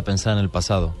me gusta pensar en el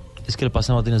pasado. Es que el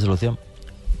pasado no tiene solución.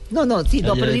 No,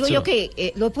 pero digo yo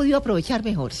que lo he podido aprovechar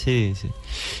mejor. Sí.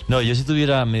 No, yo si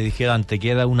me dijeran, te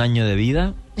queda un año de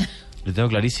vida, lo tengo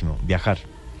clarísimo, viajar.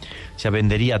 O sea,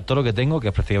 vendería todo lo que tengo, que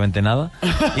es prácticamente nada.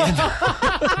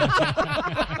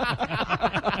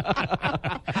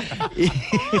 Y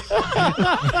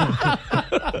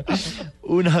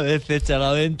una vez hecha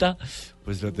la venta,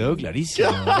 pues lo tengo clarísimo.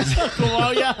 ¿Cómo va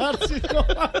a viajar si no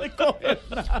va a recoger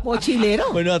nada?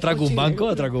 ¿Mochilero? Bueno, atraco un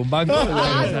banco. No.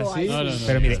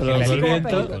 Pero mire, en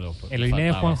la línea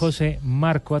de Juan José,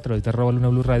 Marco, a través de @Luna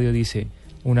BLU Radio, dice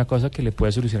una cosa que le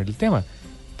puede solucionar el tema.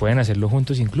 Pueden hacerlo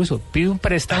juntos incluso. Pido un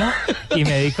préstamo y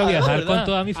me dedico a viajar con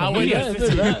toda mi familia.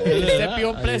 Usted pide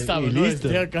un préstamo, ¿no?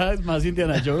 Este acá es más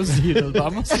Indiana Jones y nos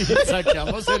vamos y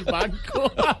saqueamos el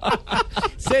banco.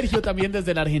 Sergio también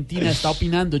desde la Argentina está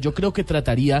opinando. Yo creo que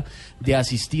trataría de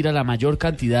asistir a la mayor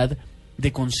cantidad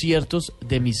de conciertos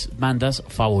de mis bandas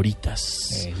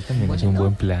favoritas. Eso también es un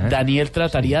buen plan. Daniel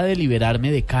trataría de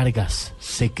liberarme de cargas,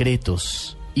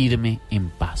 secretos, irme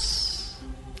en paz.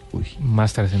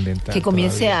 Más trascendental. Que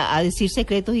comience a decir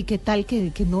secretos y qué tal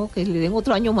que le den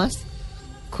otro año más.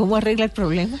 ¿Cómo arregla el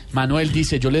problema? Manuel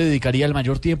dice, yo le dedicaría el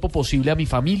mayor tiempo posible a mi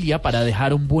familia para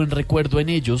dejar un buen recuerdo en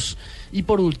ellos y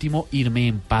por último irme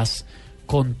en paz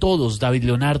con todos. David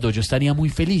Leonardo, yo estaría muy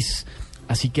feliz,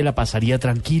 así que la pasaría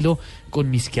tranquilo con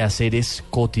mis quehaceres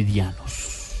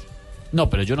cotidianos. No,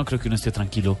 pero yo no creo que uno esté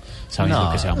tranquilo sabiendo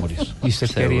que se va a morir. ¿Y usted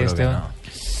qué haría, Esteban?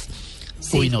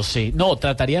 Sí. Uy, no sé. No,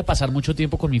 trataría de pasar mucho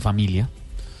tiempo con mi familia.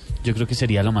 Yo creo que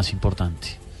sería lo más importante.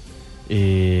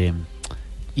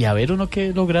 Y a ver uno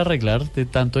que logra arreglar de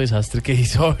tanto desastre que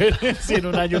hizo. A ver si en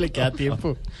un año le queda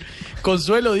tiempo.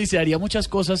 Consuelo dice, haría muchas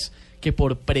cosas que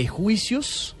por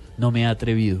prejuicios no me he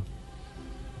atrevido.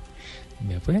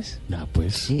 Ya pues.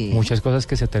 Sí. Muchas cosas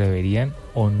que se atreverían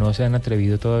o no se han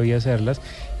atrevido todavía a hacerlas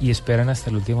y esperan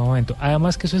hasta el último momento.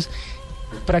 Además que eso es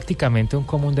prácticamente un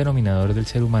común denominador del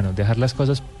ser humano, dejar las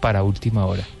cosas para última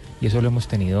hora. Y eso lo hemos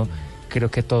tenido creo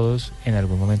que todos en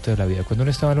algún momento de la vida. Cuando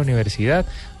uno estaba en la universidad,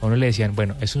 a uno le decían,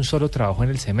 bueno, es un solo trabajo en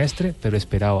el semestre, pero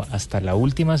esperaba hasta la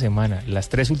última semana, las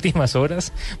 3 últimas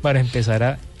horas, para empezar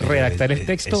a redactar el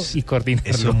texto y coordinarlo.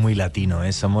 Eso es muy latino,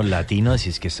 somos latinos y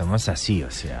es que somos así,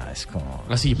 o sea, es como...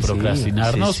 Así,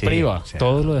 procrastinarnos priva. O sea,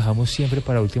 todo lo dejamos siempre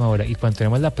para última hora, y cuando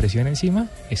tenemos la presión encima,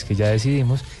 es que ya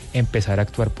decidimos empezar a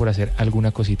actuar por hacer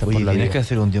alguna cosita por la vida. Tienes que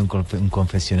hacer un día un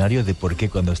confesionario de por qué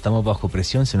cuando estamos bajo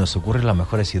presión se nos ocurren las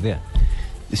mejores ideas.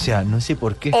 O sea, no sé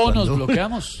por qué. O nos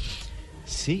bloqueamos.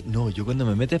 Sí, no, yo cuando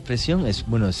me metes presión es,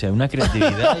 bueno, o sea, una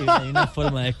creatividad y una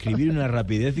forma de escribir, una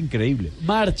rapidez increíble.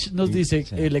 March nos dice,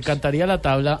 le cantaría la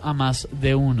tabla a más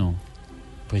de uno.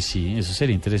 Pues sí, eso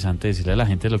sería interesante decirle a la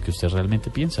gente lo que usted realmente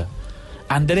piensa.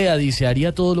 Andrea dice,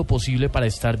 haría todo lo posible para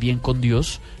estar bien con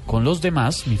Dios, con los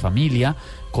demás, mi familia,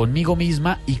 conmigo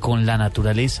misma y con la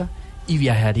naturaleza, y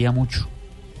viajaría mucho.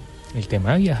 El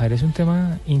tema de viajar es un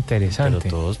tema interesante.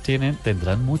 Pero todos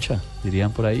tendrán mucha,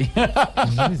 dirían por ahí.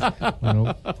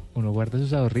 Uno guarda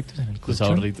sus ahorritos en el colchón. Sus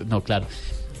ahorritos, no, claro.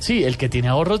 Sí, el que tiene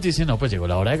ahorros dice, no, pues llegó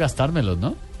la hora de gastármelos,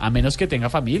 ¿no? A menos que tenga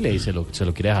familia y se lo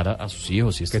quiere dejar a sus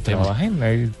hijos. Si que trabajen,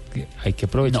 hay que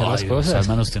aprovechar las cosas.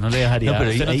 Hermano, usted no le dejaría,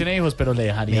 usted no tiene hijos, pero le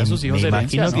dejaría a sus hijos herencia.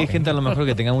 Me imagino que hay gente a lo mejor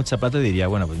que tenga mucha plata y diría,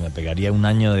 bueno, pues me pegaría un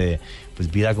año de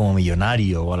vida como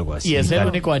millonario o algo así. Y ese es el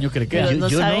único año que le queda.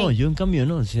 Yo en cambio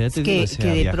no. O sea, que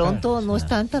de pronto no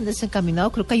están tan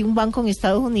desencaminados. Creo que hay un banco en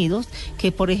Estados Unidos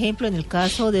que, por ejemplo, en el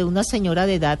caso de una señora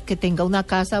de edad que tenga una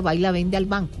casa, va y la vende al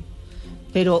banco.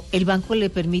 Pero el banco le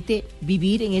permite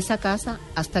vivir en esa casa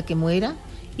hasta que muera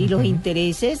y los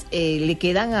intereses le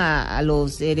quedan a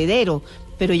los herederos.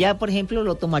 Pero ya, por ejemplo,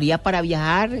 lo tomaría para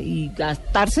viajar y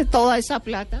gastarse toda esa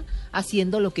plata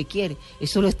haciendo lo que quiere.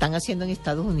 Eso lo están haciendo en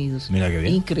Estados Unidos. Mira qué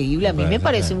bien. Increíble, a mí me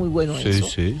parece muy bueno eso.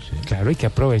 Sí. Claro, hay que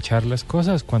aprovechar las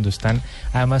cosas cuando están...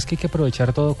 Además que hay que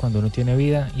aprovechar todo cuando uno tiene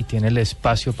vida y tiene el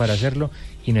espacio para hacerlo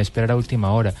y no esperar a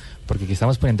última hora. Porque aquí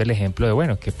estamos poniendo el ejemplo de,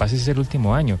 bueno, que pase ese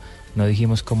último año. No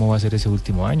dijimos cómo va a ser ese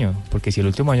último año. Porque si el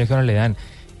último año que uno le dan,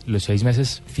 los 6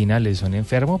 meses finales son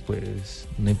enfermo, pues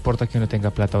no importa que uno tenga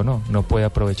plata o no puede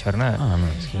aprovechar nada.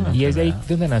 Y es de ahí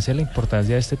donde nace la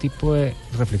importancia de este tipo de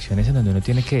reflexiones en donde uno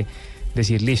tiene que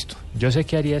decir, listo, yo sé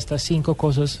que haría estas 5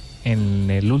 cosas en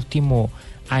el último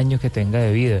año que tenga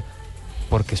de vida.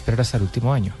 ¿Por qué esperar hasta el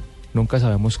último año? Nunca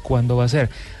sabemos cuándo va a ser.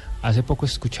 Hace poco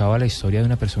escuchaba la historia de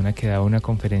una persona que daba una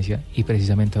conferencia y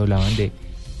precisamente hablaban de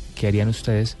qué harían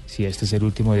ustedes si este es el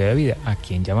último día de vida, a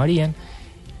quién llamarían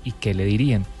y qué le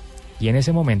dirían. Y en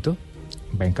ese momento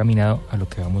va encaminado a lo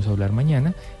que vamos a hablar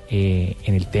mañana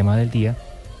en el tema del día.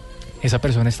 Esa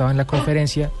persona estaba en la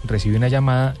conferencia, recibe una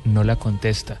llamada, no la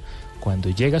contesta. Cuando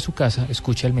llega a su casa,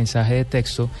 escucha el mensaje de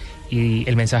texto y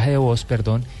el mensaje de voz,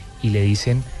 y le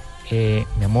dicen,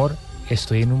 mi amor,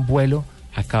 estoy en un vuelo,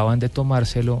 acaban de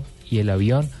tomárselo y el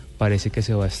avión parece que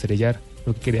se va a estrellar.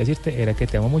 Lo que quería decirte era que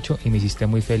te amo mucho y me hiciste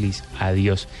muy feliz.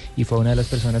 Adiós. Y fue una de las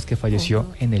personas que falleció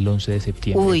en el 11 de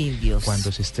septiembre. Uy, Dios.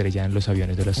 Cuando se estrellan los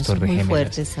aviones de las Eso Torres es muy Gemelas.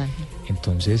 fuerte, Sánchez.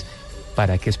 Entonces,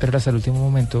 ¿para qué esperar hasta el último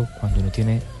momento cuando uno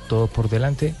tiene todo por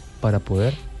delante para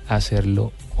poder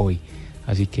hacerlo hoy?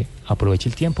 Así que aproveche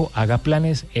el tiempo, haga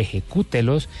planes,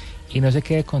 ejecútelos y no se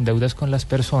quede con deudas con las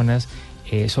personas,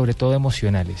 sobre todo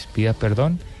emocionales. Pida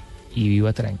perdón y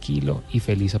viva tranquilo y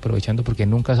feliz aprovechando porque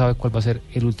nunca sabe cuál va a ser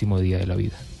el último día de la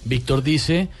vida. Víctor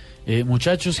dice,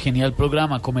 muchachos, genial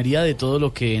programa, comería de todo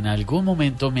lo que en algún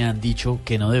momento me han dicho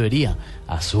que no debería,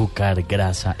 azúcar,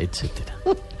 grasa, etcétera.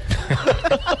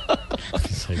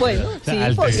 Bueno, sí,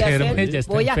 podría ser.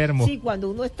 Enfermo. Sí, cuando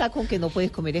uno está con que no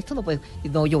puedes comer esto, no puedes.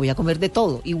 No, yo voy a comer de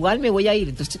todo. Igual me voy a ir,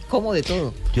 entonces como de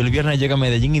todo. Yo el viernes llego a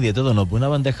Medellín y de todo, no, pues una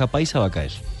bandeja paisa va a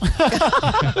caer.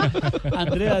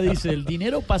 Andrea dice, el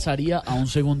dinero pasaría a un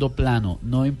segundo plano,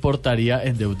 no importaría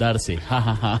endeudarse.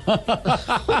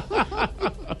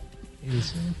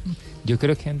 Yo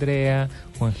creo que Andrea,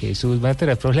 Juan Jesús van a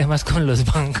tener problemas con los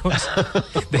bancos.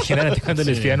 De general, cuando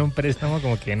les pidan un préstamo,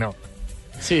 como que no.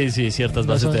 Sí, ciertas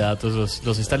bases de datos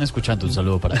los están escuchando. Un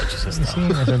saludo para ellos. Sí,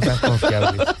 no son tan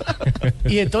confiables.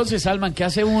 Y entonces, Salman, ¿qué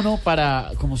hace uno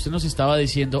para, como usted nos estaba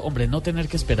diciendo, hombre, no tener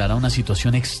que esperar a una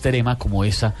situación extrema como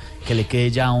esa, que le quede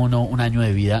ya a uno un año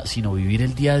de vida, sino vivir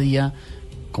el día a día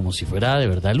como si fuera de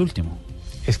verdad el último?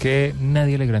 Es que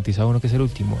nadie le garantiza a uno que es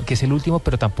el último,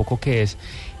 pero tampoco que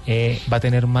va a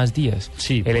tener más días.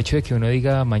 Sí. El hecho de que uno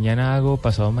diga mañana hago,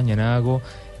 pasado mañana hago,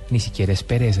 ni siquiera es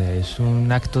pereza, es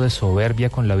un acto de soberbia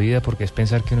con la vida porque es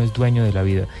pensar que uno es dueño de la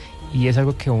vida y es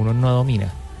algo que uno no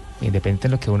domina, independiente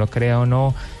de lo que uno crea o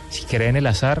no. Si cree en el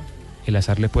azar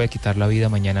le puede quitar la vida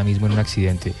mañana mismo en un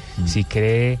accidente. Si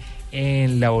cree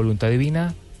en la voluntad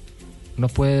divina, no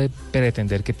puede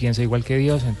pretender que piense igual que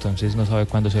Dios, entonces no sabe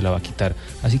cuándo se la va a quitar.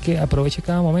 Así que aproveche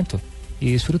cada momento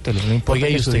y disfrútelo. No importa. Oiga,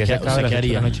 ¿y usted qué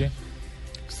haría? Noche.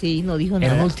 Sí, no dijo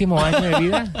nada. En el último año de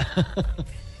vida,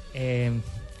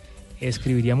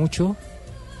 escribiría mucho,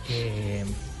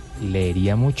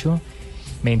 leería mucho,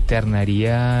 me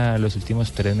internaría los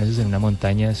últimos 3 meses en una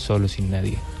montaña solo, sin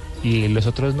nadie. Y los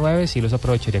otros 9 sí los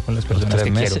aprovecharía con las personas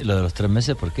que quiero. Lo de los 3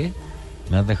 meses, ¿por qué?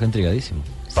 Me has dejado intrigadísimo.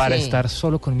 Para estar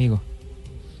solo conmigo.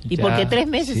 ¿Y por qué 3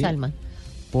 meses, sí, Alma?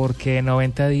 Porque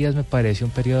 90 días me parece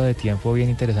un periodo de tiempo bien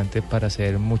interesante para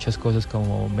hacer muchas cosas,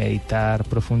 como meditar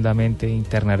profundamente,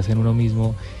 internarse en uno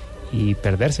mismo y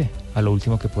perderse a lo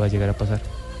último que pueda llegar a pasar.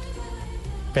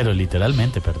 Pero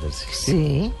literalmente perderse.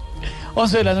 Sí.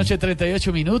 11 de la noche,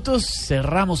 38 minutos.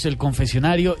 Cerramos el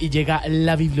confesionario y llega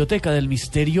la Biblioteca del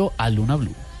Misterio a Luna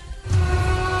BLU.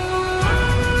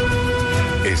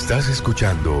 Estás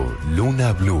escuchando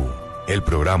Luna BLU, el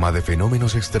programa de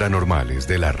fenómenos extranormales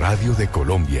de la radio de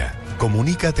Colombia.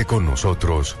 Comunícate con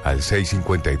nosotros al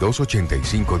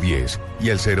 652-8510 y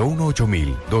al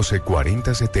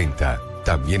 018-124070.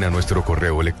 También a nuestro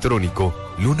correo electrónico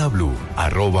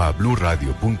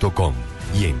lunablu@bluradio.com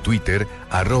y en Twitter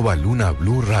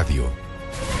 @LunaBluRadio.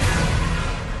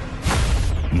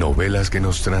 Novelas que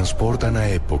nos transportan a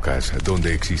épocas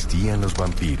donde existían los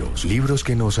vampiros, libros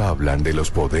que nos hablan de los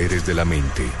poderes de la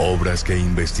mente, obras que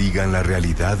investigan la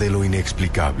realidad de lo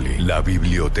inexplicable, la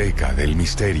Biblioteca del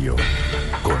Misterio.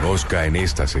 Conozca en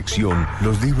esta sección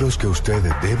los libros que usted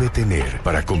debe tener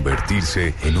para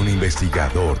convertirse en un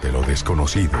investigador de lo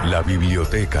desconocido. La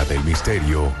Biblioteca del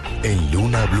Misterio en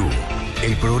Luna BLU,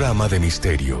 el programa de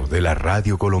misterio de la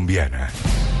radio colombiana.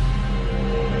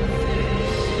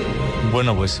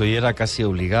 Bueno, pues hoy era casi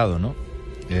obligado, ¿no?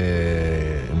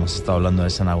 Hemos estado hablando de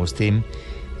San Agustín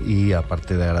y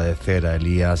aparte de agradecer a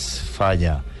Elías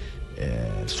Falla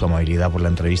su amabilidad por la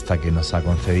entrevista que nos ha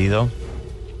concedido,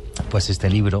 pues este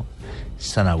libro,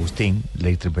 San Agustín, la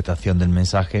interpretación del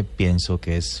mensaje, pienso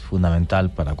que es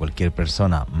fundamental para cualquier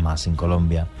persona, más en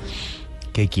Colombia,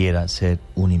 que quiera ser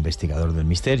un investigador del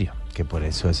misterio, que por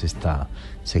eso es esta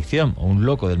sección, o un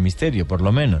loco del misterio, por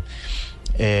lo menos.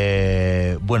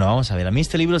 Bueno, vamos a ver, a mí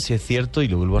este libro sí es cierto, y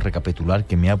lo vuelvo a recapitular,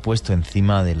 que me ha puesto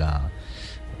encima de la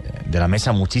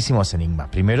mesa muchísimos enigmas.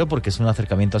 Primero porque es un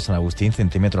acercamiento a San Agustín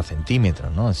centímetro a centímetro,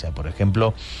 ¿no? O sea, por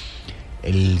ejemplo,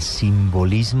 el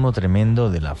simbolismo tremendo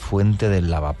de la fuente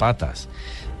del lavapatas.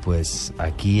 Pues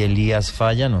aquí Elías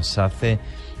Falla nos hace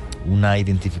una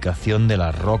identificación de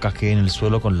las rocas que hay en el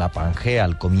suelo con la Pangea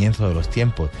al comienzo de los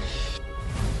tiempos.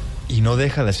 Y no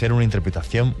deja de ser una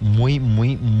interpretación muy,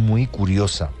 muy, muy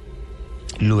curiosa.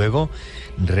 Luego,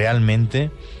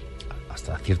 realmente,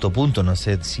 hasta cierto punto, no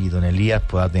sé si don Elías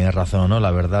pueda tener razón o no,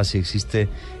 la verdad, si existe,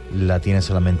 la tiene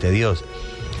solamente Dios.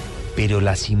 Pero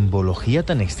la simbología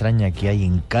tan extraña que hay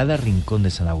en cada rincón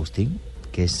de San Agustín,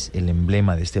 que es el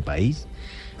emblema de este país,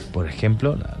 por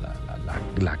ejemplo,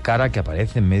 la cara que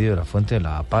aparece en medio de la fuente de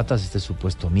lavapatas, este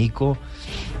supuesto mico,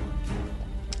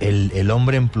 el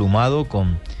hombre emplumado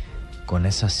con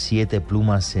esas 7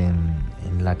 plumas en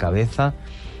la cabeza,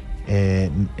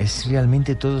 es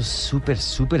realmente todo súper,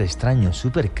 súper extraño,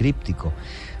 súper críptico.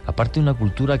 Aparte de una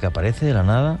cultura que aparece de la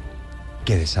nada,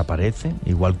 que desaparece,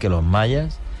 igual que los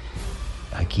mayas,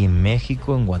 aquí en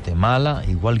México, en Guatemala,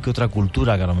 igual que otra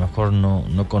cultura que a lo mejor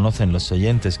no conocen los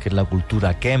oyentes, que es la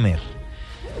cultura Khmer,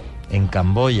 en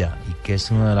Camboya, y que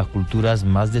es una de las culturas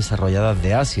más desarrolladas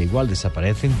de Asia. Igual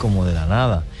desaparecen como de la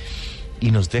nada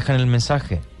y nos dejan el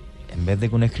mensaje. En vez de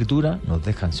con escritura, nos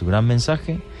dejan su gran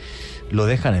mensaje, lo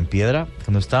dejan en piedra.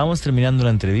 Cuando estábamos terminando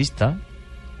la entrevista,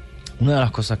 una de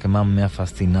las cosas que más me ha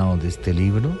fascinado de este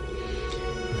libro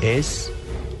es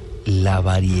la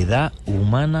variedad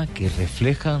humana que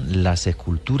reflejan las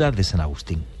esculturas de San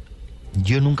Agustín.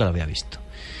 Yo nunca la había visto.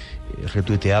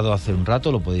 Retuiteado hace un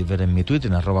rato, lo podéis ver en mi Twitter,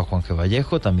 en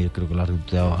 @JuanGVallejo, también creo que lo ha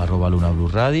retuiteado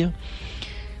 @LunaBluRadio.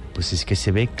 Pues es que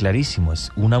se ve clarísimo,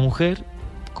 es una mujer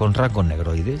con rasgos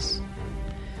negroides.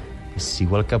 Es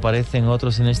igual que aparecen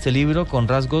otros en este libro con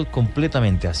rasgos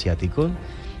completamente asiáticos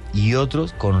y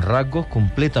otros con rasgos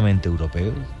completamente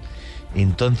europeos.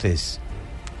 Entonces,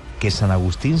 que San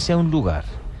Agustín sea un lugar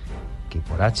que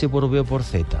por H, por B o por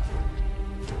Z,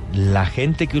 la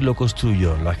gente que lo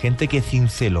construyó, la gente que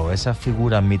cinceló esas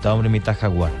figuras mitad hombre, mitad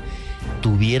jaguar,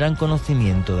 tuvieran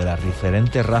conocimiento de las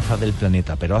diferentes razas del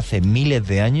planeta, pero hace miles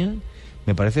de años,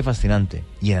 me parece fascinante.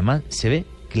 Y además se ve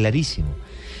clarísimo.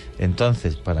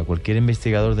 Entonces, para cualquier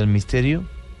investigador del misterio,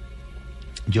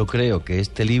 yo creo que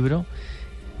este libro,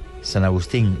 San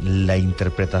Agustín, la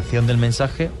interpretación del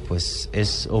mensaje, pues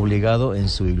es obligado en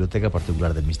su biblioteca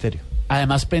particular del misterio.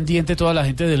 Además, pendiente toda la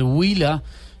gente del Huila,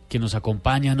 que nos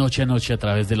acompaña noche a noche a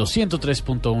través de los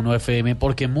 103.1 FM,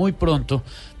 porque muy pronto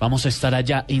vamos a estar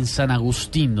allá en San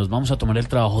Agustín. Nos vamos a tomar el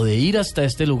trabajo de ir hasta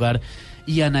este lugar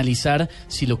y analizar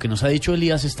si lo que nos ha dicho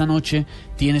Elías esta noche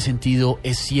tiene sentido,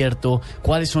 es cierto,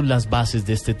 cuáles son las bases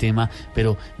de este tema,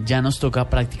 pero ya nos toca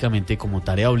prácticamente como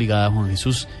tarea obligada, Juan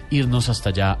Jesús, irnos hasta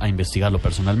allá a investigarlo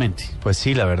personalmente. Pues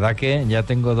sí, la verdad que ya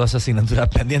tengo 2 asignaturas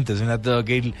pendientes. Una tengo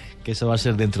que ir, que eso va a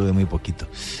ser dentro de muy poquito,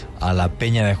 a la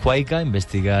Peña de Huayca,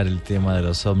 investigar el tema de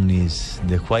los ovnis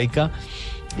de Huayca.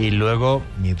 Y luego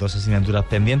mis 2 asignaturas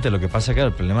pendientes. Lo que pasa, claro,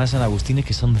 el problema de San Agustín es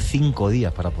que son 5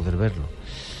 días para poder verlo.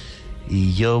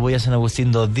 Y yo voy a San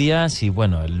Agustín 2 días y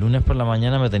bueno, el lunes por la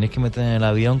mañana me tenéis que meter en el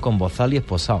avión con bozal y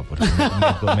esposado, porque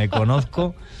me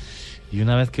conozco y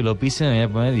una vez que lo pise me voy a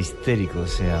poner histérico, o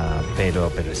sea,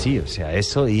 pero sí, o sea,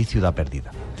 eso y Ciudad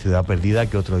Perdida. Ciudad Perdida,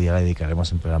 que otro día le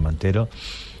dedicaremos un programa entero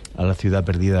a la Ciudad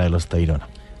Perdida de los Tayrona.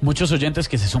 Muchos oyentes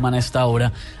que se suman a esta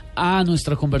hora a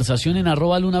nuestra conversación en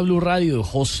 @Luna BLU Radio.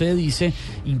 José dice,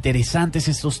 interesantes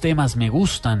estos temas, me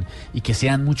gustan y que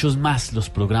sean muchos más los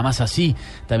programas así.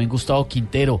 También Gustavo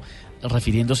Quintero,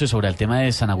 refiriéndose sobre el tema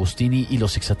de San Agustín y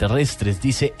los extraterrestres,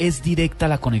 dice, es directa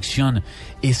la conexión,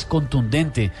 es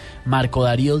contundente. Marco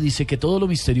Darío dice que todo lo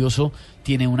misterioso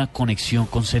tiene una conexión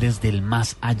con seres del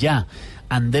más allá.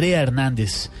 Andrea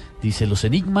Hernández dice, los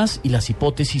enigmas y las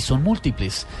hipótesis son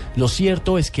múltiples. Lo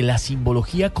cierto es que la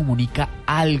simbología comunica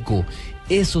algo.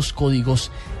 Esos códigos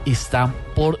están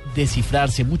por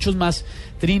descifrarse. Muchos más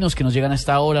trinos que nos llegan a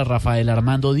esta hora. Rafael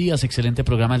Armando Díaz, excelente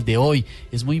programa el de hoy.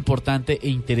 Es muy importante e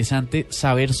interesante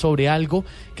saber sobre algo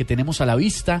que tenemos a la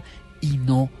vista y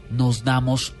no nos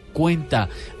damos cuenta.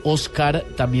 Oscar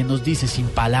también nos dice, sin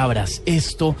palabras,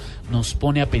 esto nos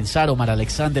pone a pensar. Omar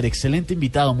Alexander, excelente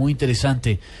invitado, muy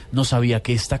interesante. No sabía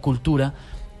que esta cultura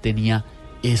tenía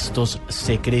estos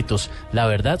secretos. La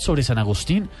verdad sobre San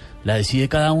Agustín la decide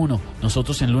cada uno.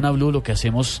 Nosotros en Luna BLU lo que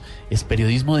hacemos es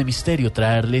periodismo de misterio,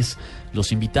 traerles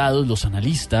los invitados, los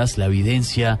analistas, la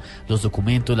evidencia, los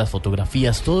documentos, las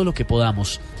fotografías, todo lo que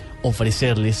podamos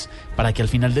ofrecerles para que al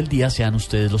final del día sean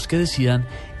ustedes los que decidan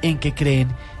en qué creen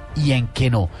y en qué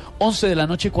no. 11 de la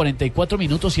noche, 44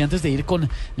 minutos, y antes de ir con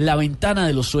la ventana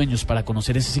de los sueños para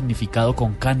conocer ese significado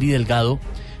con Candy Delgado,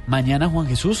 mañana, Juan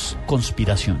Jesús,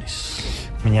 conspiraciones.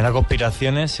 Mañana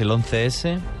conspiraciones, el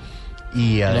 11S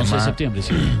y además, el 11 de septiembre,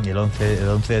 sí. El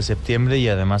 11 de septiembre, y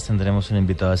además tendremos un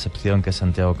invitado de excepción que es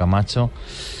Santiago Camacho.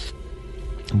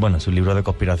 Bueno, sus libros de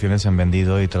conspiraciones se han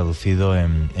vendido y traducido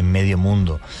en medio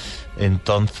mundo.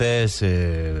 Entonces,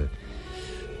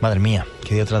 madre mía,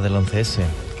 ¿qué hay detrás del 11S?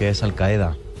 ¿Qué es Al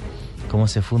Qaeda? ¿Cómo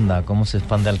se funda? ¿Cómo se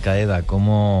expande Al Qaeda?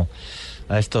 ¿Cómo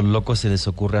a estos locos se les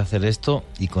ocurre hacer esto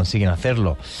y consiguen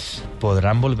hacerlo?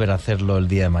 ¿Podrán volver a hacerlo el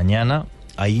día de mañana?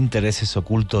 ¿Hay intereses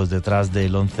ocultos detrás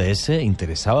del 11S?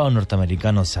 ¿Interesaba a los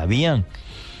norteamericanos? ¿Sabían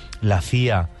la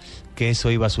CIA que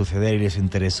eso iba a suceder y les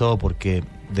interesó porque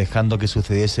dejando que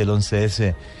sucediese el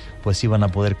 11S pues iban a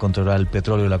poder controlar el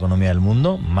petróleo y la economía del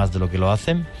mundo, más de lo que lo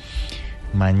hacen?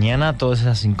 Mañana todas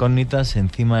esas incógnitas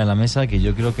encima de la mesa, que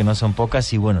yo creo que no son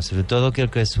pocas, y bueno, sobre todo creo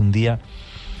que es un día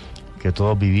que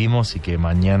todos vivimos y que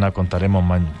mañana contaremos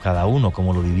cada uno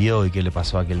cómo lo vivió y qué le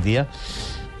pasó aquel día,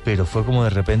 pero fue como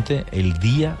de repente el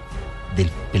día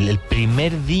el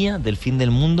primer día del fin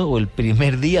del mundo o el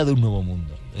primer día de un nuevo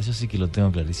mundo. Eso sí que lo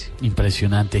tengo clarísimo.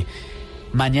 Impresionante.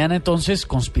 Mañana entonces,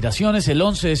 conspiraciones, el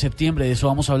 11 de septiembre, de eso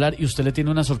vamos a hablar, y usted le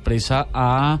tiene una sorpresa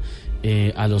a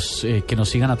los que nos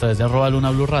sigan a través de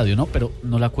 @Luna BLU Radio, ¿no? Pero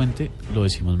no la cuente, lo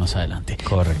decimos más adelante.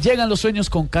 Correcto. Llegan los sueños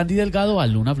con Candy Delgado a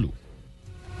Luna BLU.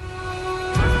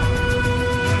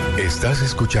 Estás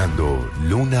escuchando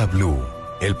Luna BLU,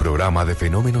 el programa de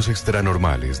fenómenos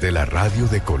extranormales de la radio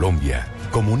de Colombia.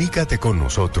 Comunícate con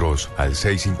nosotros al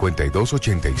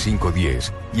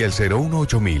 652-8510 y al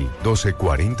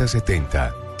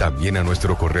 018-124070. También a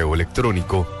nuestro correo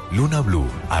electrónico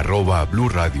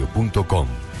lunablu@bluradio.com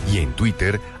y en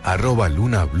Twitter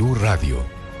 @LunaBluRadio.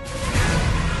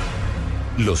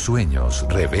 Los sueños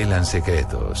revelan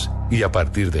secretos y a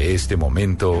partir de este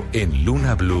momento en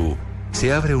Luna BLU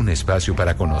se abre un espacio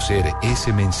para conocer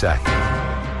ese mensaje.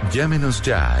 Llámenos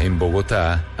ya en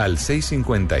Bogotá al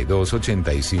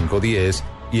 652-8510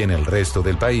 y en el resto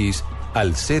del país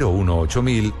al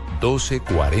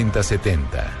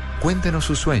 018-124070. Cuéntenos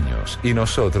sus sueños y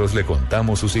nosotros le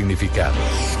contamos su significado.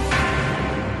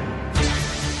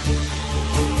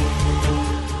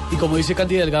 Y como dice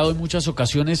Candy Delgado, en muchas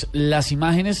ocasiones las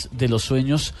imágenes de los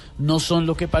sueños no son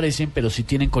lo que parecen, pero sí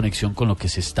tienen conexión con lo que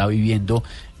se está viviendo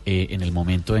en el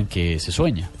momento en que se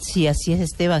sueña. Sí, así es,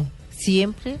 Esteban.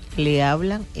 Siempre le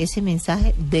hablan ese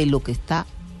mensaje de lo que está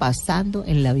pasando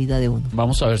en la vida de uno.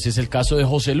 Vamos a ver si es el caso de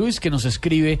José Luis, que nos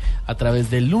escribe a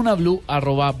través del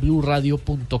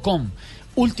lunablu@bluradio.com.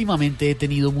 Últimamente he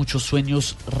tenido muchos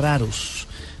sueños raros,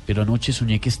 pero anoche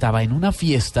soñé que estaba en una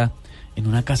fiesta, en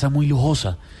una casa muy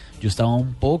lujosa. Yo estaba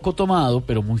un poco tomado,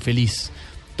 pero muy feliz.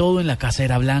 Todo en la casa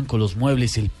era blanco, los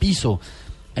muebles, el piso.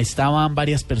 Estaban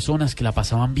varias personas que la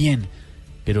pasaban bien,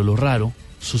 pero lo raro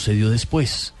sucedió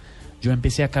después. Yo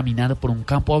empecé a caminar por un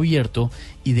campo abierto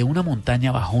y de una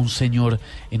montaña bajó un señor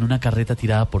en una carreta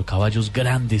tirada por caballos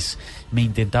grandes. Me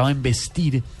intentaba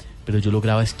embestir, pero yo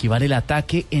lograba esquivar el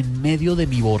ataque en medio de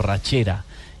mi borrachera,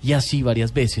 y así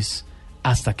varias veces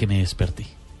hasta que me desperté.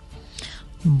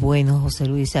 Bueno, José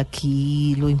Luis,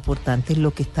 aquí lo importante es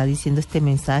lo que está diciendo este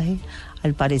mensaje.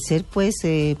 Al parecer, pues,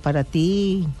 para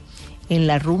ti en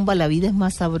la rumba la vida es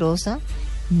más sabrosa,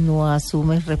 no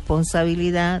asumes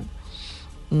responsabilidad,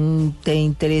 te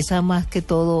interesa más que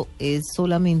todo es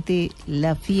solamente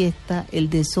la fiesta, el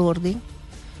desorden,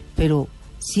 pero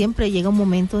siempre llega un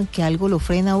momento en que algo lo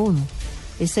frena a uno.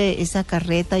 Esa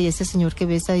carreta y ese señor que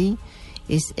ves ahí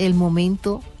es el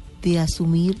momento de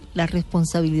asumir la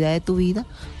responsabilidad de tu vida,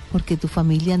 porque tu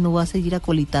familia no va a seguir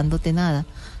acolitándote nada.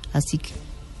 Así que,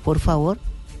 por favor,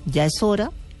 ya es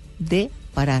hora de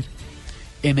parar.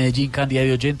 En Medellín, cantidad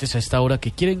de oyentes a esta hora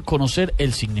que quieren conocer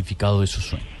el significado de su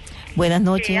sueño. Buenas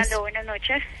noches. Sí, aló, buenas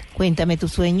noches. Cuéntame tu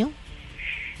sueño.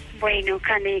 Bueno,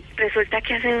 Cane, resulta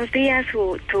que hace 2 días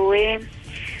tuve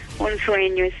un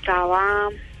sueño.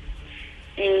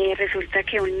 Resulta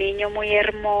que un niño muy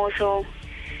hermoso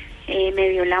me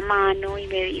dio la mano y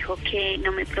me dijo que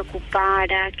no me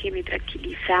preocupara, que me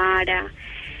tranquilizara,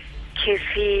 que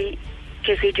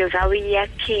si yo sabía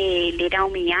que él era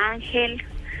mi ángel.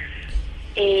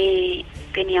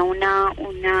 Tenía una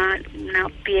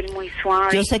piel muy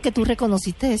suave. Yo sé que tú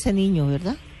reconociste a ese niño,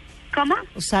 ¿verdad? ¿Cómo?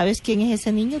 ¿Sabes quién es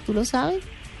ese niño? ¿Tú lo sabes?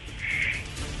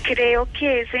 Creo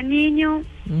que ese niño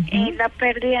es la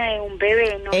pérdida de un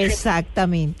bebé, ¿no?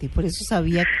 Exactamente, por eso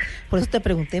sabía, por eso te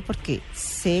pregunté, porque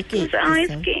sé que...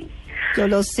 ¿Sabes qué? Yo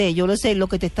lo sé, lo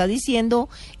que te está diciendo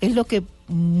es lo que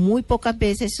muy pocas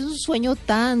veces, es un sueño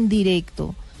tan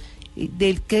directo,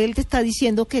 del que él te está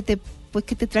diciendo que te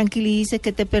tranquilice,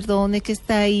 que te perdone, que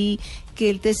está ahí, que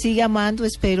él te siga amando.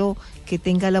 Espero que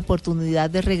tenga la oportunidad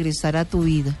de regresar a tu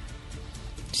vida.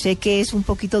 Sé que es un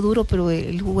poquito duro, pero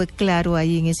él fue claro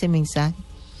ahí en ese mensaje.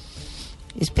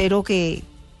 Espero que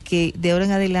de ahora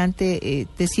en adelante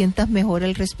te sientas mejor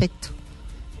al respecto.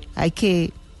 Hay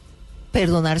que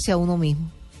perdonarse a uno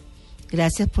mismo.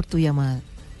 Gracias por tu llamada.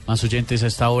 Más oyentes a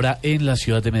esta hora en la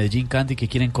ciudad de Medellín, Candy, que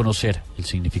quieren conocer el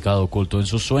significado oculto en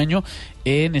su sueño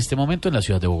en este momento en la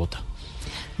ciudad de Bogotá.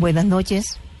 Buenas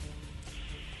noches.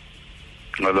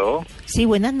 ¿Aló? Sí,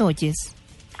 buenas noches.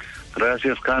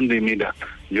 Gracias, Candy. Mira,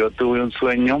 yo tuve un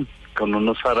sueño con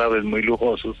unos árabes muy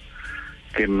lujosos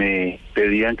que me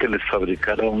pedían que les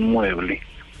fabricara un mueble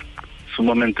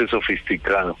sumamente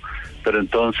sofisticado. Pero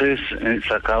entonces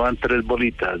sacaban 3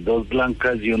 bolitas, 2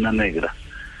 blancas y una negra.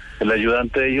 El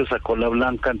ayudante de ellos sacó la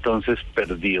blanca, entonces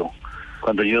perdió.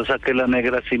 Cuando yo saqué la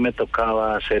negra sí me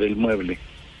tocaba hacer el mueble.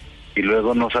 Y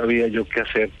luego no sabía yo qué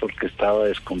hacer porque estaba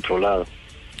descontrolado.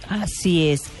 Así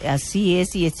es,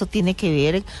 y esto tiene que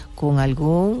ver con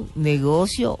algún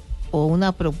negocio o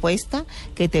una propuesta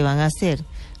que te van a hacer.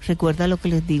 Recuerda lo que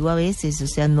les digo a veces, o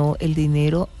sea, no, el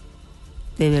dinero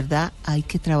de verdad hay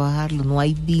que trabajarlo, no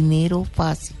hay dinero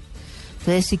fácil.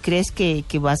 Entonces, si crees que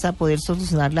vas a poder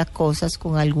solucionar las cosas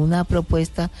con alguna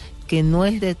propuesta que no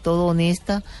es de todo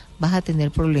honesta, vas a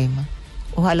tener problemas.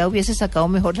 Ojalá hubiese sacado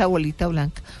mejor la bolita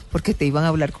blanca, porque te iban a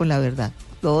hablar con la verdad.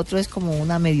 Lo otro es como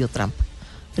una medio trampa.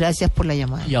 Gracias por la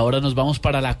llamada. Y ahora nos vamos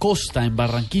para la costa, en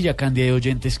Barranquilla, cantidad de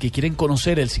oyentes que quieren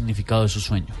conocer el significado de su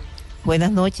sueño.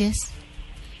 Buenas noches.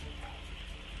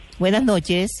 Buenas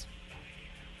noches.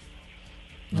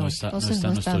 No está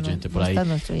nuestro oyente por ahí.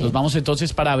 Nos vamos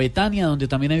entonces para Betania, donde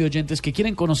también hay oyentes que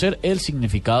quieren conocer el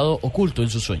significado oculto en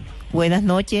su sueño. Buenas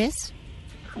noches.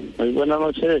 Muy buenas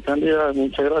noches, Cándida.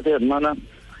 Muchas gracias, hermana.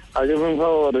 Hágame un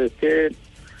favor, es que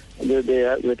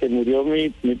desde que murió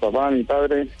mi papá, mi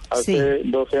padre, hace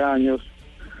 12 años,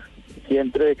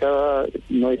 siempre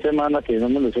no hay semana que no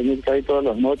me lo sueño casi todas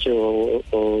las noches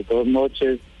o 2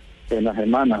 noches en la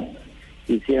semana.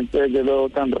 Y siempre yo lo veo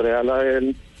tan real a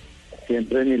él.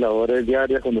 Siempre en mis labores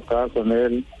diarias, cuando estaba con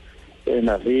él en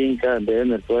la finca,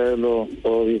 en el pueblo,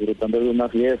 o disfrutando de una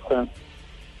fiesta.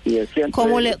 Y él siempre...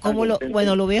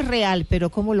 Bueno, lo ves real, pero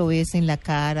 ¿cómo lo ves en la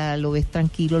cara? ¿Lo ves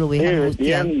tranquilo? ¿Lo ves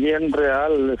angustiado? Bien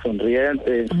real,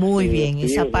 sonriente. Muy bien,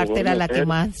 esa parte era la que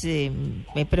más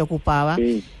me preocupaba.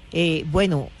 Sí.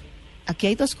 Bueno, aquí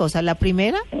hay dos cosas. La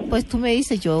primera, pues tú me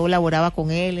dices, yo laboraba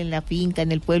con él en la finca,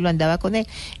 en el pueblo, andaba con él,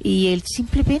 y él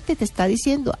simplemente te está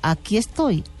diciendo, aquí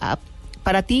estoy.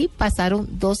 Para ti pasaron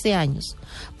 12 años,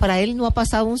 para él no ha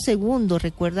pasado un segundo.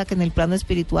 Recuerda que en el plano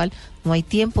espiritual no hay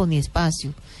tiempo ni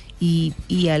espacio, y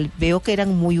veo que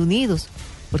eran muy unidos,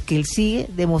 porque él sigue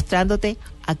demostrándote,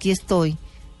 aquí estoy,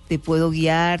 te puedo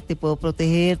guiar, te puedo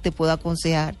proteger, te puedo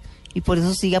aconsejar, y por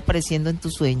eso sigue apareciendo en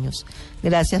tus sueños.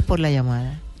 Gracias por la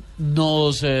llamada.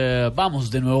 Nos vamos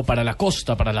de nuevo para la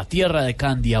costa, para la tierra de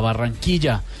Candy, a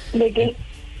Barranquilla. ¿De qué?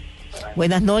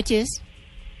 Buenas noches.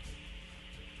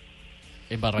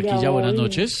 En Barranquilla, buenas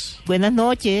noches. Buenas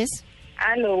noches.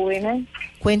 Aló, buenas.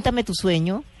 Cuéntame tu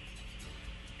sueño.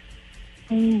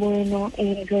 Bueno,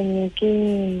 soñé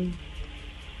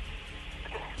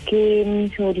que mi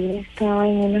sobrina estaba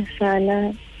en una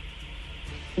sala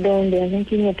donde hacen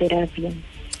quimioterapia.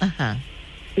 Ajá.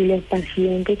 Y los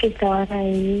pacientes que estaban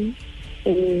ahí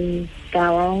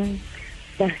estaban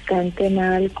bastante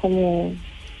mal, como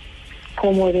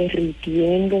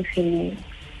derritiéndose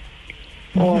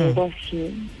o algo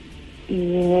así. Y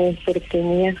me desperté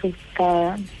muy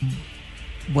asustada.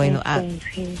 Bueno,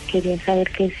 entonces, quería saber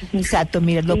qué es. Exacto,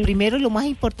 mira, lo primero y lo más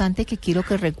importante que quiero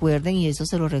que recuerden, y eso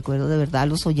se lo recuerdo de verdad a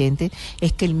los oyentes,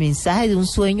 es que el mensaje de un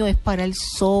sueño es para el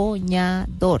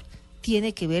soñador.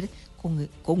 Tiene que ver con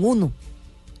uno.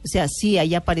 O sea, sí,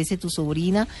 ahí aparece tu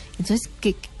sobrina. Entonces,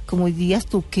 como dirías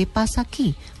tú, ¿qué pasa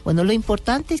aquí? Bueno, lo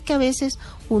importante es que a veces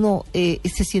uno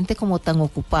se siente como tan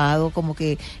ocupado, como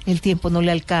que el tiempo no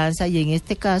le alcanza, y en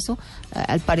este caso,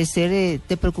 al parecer,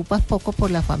 te preocupas poco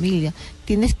por la familia.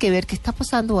 Tienes que ver que está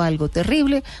pasando algo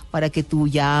terrible para que tú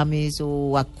llames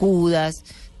o acudas.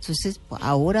 Entonces,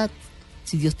 ahora,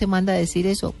 si Dios te manda a decir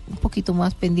eso, un poquito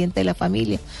más pendiente de la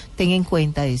familia, ten en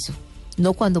cuenta eso.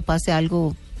 No cuando pase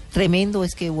algo tremendo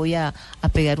es que voy a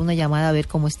pegar una llamada a ver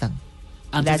cómo están.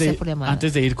 Gracias por llamar.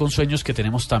 Antes de ir con sueños, que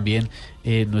tenemos también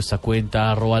nuestra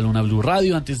cuenta @Luna BLU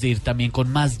Radio, antes de ir también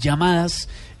con más llamadas,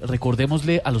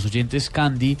 recordémosle a los oyentes,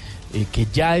 Candy, que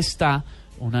ya está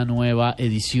una nueva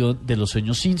edición de Los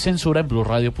Sueños Sin Censura en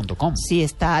bluradio.com. Sí,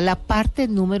 está la parte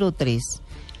número 3.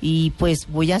 Y pues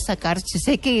voy a sacar,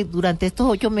 sé que durante estos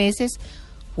 8 meses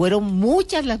fueron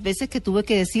muchas las veces que tuve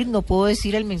que decir, no puedo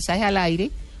decir el mensaje al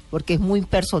aire, porque es muy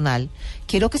personal.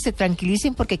 Quiero que se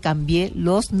tranquilicen porque cambié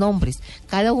los nombres.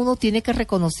 Cada uno tiene que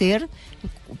reconocer,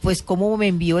 pues, cómo me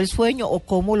envió el sueño o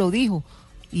cómo lo dijo.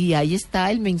 Y ahí está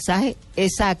el mensaje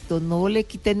exacto. No le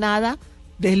quité nada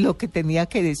de lo que tenía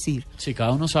que decir. Sí,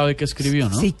 cada uno sabe qué escribió,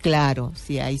 ¿no? Sí, claro.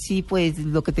 Sí, ahí sí, pues,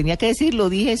 lo que tenía que decir lo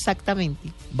dije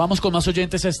exactamente. Vamos con más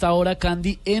oyentes a esta hora,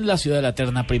 Candy, en la ciudad de la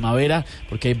eterna primavera,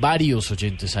 porque hay varios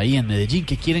oyentes ahí en Medellín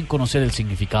que quieren conocer el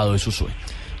significado de su sueño.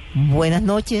 Buenas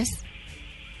noches.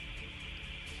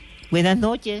 Buenas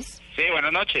noches. Sí,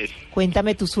 buenas noches.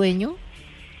 Cuéntame tu sueño.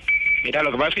 Mira,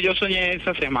 lo que pasa es que yo soñé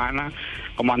esta semana,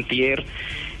 como antier,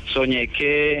 soñé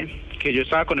que yo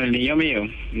estaba con el niño mío,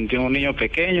 tengo un niño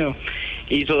pequeño,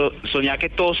 y soñé que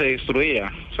todo se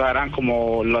destruía. O sea, eran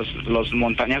como las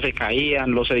montañas se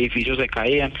caían, los edificios se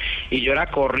caían, y yo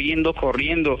era corriendo,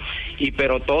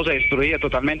 pero todo se destruía,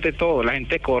 totalmente todo. La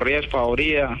gente corría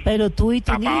despavorida. Pero tú y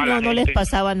tu niño no les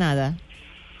pasaba nada.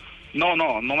 No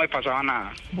me pasaba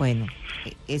nada. Bueno,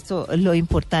 eso es lo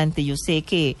importante. Yo sé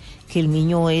que el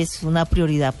niño es una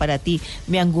prioridad para ti.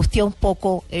 Me angustia un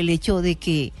poco el hecho de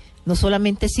que no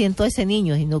solamente siento a ese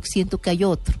niño, sino que siento que hay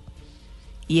otro.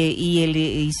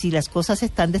 Y si las cosas se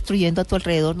están destruyendo a tu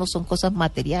alrededor, no son cosas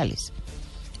materiales.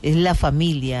 Es la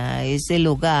familia, es el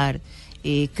hogar.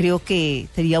 Creo que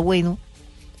sería bueno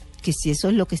que si eso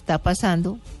es lo que está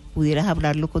pasando, pudieras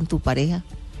hablarlo con tu pareja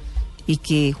y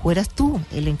que fueras tú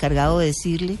el encargado de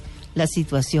decirle la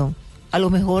situación. A lo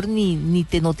mejor ni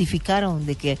te notificaron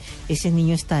de que ese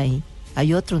niño está ahí.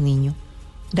 Hay otro niño.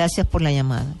 Gracias por la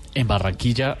llamada. En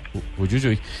Barranquilla,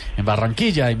 en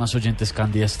Barranquilla hay más oyentes,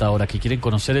 Candy, hasta ahora que quieren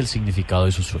conocer el significado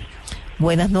de su sueño.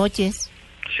 Buenas noches.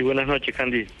 Sí, buenas noches,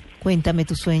 Candy. Cuéntame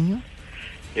tu sueño.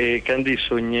 Candy,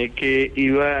 soñé que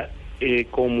iba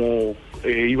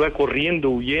corriendo,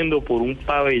 huyendo por un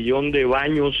pabellón de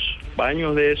baños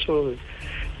de esos,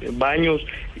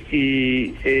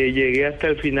 y llegué hasta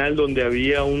el final donde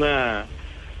había una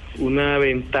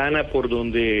ventana por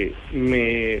donde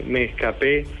me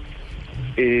escapé,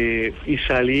 y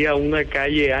salí a una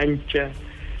calle ancha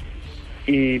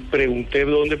y pregunté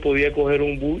dónde podía coger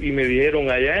un bus y me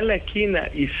dijeron allá en la esquina,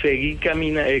 y seguí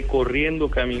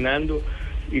caminando,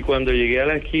 y cuando llegué a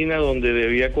la esquina donde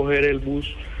debía coger el bus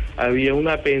había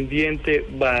una pendiente,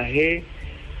 bajé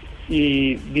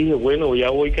y dije, bueno,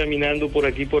 ya voy caminando por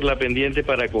aquí por la pendiente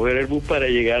para coger el bus para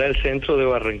llegar al centro de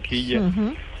Barranquilla.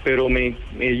 pero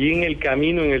allí en el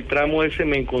camino, en el tramo ese,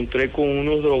 me encontré con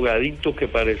unos drogadictos que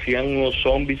parecían unos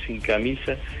zombies sin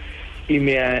camisa y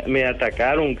me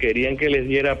atacaron, querían que les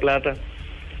diera plata.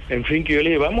 En fin, que yo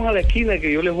les dije, vamos a la esquina,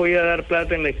 que yo les voy a dar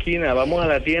plata en la esquina, vamos a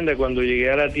la tienda. Cuando llegué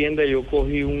a la tienda yo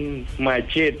cogí un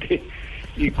machete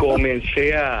y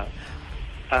comencé a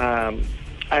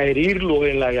herirlos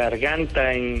en la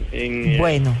garganta.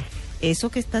 Bueno, eso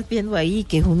que estás viendo ahí,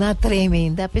 que es una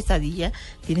tremenda pesadilla,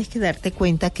 tienes que darte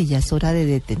cuenta que ya es hora de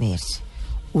detenerse.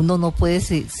 Uno no puede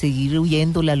seguir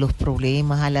huyéndole a los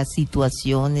problemas, a las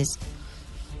situaciones,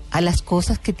 a las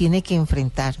cosas que tiene que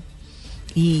enfrentar.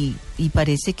 Y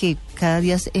parece que cada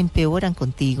día empeoran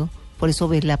contigo, por eso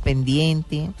ves la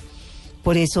pendiente,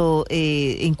 por eso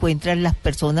encuentras las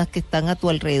personas que están a tu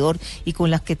alrededor y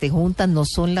con las que te juntan no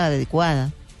son las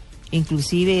adecuadas,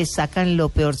 inclusive sacan lo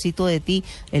peorcito de ti,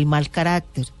 el mal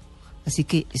carácter. Así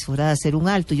que es hora de hacer un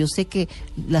alto. Yo sé que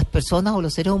las personas o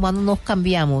los seres humanos no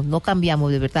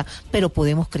cambiamos de verdad, pero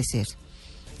podemos crecer.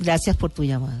 Gracias por tu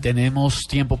llamada. Tenemos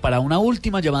tiempo para una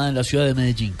última llamada en la ciudad de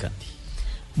Medellín, Candy.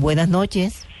 Buenas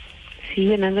noches. Sí,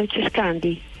 buenas noches,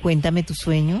 Candy. Cuéntame tu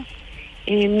sueño.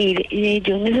 Mire,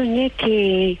 yo me soñé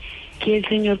que el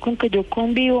señor con que yo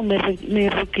convivo me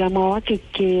reclamaba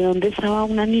que dónde estaba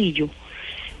un anillo,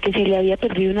 que se le había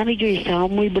perdido un anillo y estaba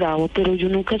muy bravo, pero yo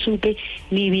nunca supe,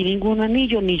 ni vi ningún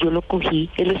anillo, ni yo lo cogí.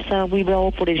 Él estaba muy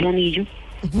bravo por ese anillo.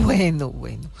 Bueno,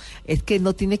 es que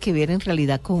no tiene que ver en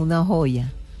realidad con una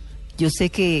joya. Yo sé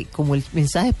que, como el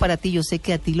mensaje es para ti, yo sé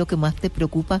que a ti lo que más te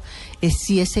preocupa es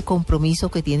si ese compromiso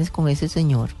que tienes con ese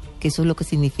señor, que eso es lo que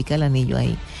significa el anillo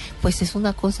ahí, pues es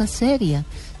una cosa seria.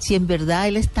 Si en verdad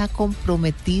él está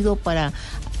comprometido para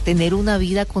tener una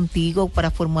vida contigo, para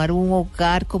formar un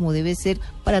hogar como debe ser,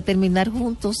 para terminar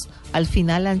juntos al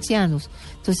final ancianos.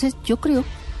 Entonces yo creo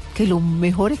que lo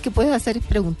mejor que puedes hacer es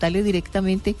preguntarle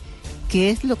directamente qué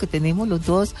es lo que tenemos los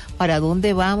dos, para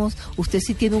dónde vamos, usted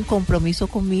sí tiene un compromiso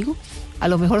conmigo. A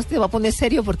lo mejor te va a poner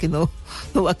serio porque no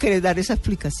va a querer dar esa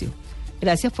explicación.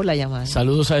 Gracias por la llamada.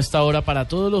 Saludos a esta hora para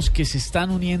todos los que se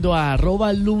están uniendo a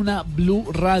 @Luna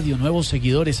BLU Radio, nuevos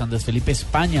seguidores: Andrés Felipe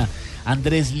España,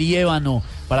 Andrés Liébano,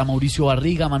 para Mauricio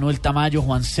Barriga, Manuel Tamayo,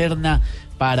 Juan Serna,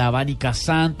 para Vani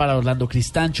Kazán, para Orlando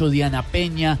Cristancho, Diana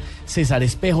Peña, César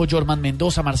Espejo, Jorman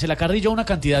Mendoza, Marcela Carrillo, una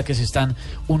cantidad que se están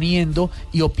uniendo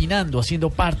y opinando,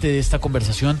 haciendo parte de esta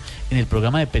conversación en el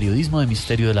programa de periodismo de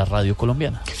misterio de la radio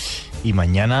colombiana. Y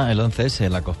mañana, el 11S,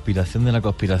 la conspiración de la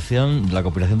conspiración, la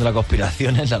conspiración de las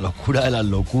conspiraciones, la locura de las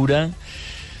locuras.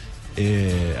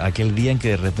 Aquel día en que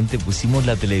de repente pusimos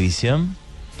la televisión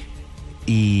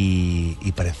y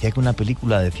parecía que una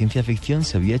película de ciencia ficción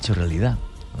se había hecho realidad.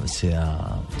 O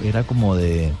sea, era como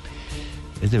es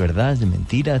de verdad, es de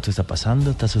mentira, esto está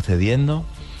pasando, está sucediendo.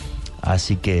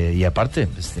 Así que, y aparte,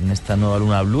 en esta nueva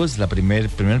Luna BLU es el primer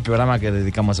programa que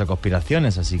dedicamos a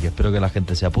conspiraciones, así que espero que la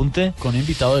gente se apunte. Con un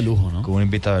invitado de lujo, ¿no? Con un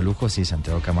invitado de lujo, sí,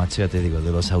 Santiago Camacho, ya te digo,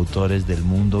 de los autores del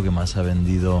mundo que más ha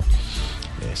vendido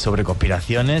sobre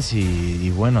conspiraciones y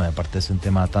bueno, aparte es un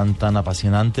tema tan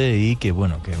apasionante y que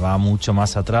bueno, que va mucho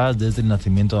más atrás, desde el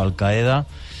nacimiento de Al Qaeda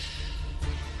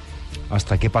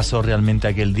hasta qué pasó realmente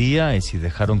aquel día y si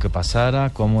dejaron que pasara,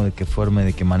 cómo, de qué forma,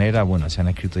 de qué manera. Bueno, se han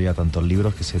escrito ya tantos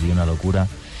libros que sería una locura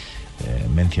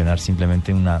mencionar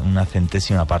simplemente una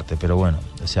centésima parte, pero bueno,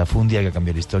 o sea, fue un día que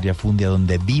cambió la historia, fue un día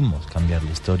donde vimos cambiar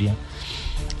la historia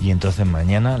y entonces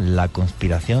mañana la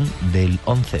conspiración del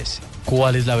 11S.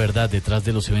 ¿Cuál es la verdad detrás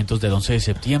de los eventos del 11 de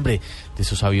septiembre, de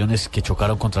esos aviones que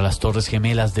chocaron contra las Torres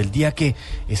Gemelas, del día que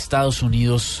Estados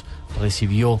Unidos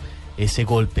recibió ese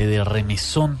golpe de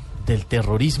remesón del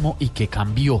terrorismo y que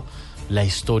cambió la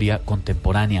historia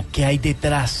contemporánea? ¿Qué hay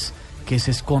detrás? ¿Qué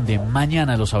se esconde?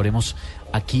 Mañana lo sabremos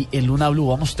aquí en Luna BLU.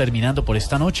 Vamos terminando por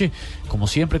esta noche, como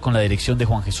siempre, con la dirección de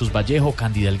Juan Jesús Vallejo,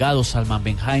 Candy Delgado, Salman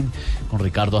Benjaim, con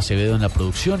Ricardo Acevedo en la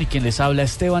producción y quien les habla,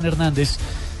 Esteban Hernández.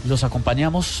 Los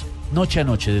acompañamos noche a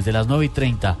noche, desde las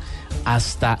 9:30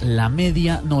 hasta la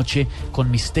medianoche,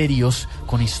 con misterios,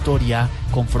 con historia,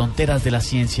 con fronteras de la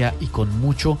ciencia y con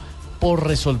mucho por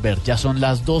resolver. Ya son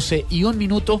las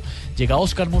 12:01. Llega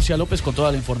Oscar Murcia López con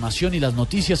toda la información y las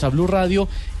noticias a Blue Radio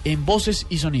en Voces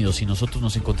y Sonidos. Y nosotros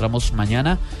nos encontramos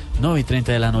mañana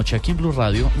 9:30 de la noche aquí en Blue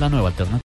Radio, la nueva alternativa.